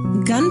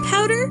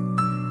 Gunpowder?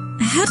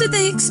 How did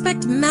they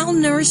expect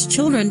malnourished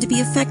children to be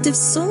effective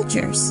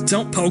soldiers?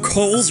 Don't poke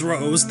holes,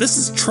 Rose. This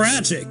is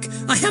tragic.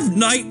 I have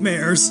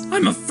nightmares.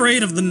 I'm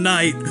afraid of the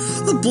night.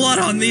 The blood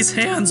on these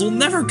hands will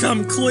never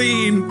come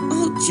clean.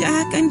 Oh,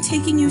 Jack, I'm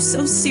taking you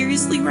so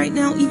seriously right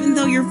now, even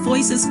though your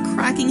voice is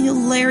cracking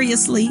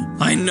hilariously.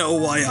 I know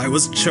why I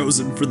was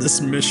chosen for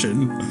this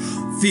mission.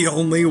 The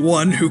only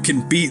one who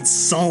can beat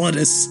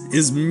Solidus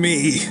is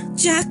me.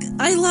 Jack,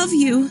 I love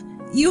you.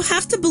 You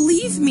have to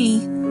believe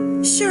me.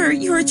 Sure,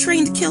 you're a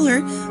trained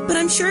killer, but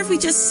I'm sure if we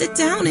just sit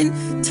down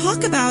and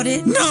talk about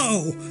it...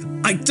 No!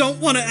 I don't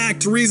want to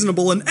act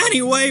reasonable in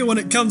any way when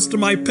it comes to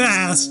my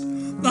past.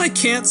 I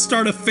can't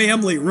start a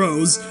family,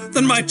 Rose.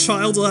 Then my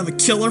child will have a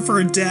killer for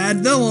a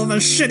dad, then he'll have a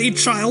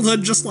shitty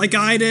childhood just like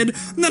I did,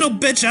 and then he'll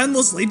bitch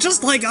endlessly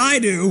just like I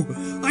do.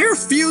 I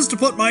refuse to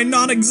put my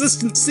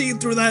non-existent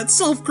seed through that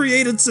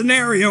self-created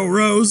scenario,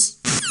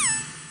 Rose.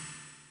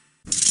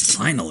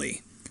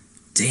 Finally.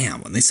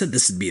 Damn, when they said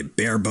this would be a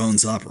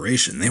bare-bones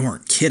operation, they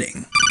weren't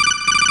kidding.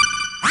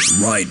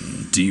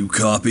 Raiden, do you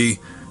copy?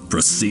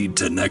 Proceed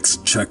to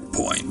next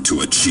checkpoint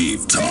to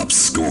achieve top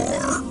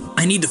score.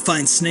 I need to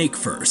find Snake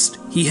first.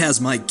 He has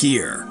my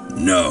gear.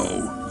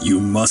 No, you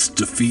must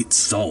defeat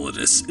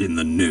Solidus in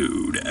the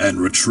nude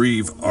and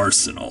retrieve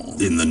Arsenal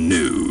in the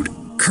nude.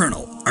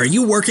 Colonel, are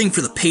you working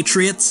for the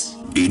Patriots?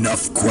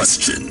 Enough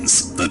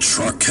questions. The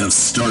truck has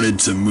started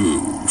to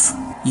move.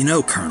 You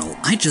know, Colonel,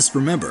 I just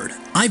remembered.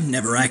 I've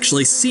never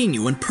actually seen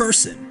you in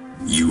person.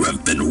 You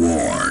have been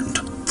warned.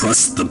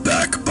 Press the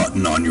back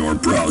button on your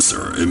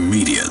browser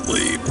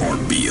immediately or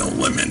be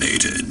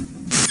eliminated.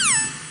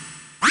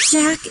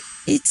 Jack,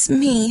 it's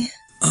me.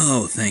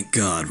 Oh, thank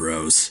God,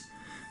 Rose.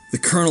 The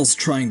Colonel's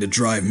trying to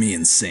drive me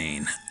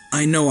insane.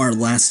 I know our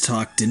last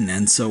talk didn't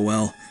end so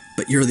well,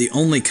 but you're the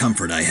only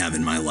comfort I have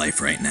in my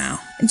life right now.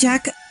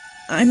 Jack,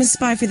 I'm a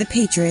spy for the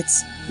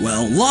Patriots.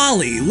 Well,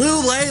 lolly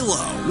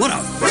loo-lay-lo, what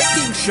a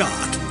freaking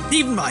shock!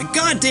 Even my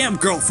goddamn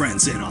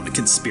girlfriend's in on the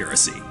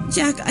conspiracy.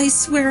 Jack, I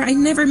swear I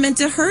never meant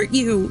to hurt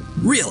you.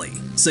 Really?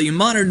 So you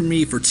monitored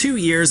me for 2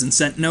 years and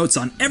sent notes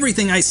on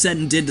everything I said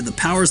and did to the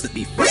powers that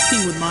be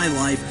fucking with my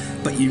life,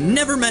 but you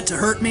never meant to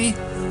hurt me?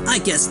 I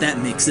guess that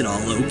makes it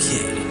all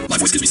okay. My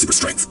voice gives me super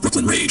strength.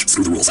 Brooklyn rage.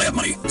 Screw the rules, I have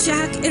money.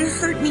 Jack, it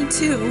hurt me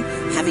too.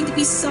 Having to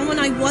be someone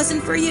I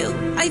wasn't for you.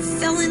 I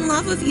fell in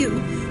love with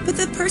you. But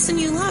the person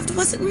you loved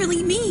wasn't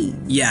really me.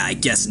 Yeah, I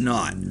guess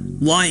not.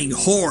 Lying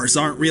whores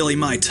aren't really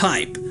my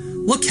type.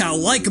 Look how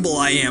likable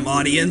I am,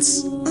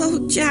 audience.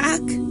 Oh,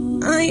 Jack,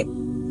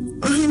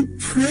 I'm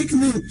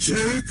pregnant,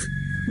 Jack.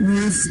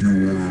 With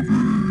your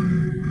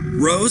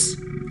Rose?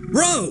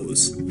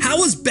 Rose! How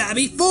was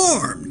Babby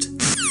formed?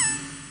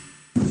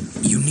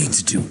 need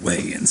to do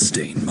weigh and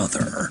stain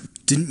Mother.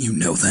 Didn't you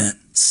know that?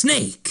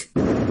 Snake!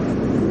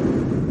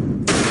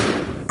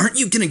 Aren't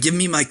you gonna give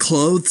me my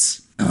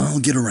clothes? I'll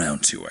get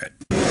around to it.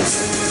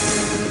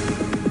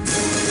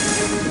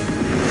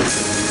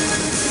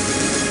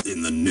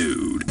 In the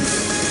nude.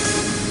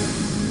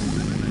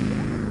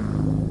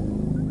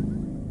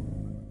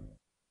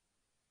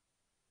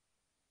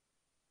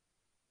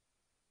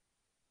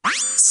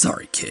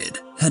 Sorry, kid.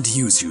 Had to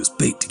use you as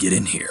bait to get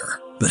in here.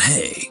 But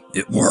hey,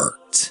 it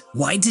worked.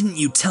 Why didn't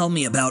you tell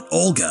me about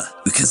Olga?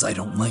 Because I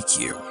don't like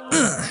you.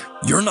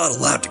 You're not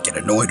allowed to get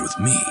annoyed with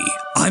me.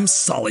 I'm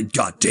solid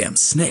goddamn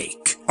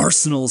Snake.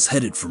 Arsenal's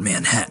headed for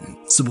Manhattan,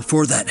 so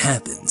before that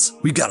happens,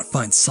 we gotta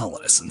find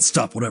Solidus and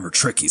stop whatever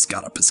trick he's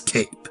got up his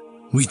cape.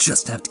 We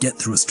just have to get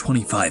through his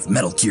 25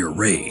 Metal Gear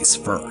rays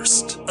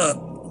first.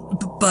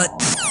 But...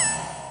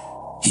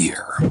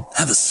 Here,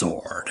 have a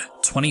sword.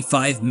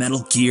 25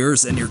 Metal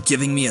Gears and you're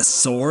giving me a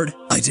sword?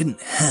 I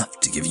didn't have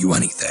to give you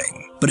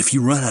anything, but if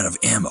you run out of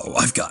ammo,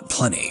 I've got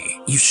plenty.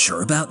 You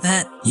sure about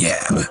that?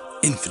 Yeah,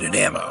 infinite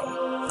ammo.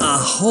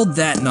 Hold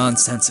that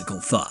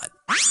nonsensical thought.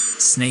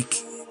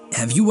 Snake,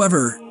 have you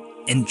ever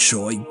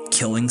enjoyed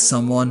killing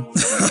someone?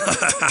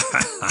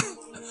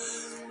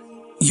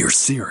 You're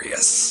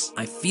serious.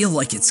 I feel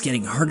like it's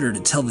getting harder to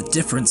tell the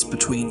difference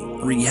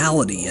between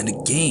reality and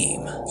a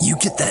game. You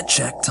get that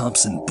Jack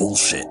Thompson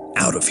bullshit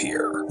out of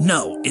here.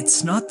 No,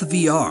 it's not the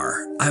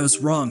VR. I was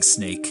wrong,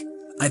 Snake.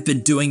 I've been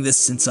doing this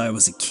since I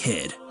was a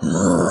kid.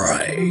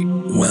 Right.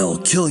 Well,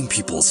 killing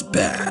people's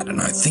bad, and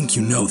I think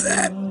you know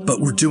that, but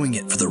we're doing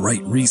it for the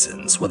right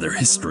reasons, whether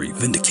history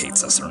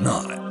vindicates us or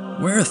not.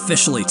 We're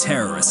officially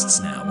terrorists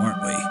now,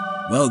 aren't we?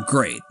 Well,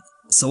 great.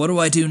 So what do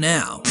I do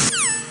now?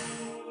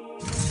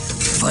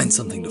 Find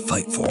something to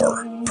fight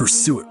for,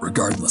 pursue it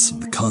regardless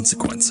of the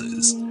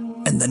consequences,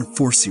 and then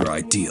force your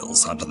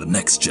ideals onto the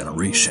next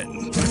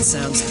generation. That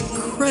sounds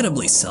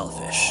incredibly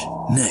selfish.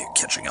 Now you're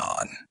catching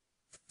on.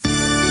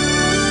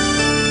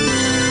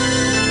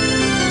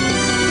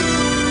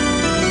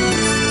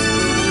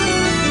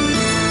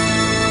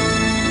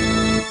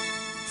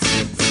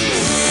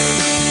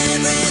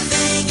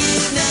 Everything you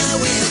know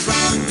is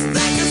wrong.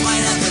 Black is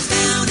white, up is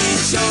down, and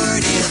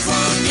short is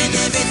long. And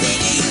everything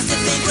you used to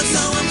think was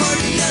so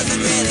important doesn't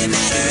really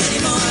matter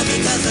anymore,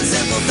 because the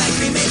simple fact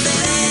remains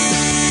that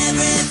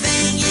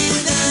everything you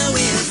know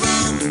is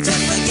wrong.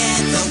 Just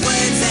forget the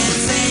words and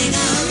sing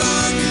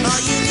along.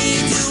 All you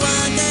need to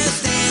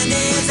understand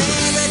is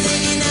everything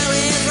you know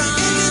is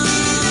wrong.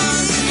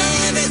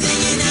 Everything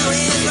you know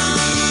is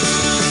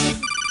wrong.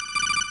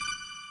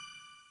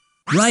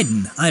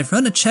 Raiden, I've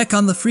run a check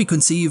on the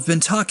frequency you've been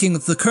talking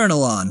with the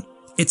Colonel on.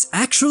 It's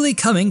actually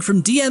coming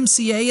from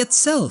DMCA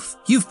itself.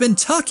 You've been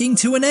talking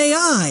to an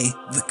AI.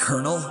 The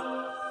Colonel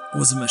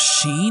was a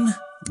machine?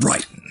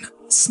 Raiden.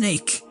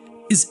 Snake,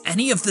 is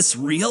any of this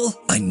real?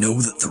 I know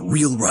that the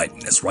real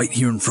Raiden is right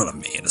here in front of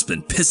me and has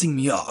been pissing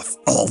me off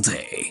all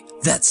day.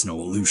 That's no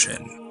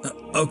illusion.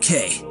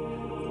 Okay,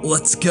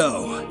 let's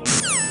go.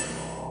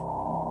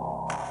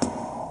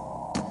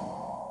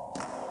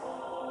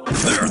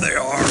 There they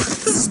are!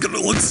 This is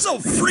gonna look so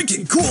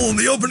freaking cool in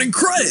the opening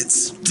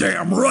credits!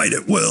 Damn right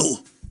it will!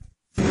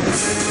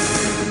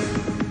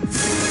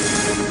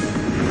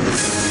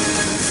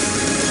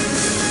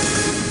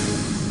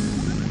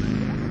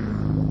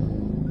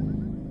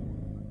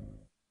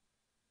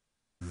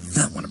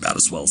 That went about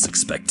as well as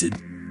expected.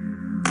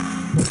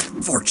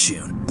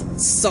 Fortune.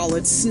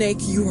 Solid Snake,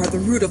 you are the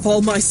root of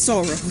all my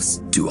sorrows.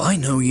 Do I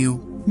know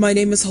you? My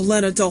name is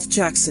Helena Dolph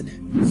Jackson.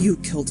 You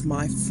killed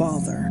my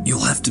father.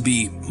 You'll have to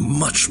be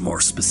much more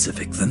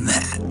specific than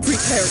that.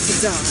 Prepare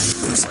to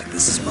die. Looks like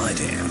this is my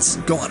dance.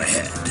 Go on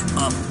ahead.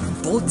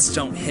 Bullets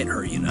don't hit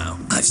her, you know.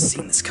 I've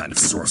seen this kind of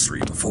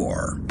sorcery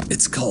before.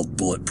 It's called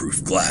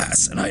bulletproof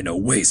glass, and I know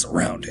ways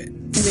around it.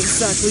 And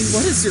exactly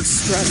what is your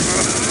strategy?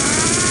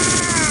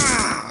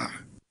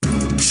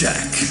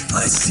 Jack,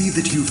 I see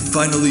that you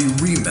finally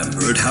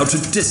remembered how to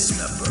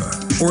dismember.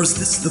 Or is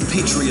this the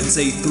Patriots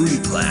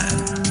A3 plan?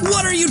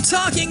 What are you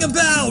talking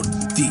about?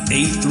 The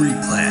A3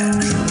 plan.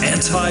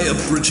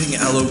 Anti-abridging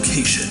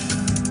allocation.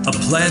 A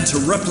plan to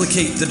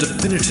replicate the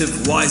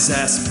definitive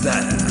wise-ass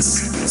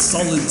badass,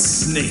 Solid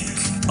Snake,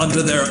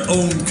 under their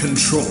own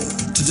control,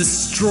 to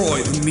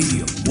destroy the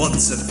medium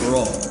once and for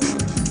all.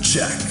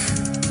 Jack,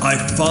 I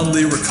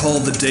fondly recall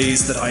the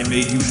days that I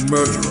made you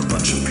murder a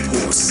bunch of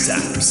poor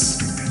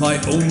saps. My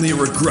only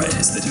regret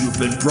is that you have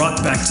been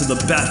brought back to the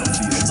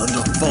battlefield under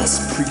false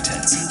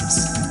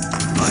pretenses.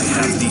 I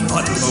have the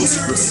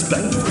utmost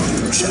respect for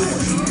you, Jack.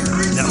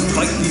 Now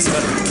fight these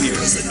Metal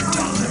Gears and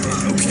die,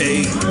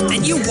 okay?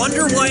 And you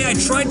wonder why I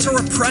tried to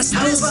repress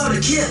this? How about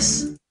a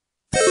kiss?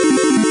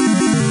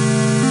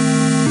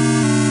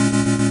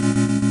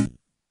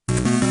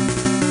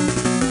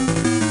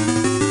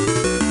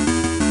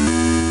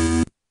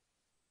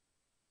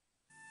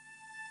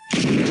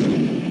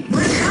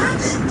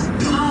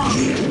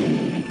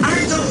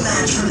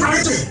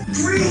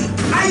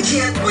 I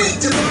can't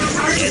wait to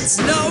It's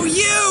no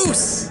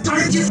use!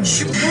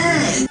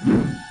 Hey!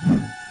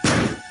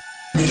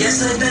 I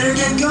guess I'd better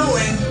get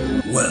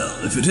going.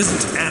 Well, if it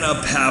isn't Anna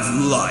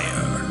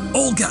Pavlaya.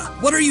 Olga,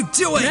 what are you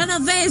doing? Run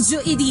away, you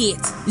idiot!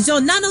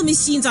 Your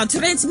nanomachines are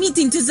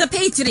transmitting to the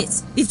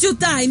Patriots. If you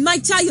die, my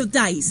child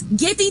dies.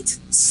 Get it?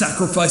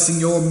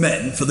 Sacrificing your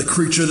men for the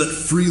creature that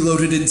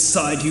freeloaded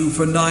inside you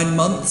for 9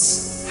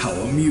 months? How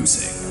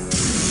amusing.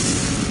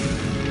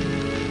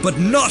 But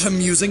not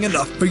amusing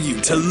enough for you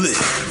to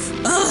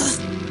live.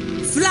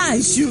 Ugh!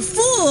 Flash, you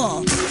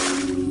fool!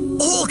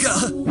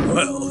 Olga!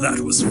 Well, that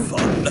was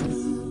fun.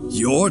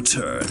 Your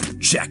turn,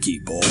 Jackie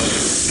boy.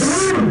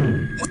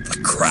 What the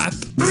crap?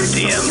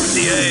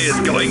 DMCA is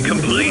going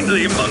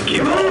completely monkey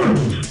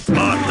balls.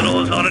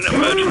 Arsenal is on an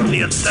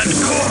emergency ascent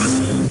course.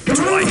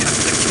 Do I have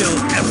to kill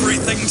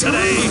everything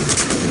today?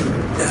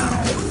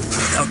 Now,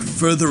 without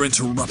further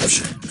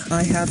interruption.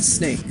 I have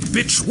Snake.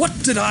 Bitch, what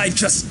did I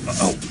just...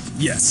 Oh,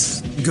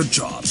 yes. Good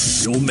job.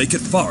 You'll make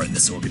it far in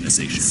this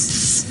organization.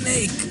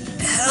 Snake,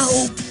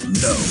 help.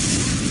 No.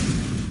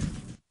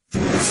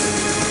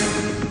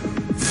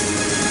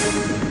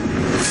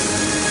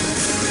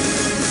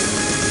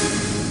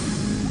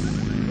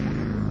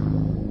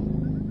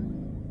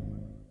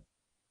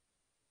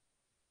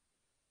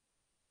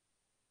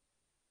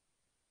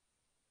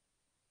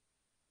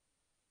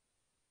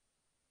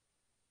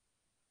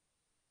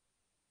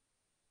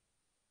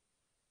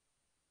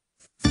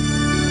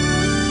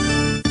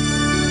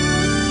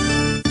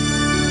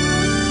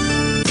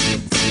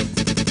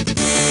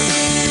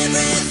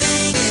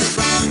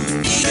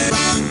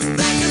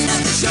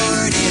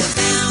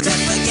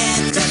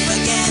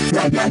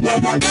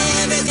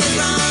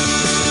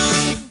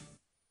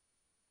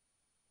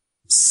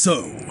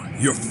 So,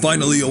 you're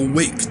finally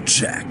awake,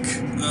 Jack.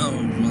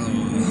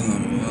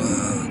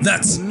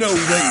 That's no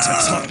way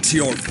to talk to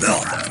your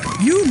father.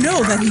 You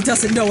know that he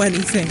doesn't know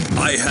anything.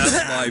 I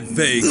have my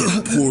vague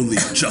and poorly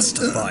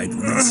justified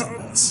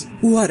reasons.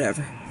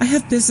 Whatever. I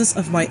have business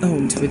of my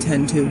own to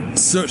attend to.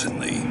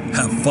 Certainly.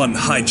 Have fun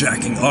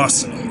hijacking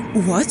Arsenal.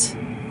 What?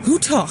 Who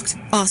talked?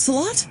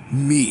 Ocelot?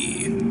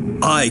 Me.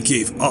 I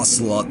gave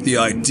Ocelot the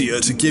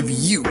idea to give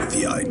you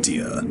the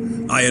idea.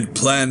 I had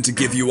planned to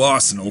give you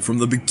Arsenal from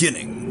the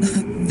beginning.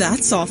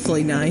 That's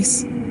awfully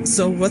nice.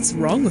 So what's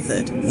wrong with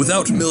it?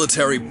 Without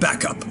military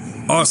backup,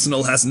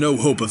 Arsenal has no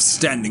hope of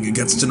standing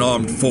against an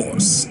armed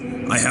force.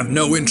 I have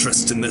no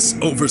interest in this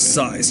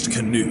oversized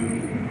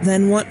canoe.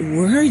 Then what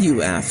were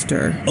you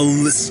after? A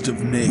list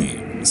of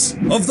names.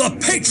 Of the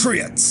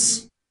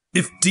Patriots!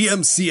 If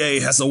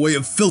DMCA has a way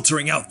of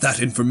filtering out that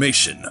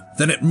information,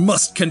 then it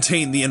must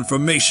contain the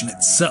information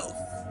itself.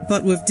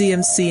 But with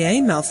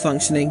DMCA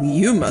malfunctioning,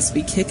 you must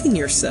be kicking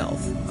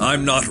yourself.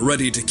 I'm not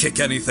ready to kick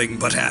anything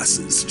but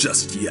asses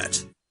just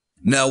yet.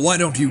 Now why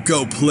don't you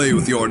go play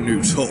with your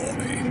new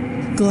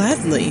toy?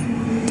 Gladly.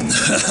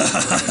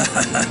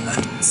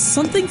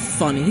 Something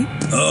funny?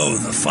 Oh,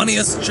 the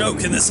funniest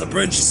joke in this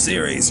Abridged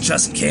series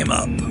just came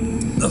up.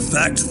 The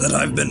fact that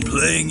I've been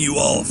playing you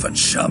all for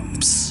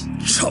chumps.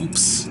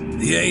 Chumps.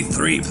 The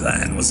A3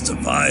 plan was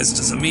devised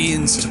as a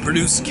means to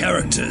produce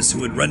characters who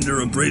would render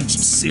Abridged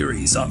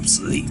series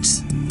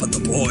obsolete. But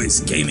the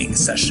boys' gaming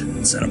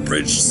sessions and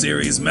Abridged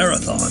series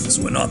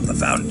marathons were not the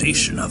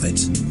foundation of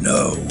it.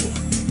 No.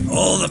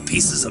 All the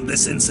pieces of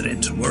this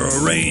incident were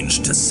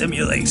arranged to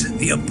simulate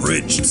the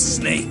Abridged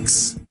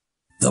snakes.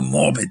 The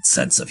morbid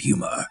sense of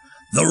humor,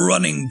 the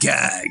running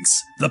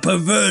gags, the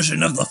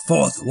perversion of the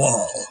fourth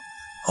wall.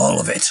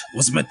 All of it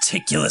was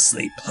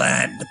meticulously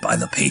planned by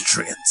the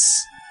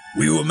Patriots.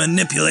 We were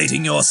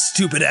manipulating your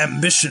stupid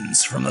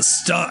ambitions from the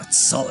start,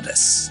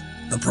 Solidus.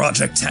 The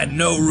project had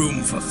no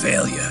room for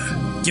failure.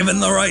 Given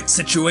the right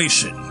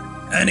situation,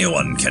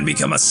 anyone can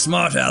become a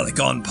smart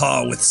aleck on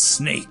par with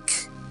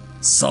Snake.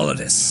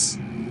 Solidus,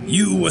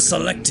 you were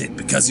selected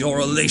because your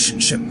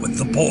relationship with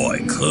the boy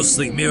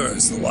closely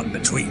mirrors the one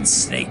between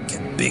Snake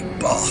and Big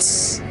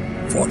Boss.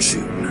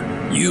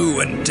 Fortune,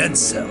 you and Dead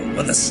Cell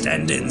were the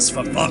stand-ins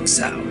for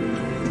Foxhound.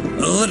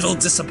 A little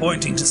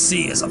disappointing to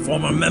see as a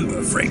former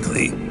member,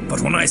 frankly,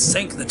 but when I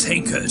sank the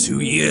tanker 2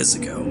 years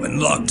ago and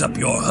locked up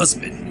your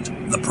husband,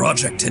 the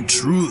project had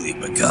truly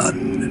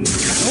begun.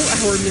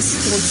 Oh, our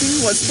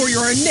misfortune was for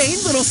your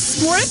inane little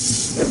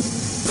script?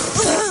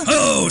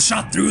 Oh,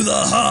 shot through the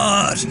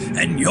heart,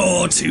 and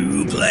you're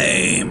to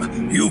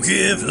blame. You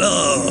give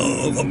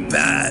love a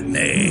bad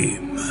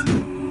name.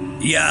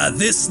 Yeah,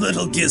 this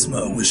little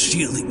gizmo was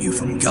shielding you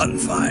from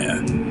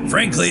gunfire.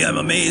 Frankly, I'm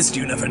amazed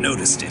you never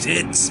noticed it.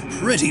 It's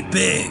pretty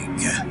big.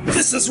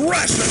 This is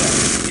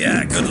rational!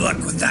 Yeah, good luck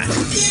with that.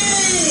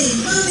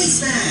 Yay!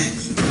 Mommy's back!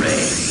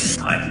 Ray,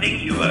 I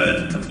think you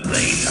earned some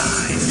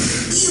playtime.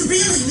 Do you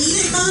really mean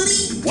it, Mommy?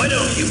 Why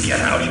don't you get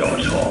out your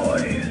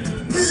toys?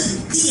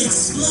 The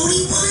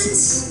exploding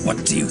ones?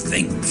 What do you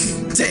think?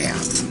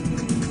 Damn!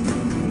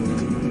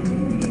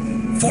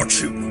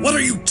 Fortune, what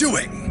are you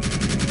doing?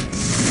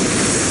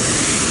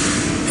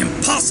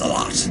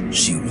 Impossible!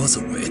 She was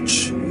a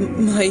witch.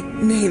 My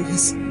name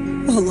is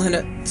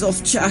Elena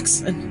Dolph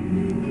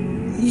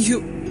Jackson.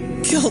 You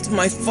killed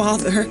my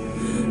father.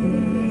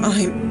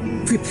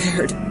 I'm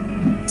prepared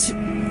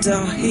to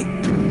die.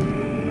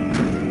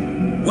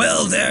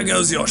 Well, there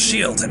goes your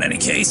shield in any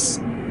case.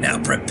 Now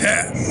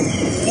prepare.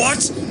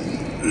 What?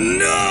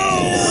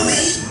 No!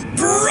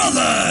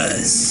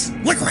 Brothers!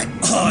 Liquid!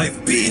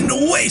 I've been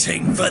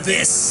waiting for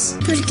this!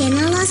 ¿Por qué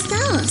no lo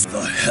estabas?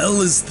 The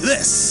hell is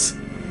this?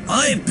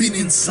 I've been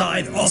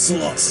inside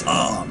Ocelot's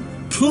arm,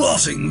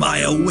 plotting my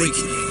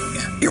awakening.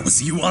 It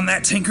was you on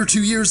that tanker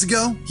 2 years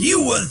ago?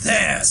 You were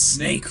there,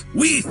 Snake.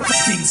 We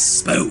fucking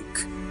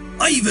spoke.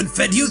 I even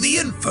fed you the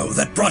info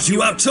that brought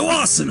you out to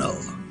Arsenal.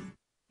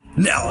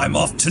 Now I'm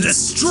off to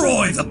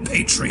destroy the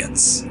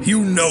Patriots.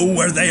 You know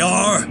where they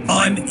are?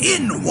 I'm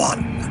in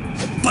one.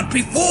 But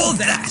before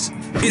that,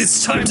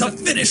 it's time to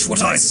finish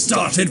what I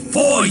started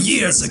 4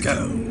 years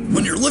ago.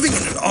 When you're living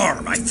in an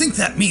arm, I think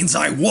that means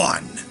I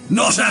won.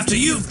 Not after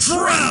you've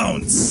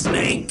drowned,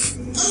 Snake.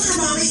 Other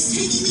mommy's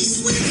taking me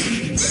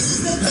swimming. This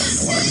is the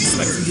best What I'm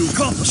expecting to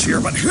accomplish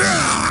here, but...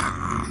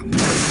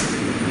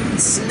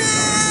 Snake!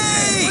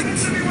 Why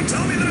does everyone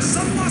tell me that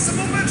some loss of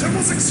momentum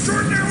was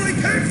extraordinarily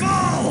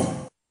painful?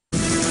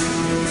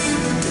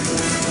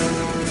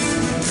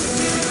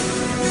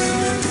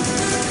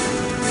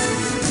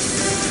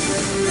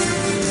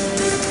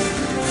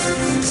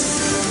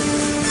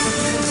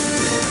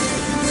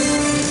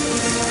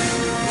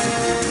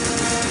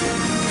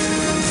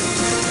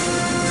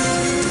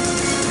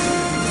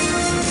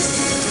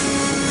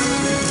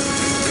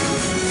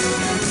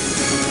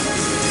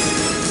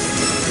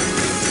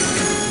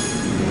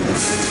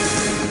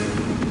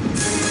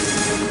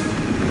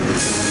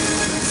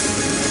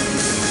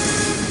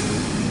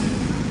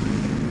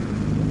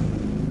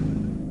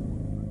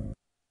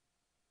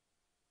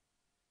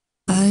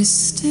 I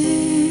stare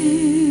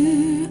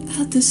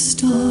at the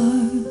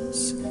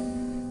stars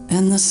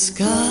and the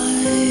sky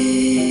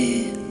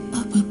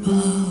up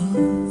above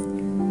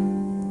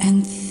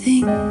and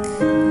think,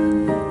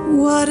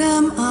 what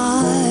am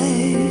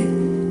I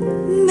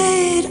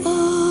made of?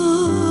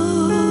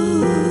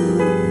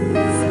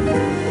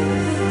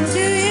 Do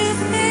you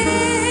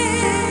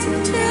think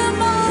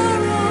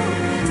tomorrow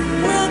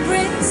will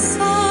bring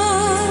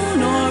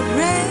sun or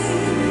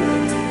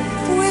rain?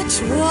 Which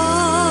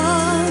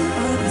one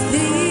of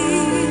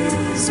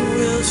these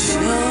will show?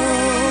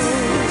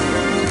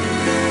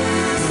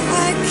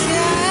 I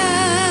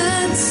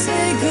can't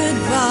say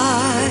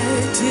goodbye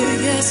to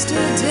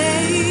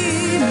yesterday,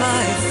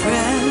 my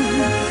friend.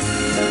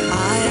 I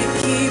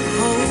keep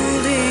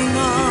holding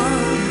on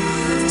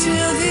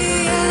till the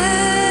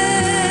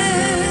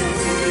end.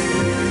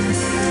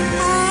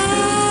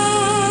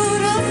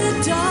 Out of the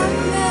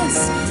darkness,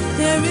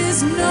 there is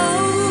no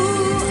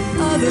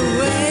other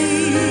way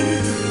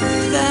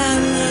than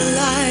the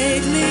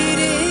light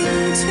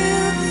leading to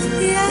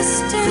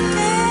yesterday.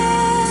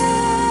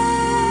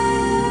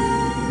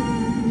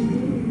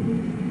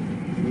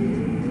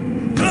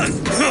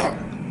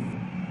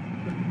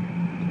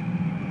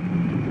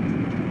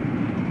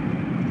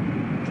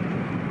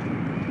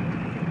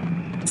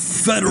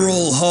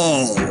 Federal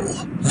Hall.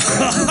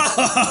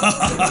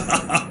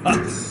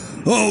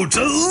 Oh,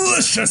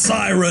 delicious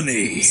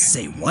irony!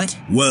 Say what?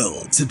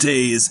 Well,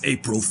 today is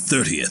April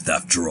 30th,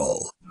 after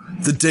all.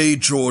 The day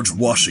George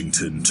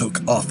Washington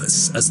took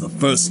office as the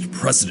first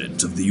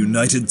president of the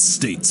United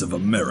States of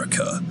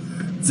America.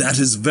 That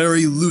is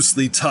very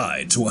loosely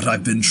tied to what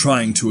I've been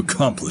trying to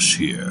accomplish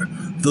here.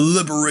 The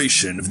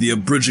liberation of the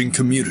abridging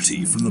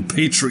community from the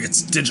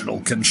Patriots'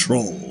 digital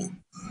control.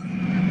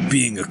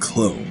 Being a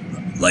clone,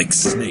 like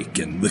Snake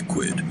and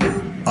Liquid,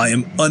 I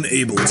am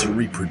unable to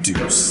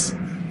reproduce.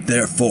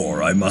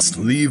 Therefore, I must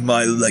leave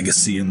my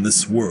legacy in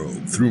this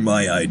world through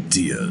my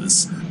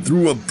ideas,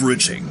 through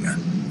abridging.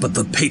 But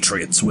the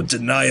Patriots would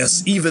deny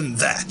us even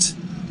that.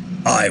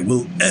 I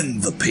will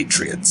end the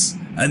Patriots,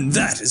 and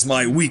that is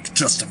my weak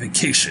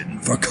justification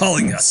for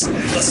calling us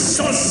the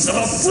Sons of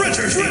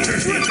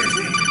Abridgerty.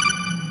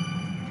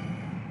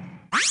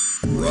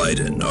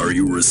 Raiden, are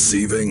you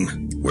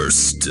receiving? We're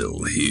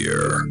still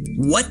here.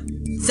 What?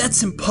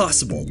 That's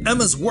impossible.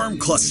 Emma's worm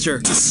cluster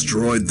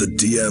destroyed the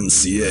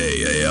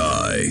DMCA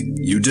AI.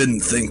 You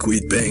didn't think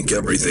we'd bank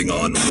everything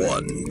on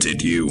one,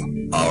 did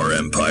you? Our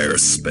empire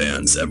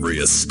spans every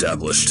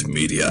established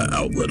media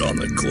outlet on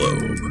the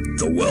globe.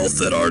 The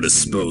wealth at our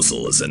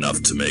disposal is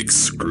enough to make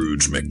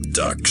Scrooge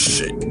McDuck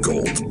shit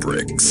gold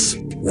bricks.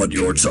 What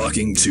you're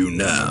talking to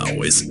now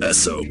is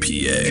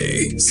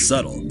SOPA.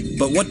 Subtle.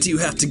 But what do you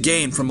have to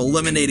gain from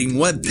eliminating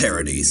web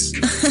parodies?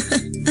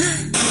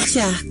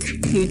 Jack,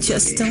 you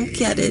just don't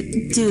get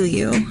it, do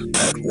you?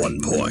 At one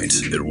point,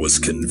 it was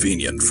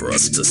convenient for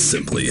us to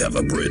simply have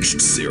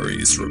abridged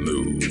series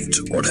removed,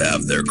 or to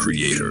have their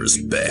creators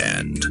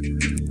banned.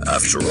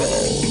 After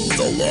all,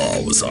 the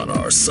law was on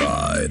our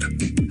side.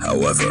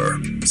 However,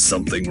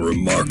 something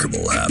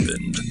remarkable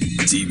happened.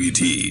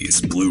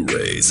 DVDs,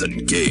 Blu-rays,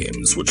 and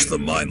games which the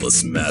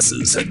mindless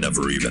masses had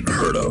never even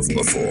heard of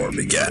before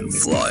began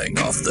flying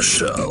off the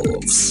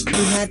shelves.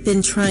 We had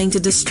been trying to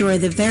destroy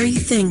the very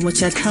thing which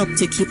had helped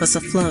to keep us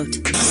afloat.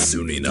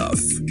 Soon enough,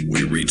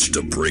 we reached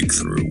a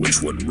breakthrough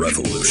which would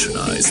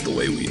revolutionize the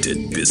way we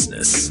did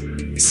business.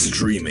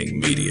 Streaming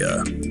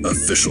media.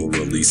 Official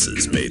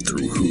releases made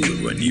through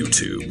Hulu and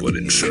YouTube would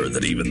ensure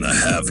that even the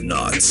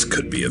have-nots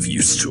could be of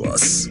use to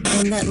us.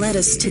 And that led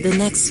us to the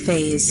next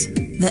phase,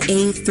 the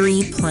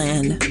A3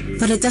 plan.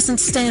 But it doesn't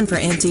stand for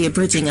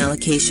anti-abridging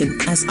allocation,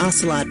 as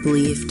Ocelot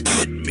believed.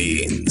 It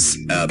means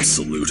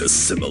absolute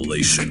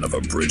assimilation of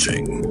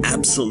abridging.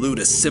 Absolute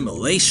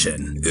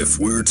assimilation? If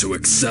we're to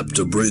accept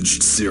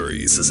Abridged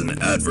series as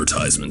an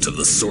advertisement of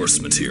the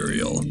source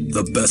material,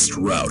 the best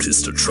route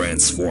is to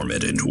transform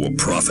it into a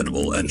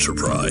profitable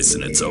enterprise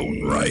in its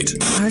own right.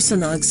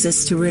 Arsenal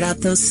exists to root out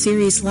those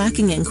series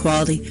lacking in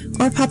quality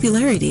or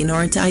popularity in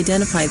order to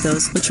identify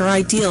those which are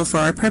ideal for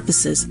our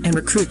purposes and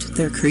recruit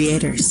their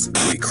creators.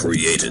 We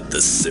created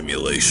this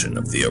simulation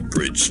of the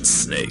abridged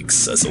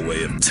snakes as a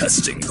way of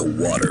testing the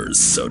waters,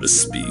 so to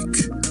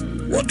speak.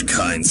 What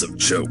kinds of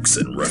jokes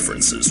and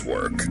references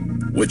work?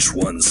 Which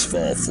ones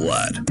fall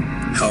flat?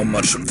 How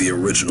much of the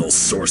original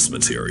source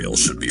material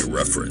should be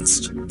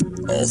referenced?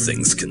 All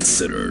things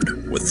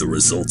considered, with the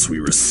results we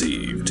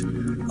received,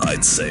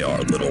 I'd say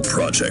our little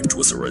project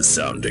was a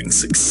resounding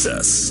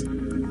success.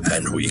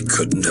 And we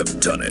couldn't have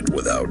done it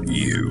without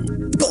you.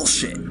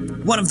 Bullshit!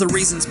 One of the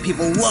reasons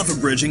people love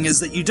abridging is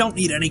that you don't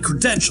need any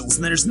credentials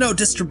and there's no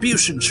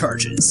distribution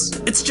charges.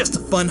 It's just a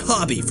fun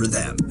hobby for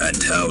them.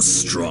 And how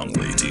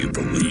strongly do you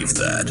believe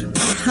that?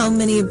 How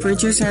many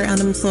abridgers are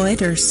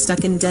unemployed or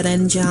stuck in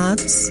dead-end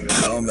jobs?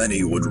 How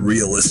many would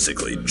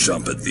realistically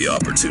jump at the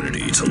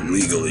opportunity to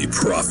legally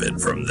profit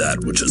from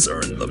that which has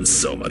earned them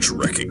so much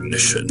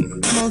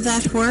recognition? All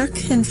that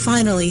work, and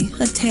finally,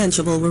 a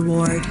tangible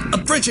reward.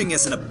 Abridging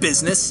isn't a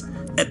business.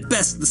 At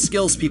best, the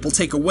skills people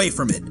take away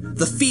from it.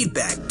 The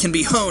feedback can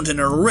be honed in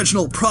an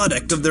original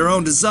product of their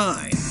own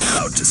design.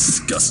 How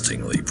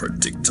disgustingly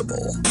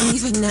predictable.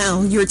 Even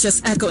now, you're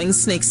just echoing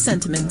Snake's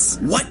sentiments.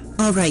 What?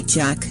 All right,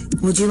 Jack.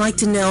 Would you like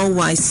to know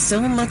why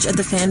so much of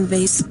the fan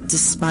base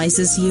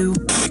despises you?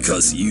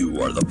 Because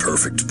you are the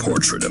perfect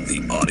portrait of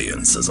the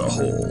audience as a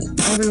whole.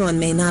 Everyone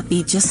may not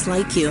be just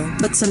like you,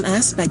 but some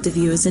aspect of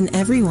you is in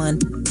everyone.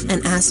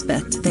 An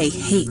aspect they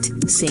hate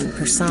seeing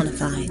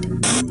personified.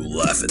 You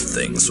laugh at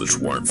things which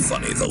weren't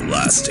funny the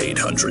last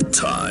 800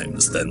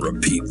 times, then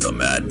repeat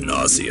them ad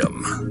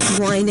nauseum.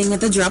 Whining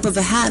at the drop of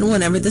a hat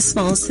whenever the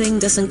smallest thing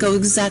doesn't go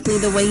exactly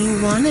the way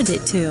you wanted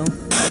it to.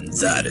 And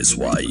that is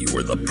why you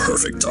were the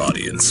perfect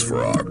audience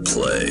for our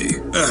play.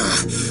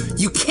 Ugh,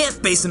 you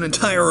can't base an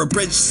entire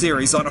abridged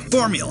series on a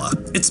formula.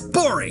 It's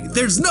boring.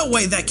 There's no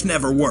way that can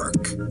ever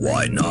work.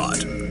 Why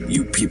not?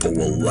 You people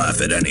will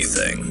laugh at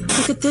anything.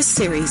 Look at this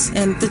series,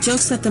 and the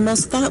jokes that the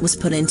most thought was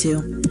put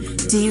into.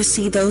 Do you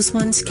see those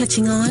ones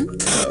catching on?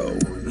 No,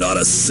 not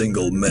a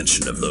single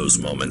mention of those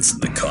moments in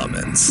the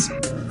comments.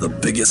 The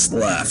biggest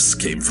laughs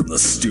came from the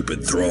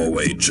stupid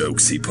throwaway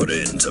jokes he put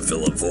in to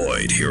fill a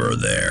void here or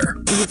there.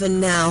 Even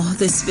now,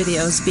 this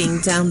video is being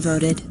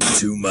downvoted.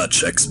 Too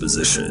much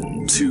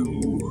exposition, too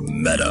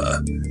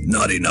meta,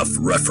 not enough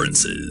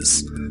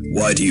references.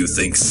 Why do you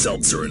think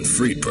Seltzer and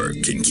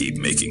Friedberg can keep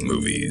making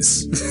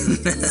movies?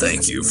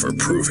 Thank you for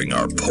proving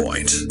our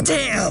point.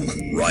 Damn!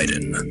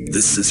 Raiden,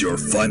 this is your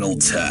final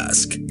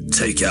task.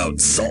 Take out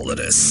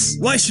Solidus.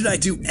 Why should I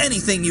do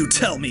anything you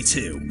tell me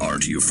to?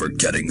 Aren't you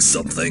forgetting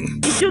something?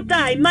 If you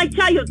die, my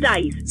child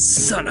dies.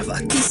 Son of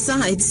a...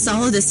 Besides,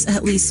 Solidus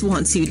at least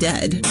wants you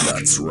dead.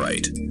 That's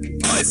right.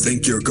 I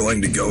think you're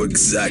going to go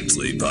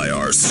exactly by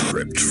our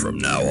script from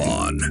now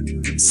on.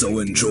 So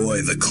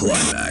enjoy the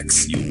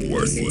climax, you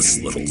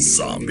worthless little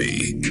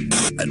zombie.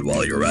 And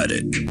while you're at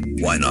it,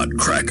 why not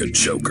crack a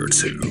joke or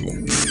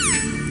two?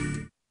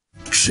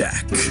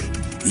 Jack,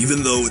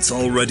 even though it's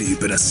already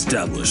been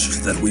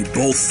established that we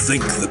both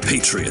think the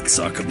Patriots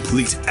are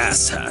complete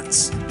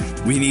asshats,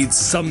 we need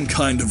some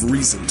kind of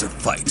reason to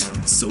fight,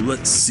 so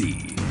let's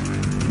see.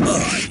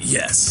 Ah,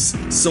 yes.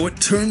 So it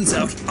turns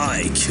out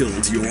I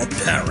killed your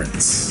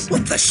parents.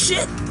 What the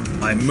shit?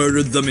 I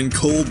murdered them in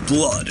cold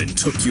blood and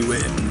took you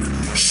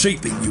in,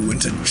 shaping you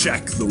into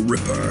Jack the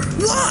Ripper.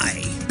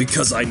 Why?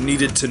 Because I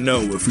needed to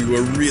know if we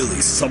were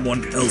really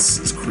someone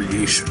else's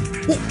creation.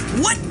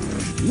 What?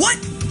 What?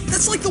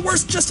 That's like the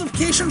worst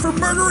justification for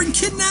murder and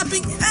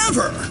kidnapping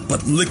ever!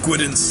 But Liquid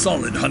and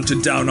Solid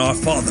hunted down our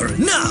father.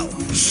 No!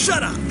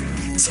 Shut up!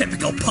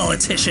 Typical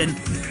politician.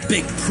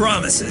 Big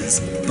promises,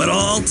 but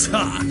all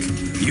talk.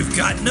 You've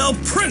got no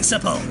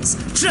principles,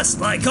 just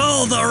like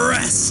all the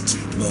rest.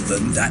 Well,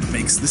 then that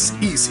makes this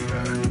easier.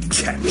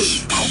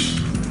 Catch.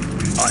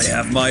 I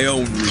have my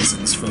own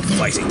reasons for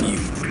fighting you.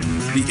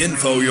 The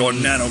info your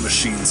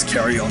nanomachines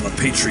carry on the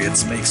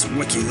Patriots makes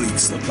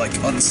WikiLeaks look like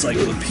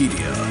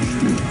Uncyclopedia.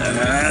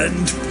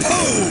 And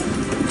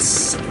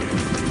pose!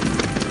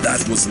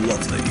 That was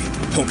lovely.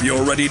 Hope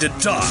you're ready to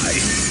die.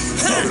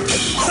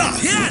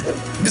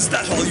 Is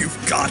that all you've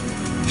got?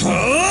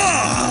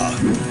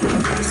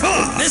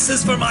 This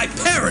is for my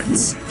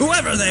parents,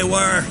 whoever they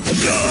were.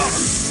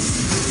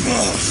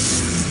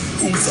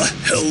 Who the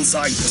hell's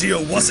idea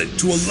was it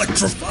to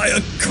electrify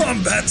a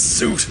combat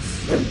suit?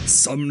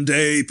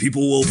 Someday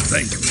people will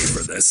thank me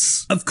for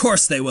this. Of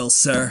course they will,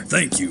 sir.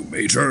 Thank you,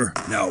 Major.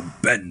 Now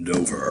bend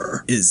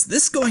over. Is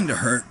this going to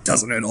hurt?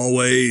 Doesn't it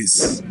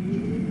always?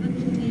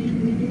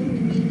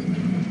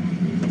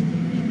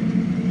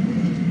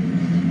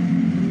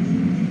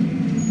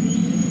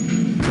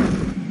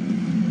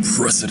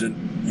 President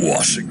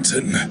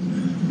Washington,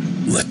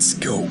 let's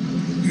go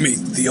meet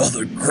the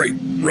other great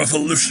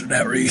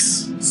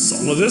revolutionaries.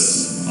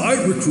 Solidus,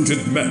 I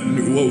recruited men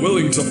who were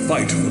willing to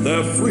fight for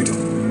their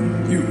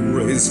freedom. You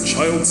raised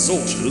child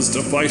soldiers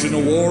to fight in a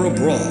war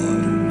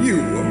abroad. You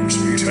won't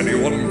meet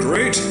anyone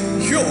great.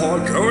 You're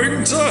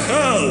going to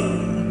hell!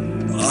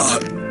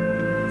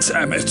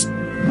 Damn it.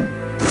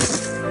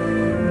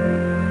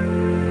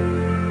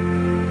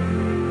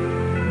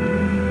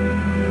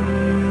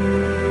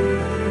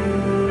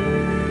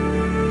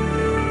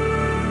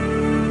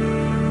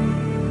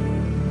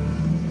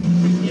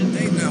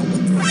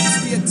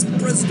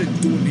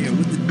 President doing here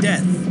with the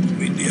death? You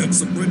mean the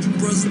ex-Abridged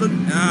president?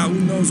 Who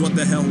knows what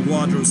the hell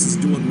Wadros is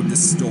doing with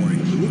this story.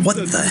 What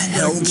the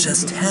hell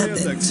just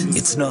happened?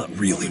 It's not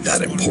really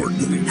that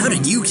important. How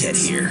did you get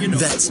here?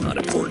 That's not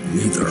important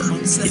either.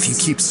 If you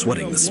keep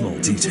sweating the small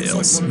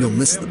details, you'll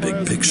miss the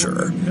big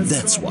picture.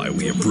 That's why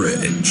we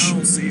abridge.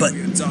 But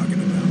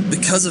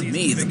because of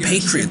me, the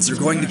Patriots are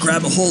going to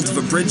grab a hold of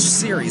Abridged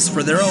series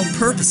for their own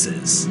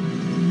purposes.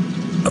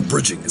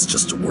 Abridging is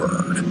just a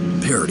word.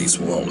 Parodies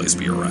will always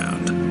be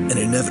around, and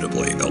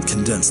inevitably they'll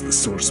condense the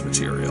source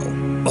material.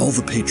 All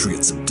the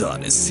Patriots have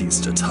done is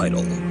seized a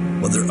title,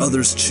 whether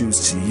others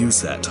choose to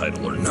use that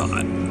title or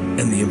not,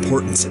 and the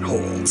importance it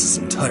holds is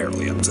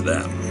entirely up to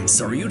them.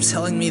 So are you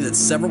telling me that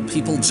several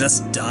people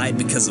just died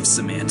because of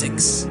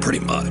semantics? Pretty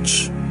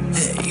much.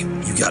 Hey,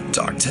 you got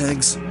dog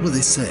tags? What do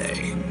they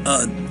say?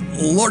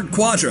 Lord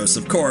Quadros,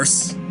 of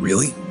course.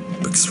 Really?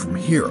 Because from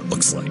here it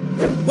looks like...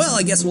 Well,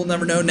 I guess we'll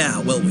never know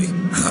now, will we?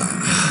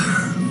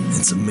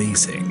 It's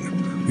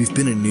amazing. We've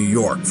been in New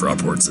York for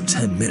upwards of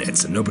 10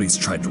 minutes and nobody's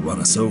tried to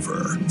run us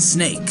over.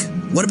 Snake,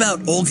 what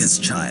about Olga's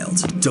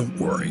child? Don't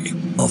worry,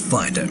 I'll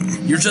find him.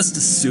 You're just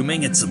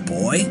assuming it's a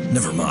boy?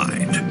 Never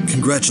mind.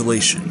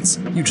 Congratulations,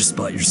 you just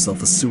bought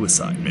yourself a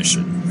suicide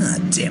mission.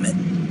 Damn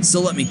it. So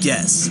let me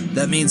guess,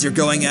 that means you're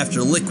going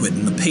after Liquid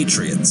and the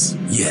Patriots?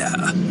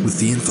 Yeah, with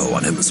the info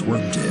on him as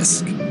worm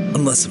disk.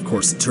 Unless, of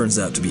course, it turns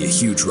out to be a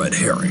huge red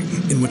herring,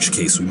 in which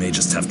case we may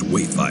just have to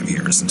wait 5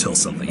 years until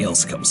something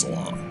else comes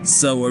along.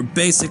 So we're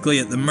basically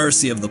at the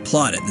mercy of the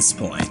plot at this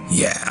point.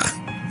 Yeah,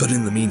 but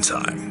in the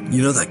meantime,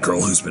 you know that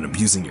girl who's been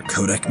abusing your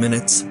codec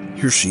minutes?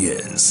 Here she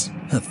is.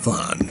 Have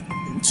fun.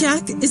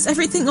 Jack, is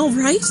everything all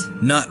right?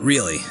 Not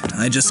really.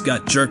 I just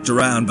got jerked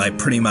around by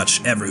pretty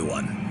much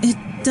everyone. It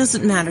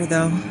doesn't matter,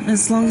 though,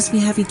 as long as we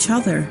have each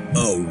other.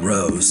 Oh,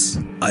 Rose.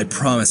 I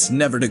promise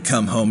never to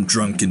come home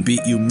drunk and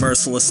beat you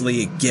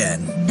mercilessly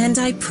again. And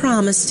I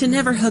promise to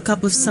never hook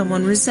up with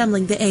someone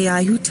resembling the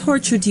AI who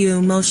tortured you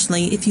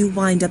emotionally if you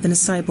wind up in a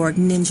cyborg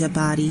ninja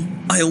body.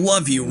 I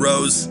love you,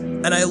 Rose.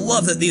 And I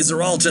love that these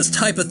are all just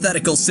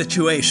hypothetical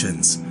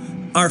situations.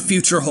 Our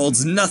future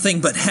holds nothing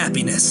but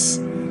happiness.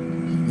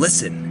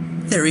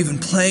 Listen, they're even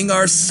playing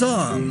our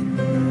song.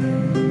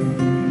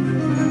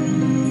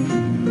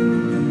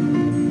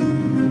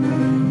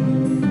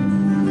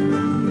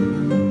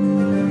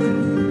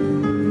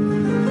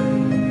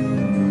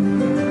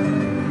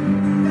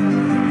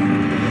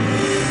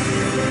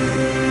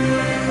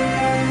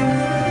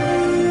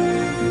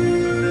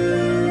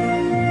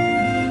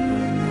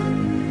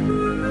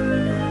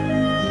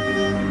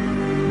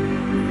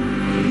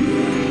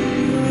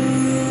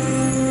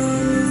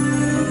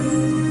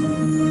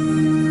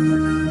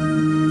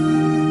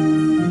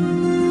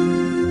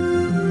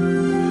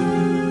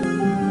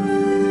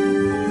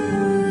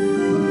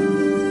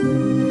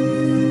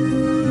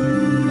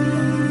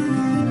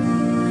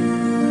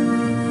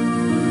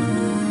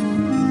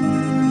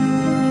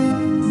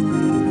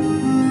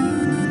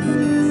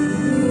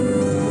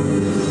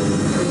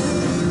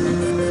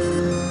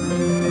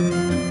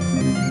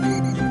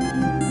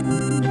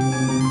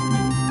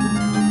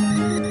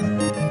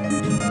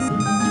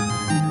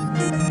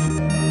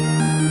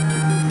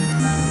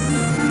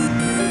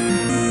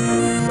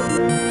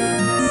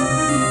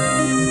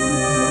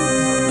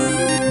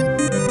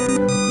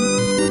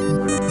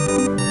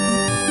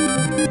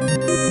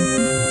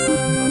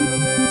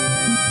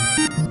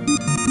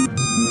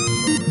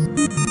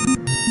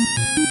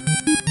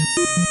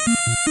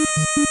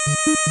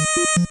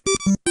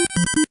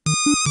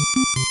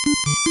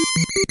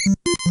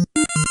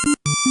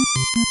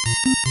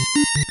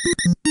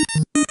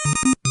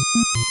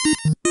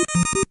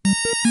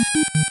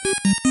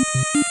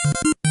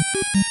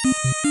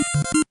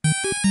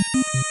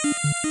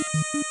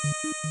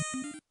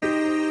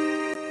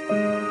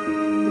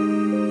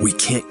 We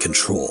can't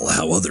control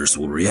how others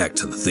will react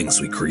to the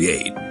things we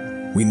create.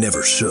 We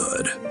never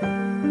should.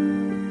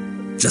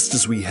 Just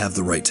as we have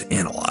the right to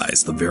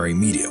analyze the very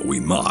media we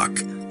mock,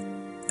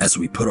 as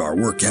we put our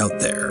work out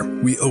there,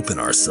 we open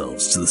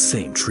ourselves to the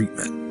same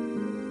treatment.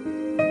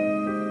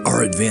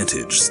 Our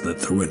advantage is that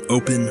through an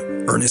open,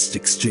 earnest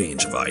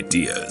exchange of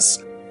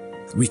ideas,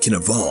 we can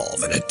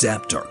evolve and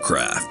adapt our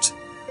craft.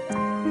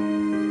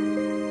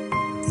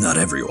 Not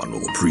everyone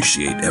will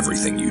appreciate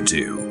everything you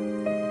do.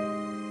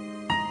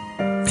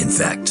 In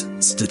fact,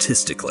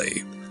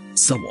 statistically,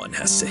 someone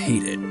has to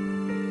hate it.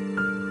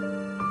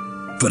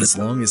 But as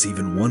long as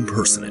even one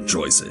person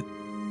enjoys it,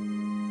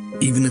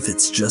 even if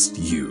it's just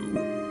you,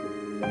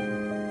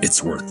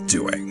 it's worth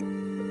doing.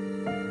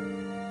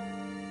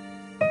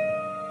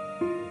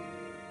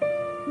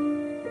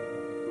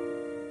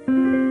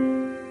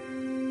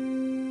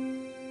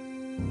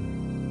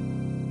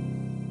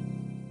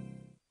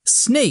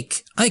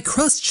 Snake, I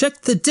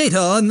cross-checked the data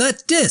on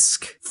that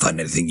disk. Find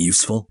anything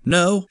useful?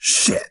 No?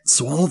 Shit,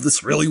 so all of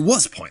this really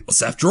was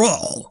pointless after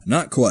all.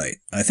 Not quite.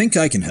 I think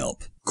I can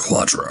help.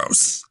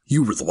 Quadros,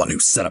 you were the one who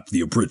set up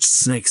the Abridged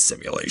snake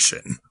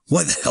simulation.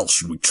 Why the hell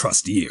should we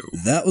trust you?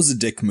 That was a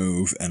dick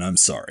move, and I'm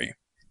sorry.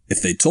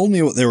 If they told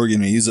me what they were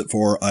going to use it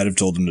for, I'd have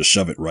told them to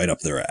shove it right up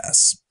their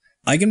ass.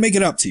 I can make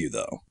it up to you,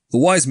 though. The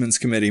Wiseman's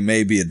Committee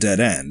may be a dead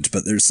end,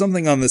 but there's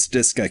something on this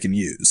disk I can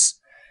use.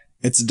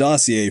 It's a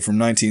dossier from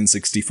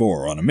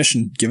 1964 on a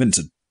mission given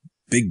to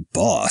Big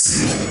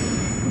Boss.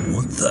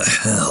 What the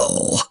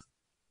hell?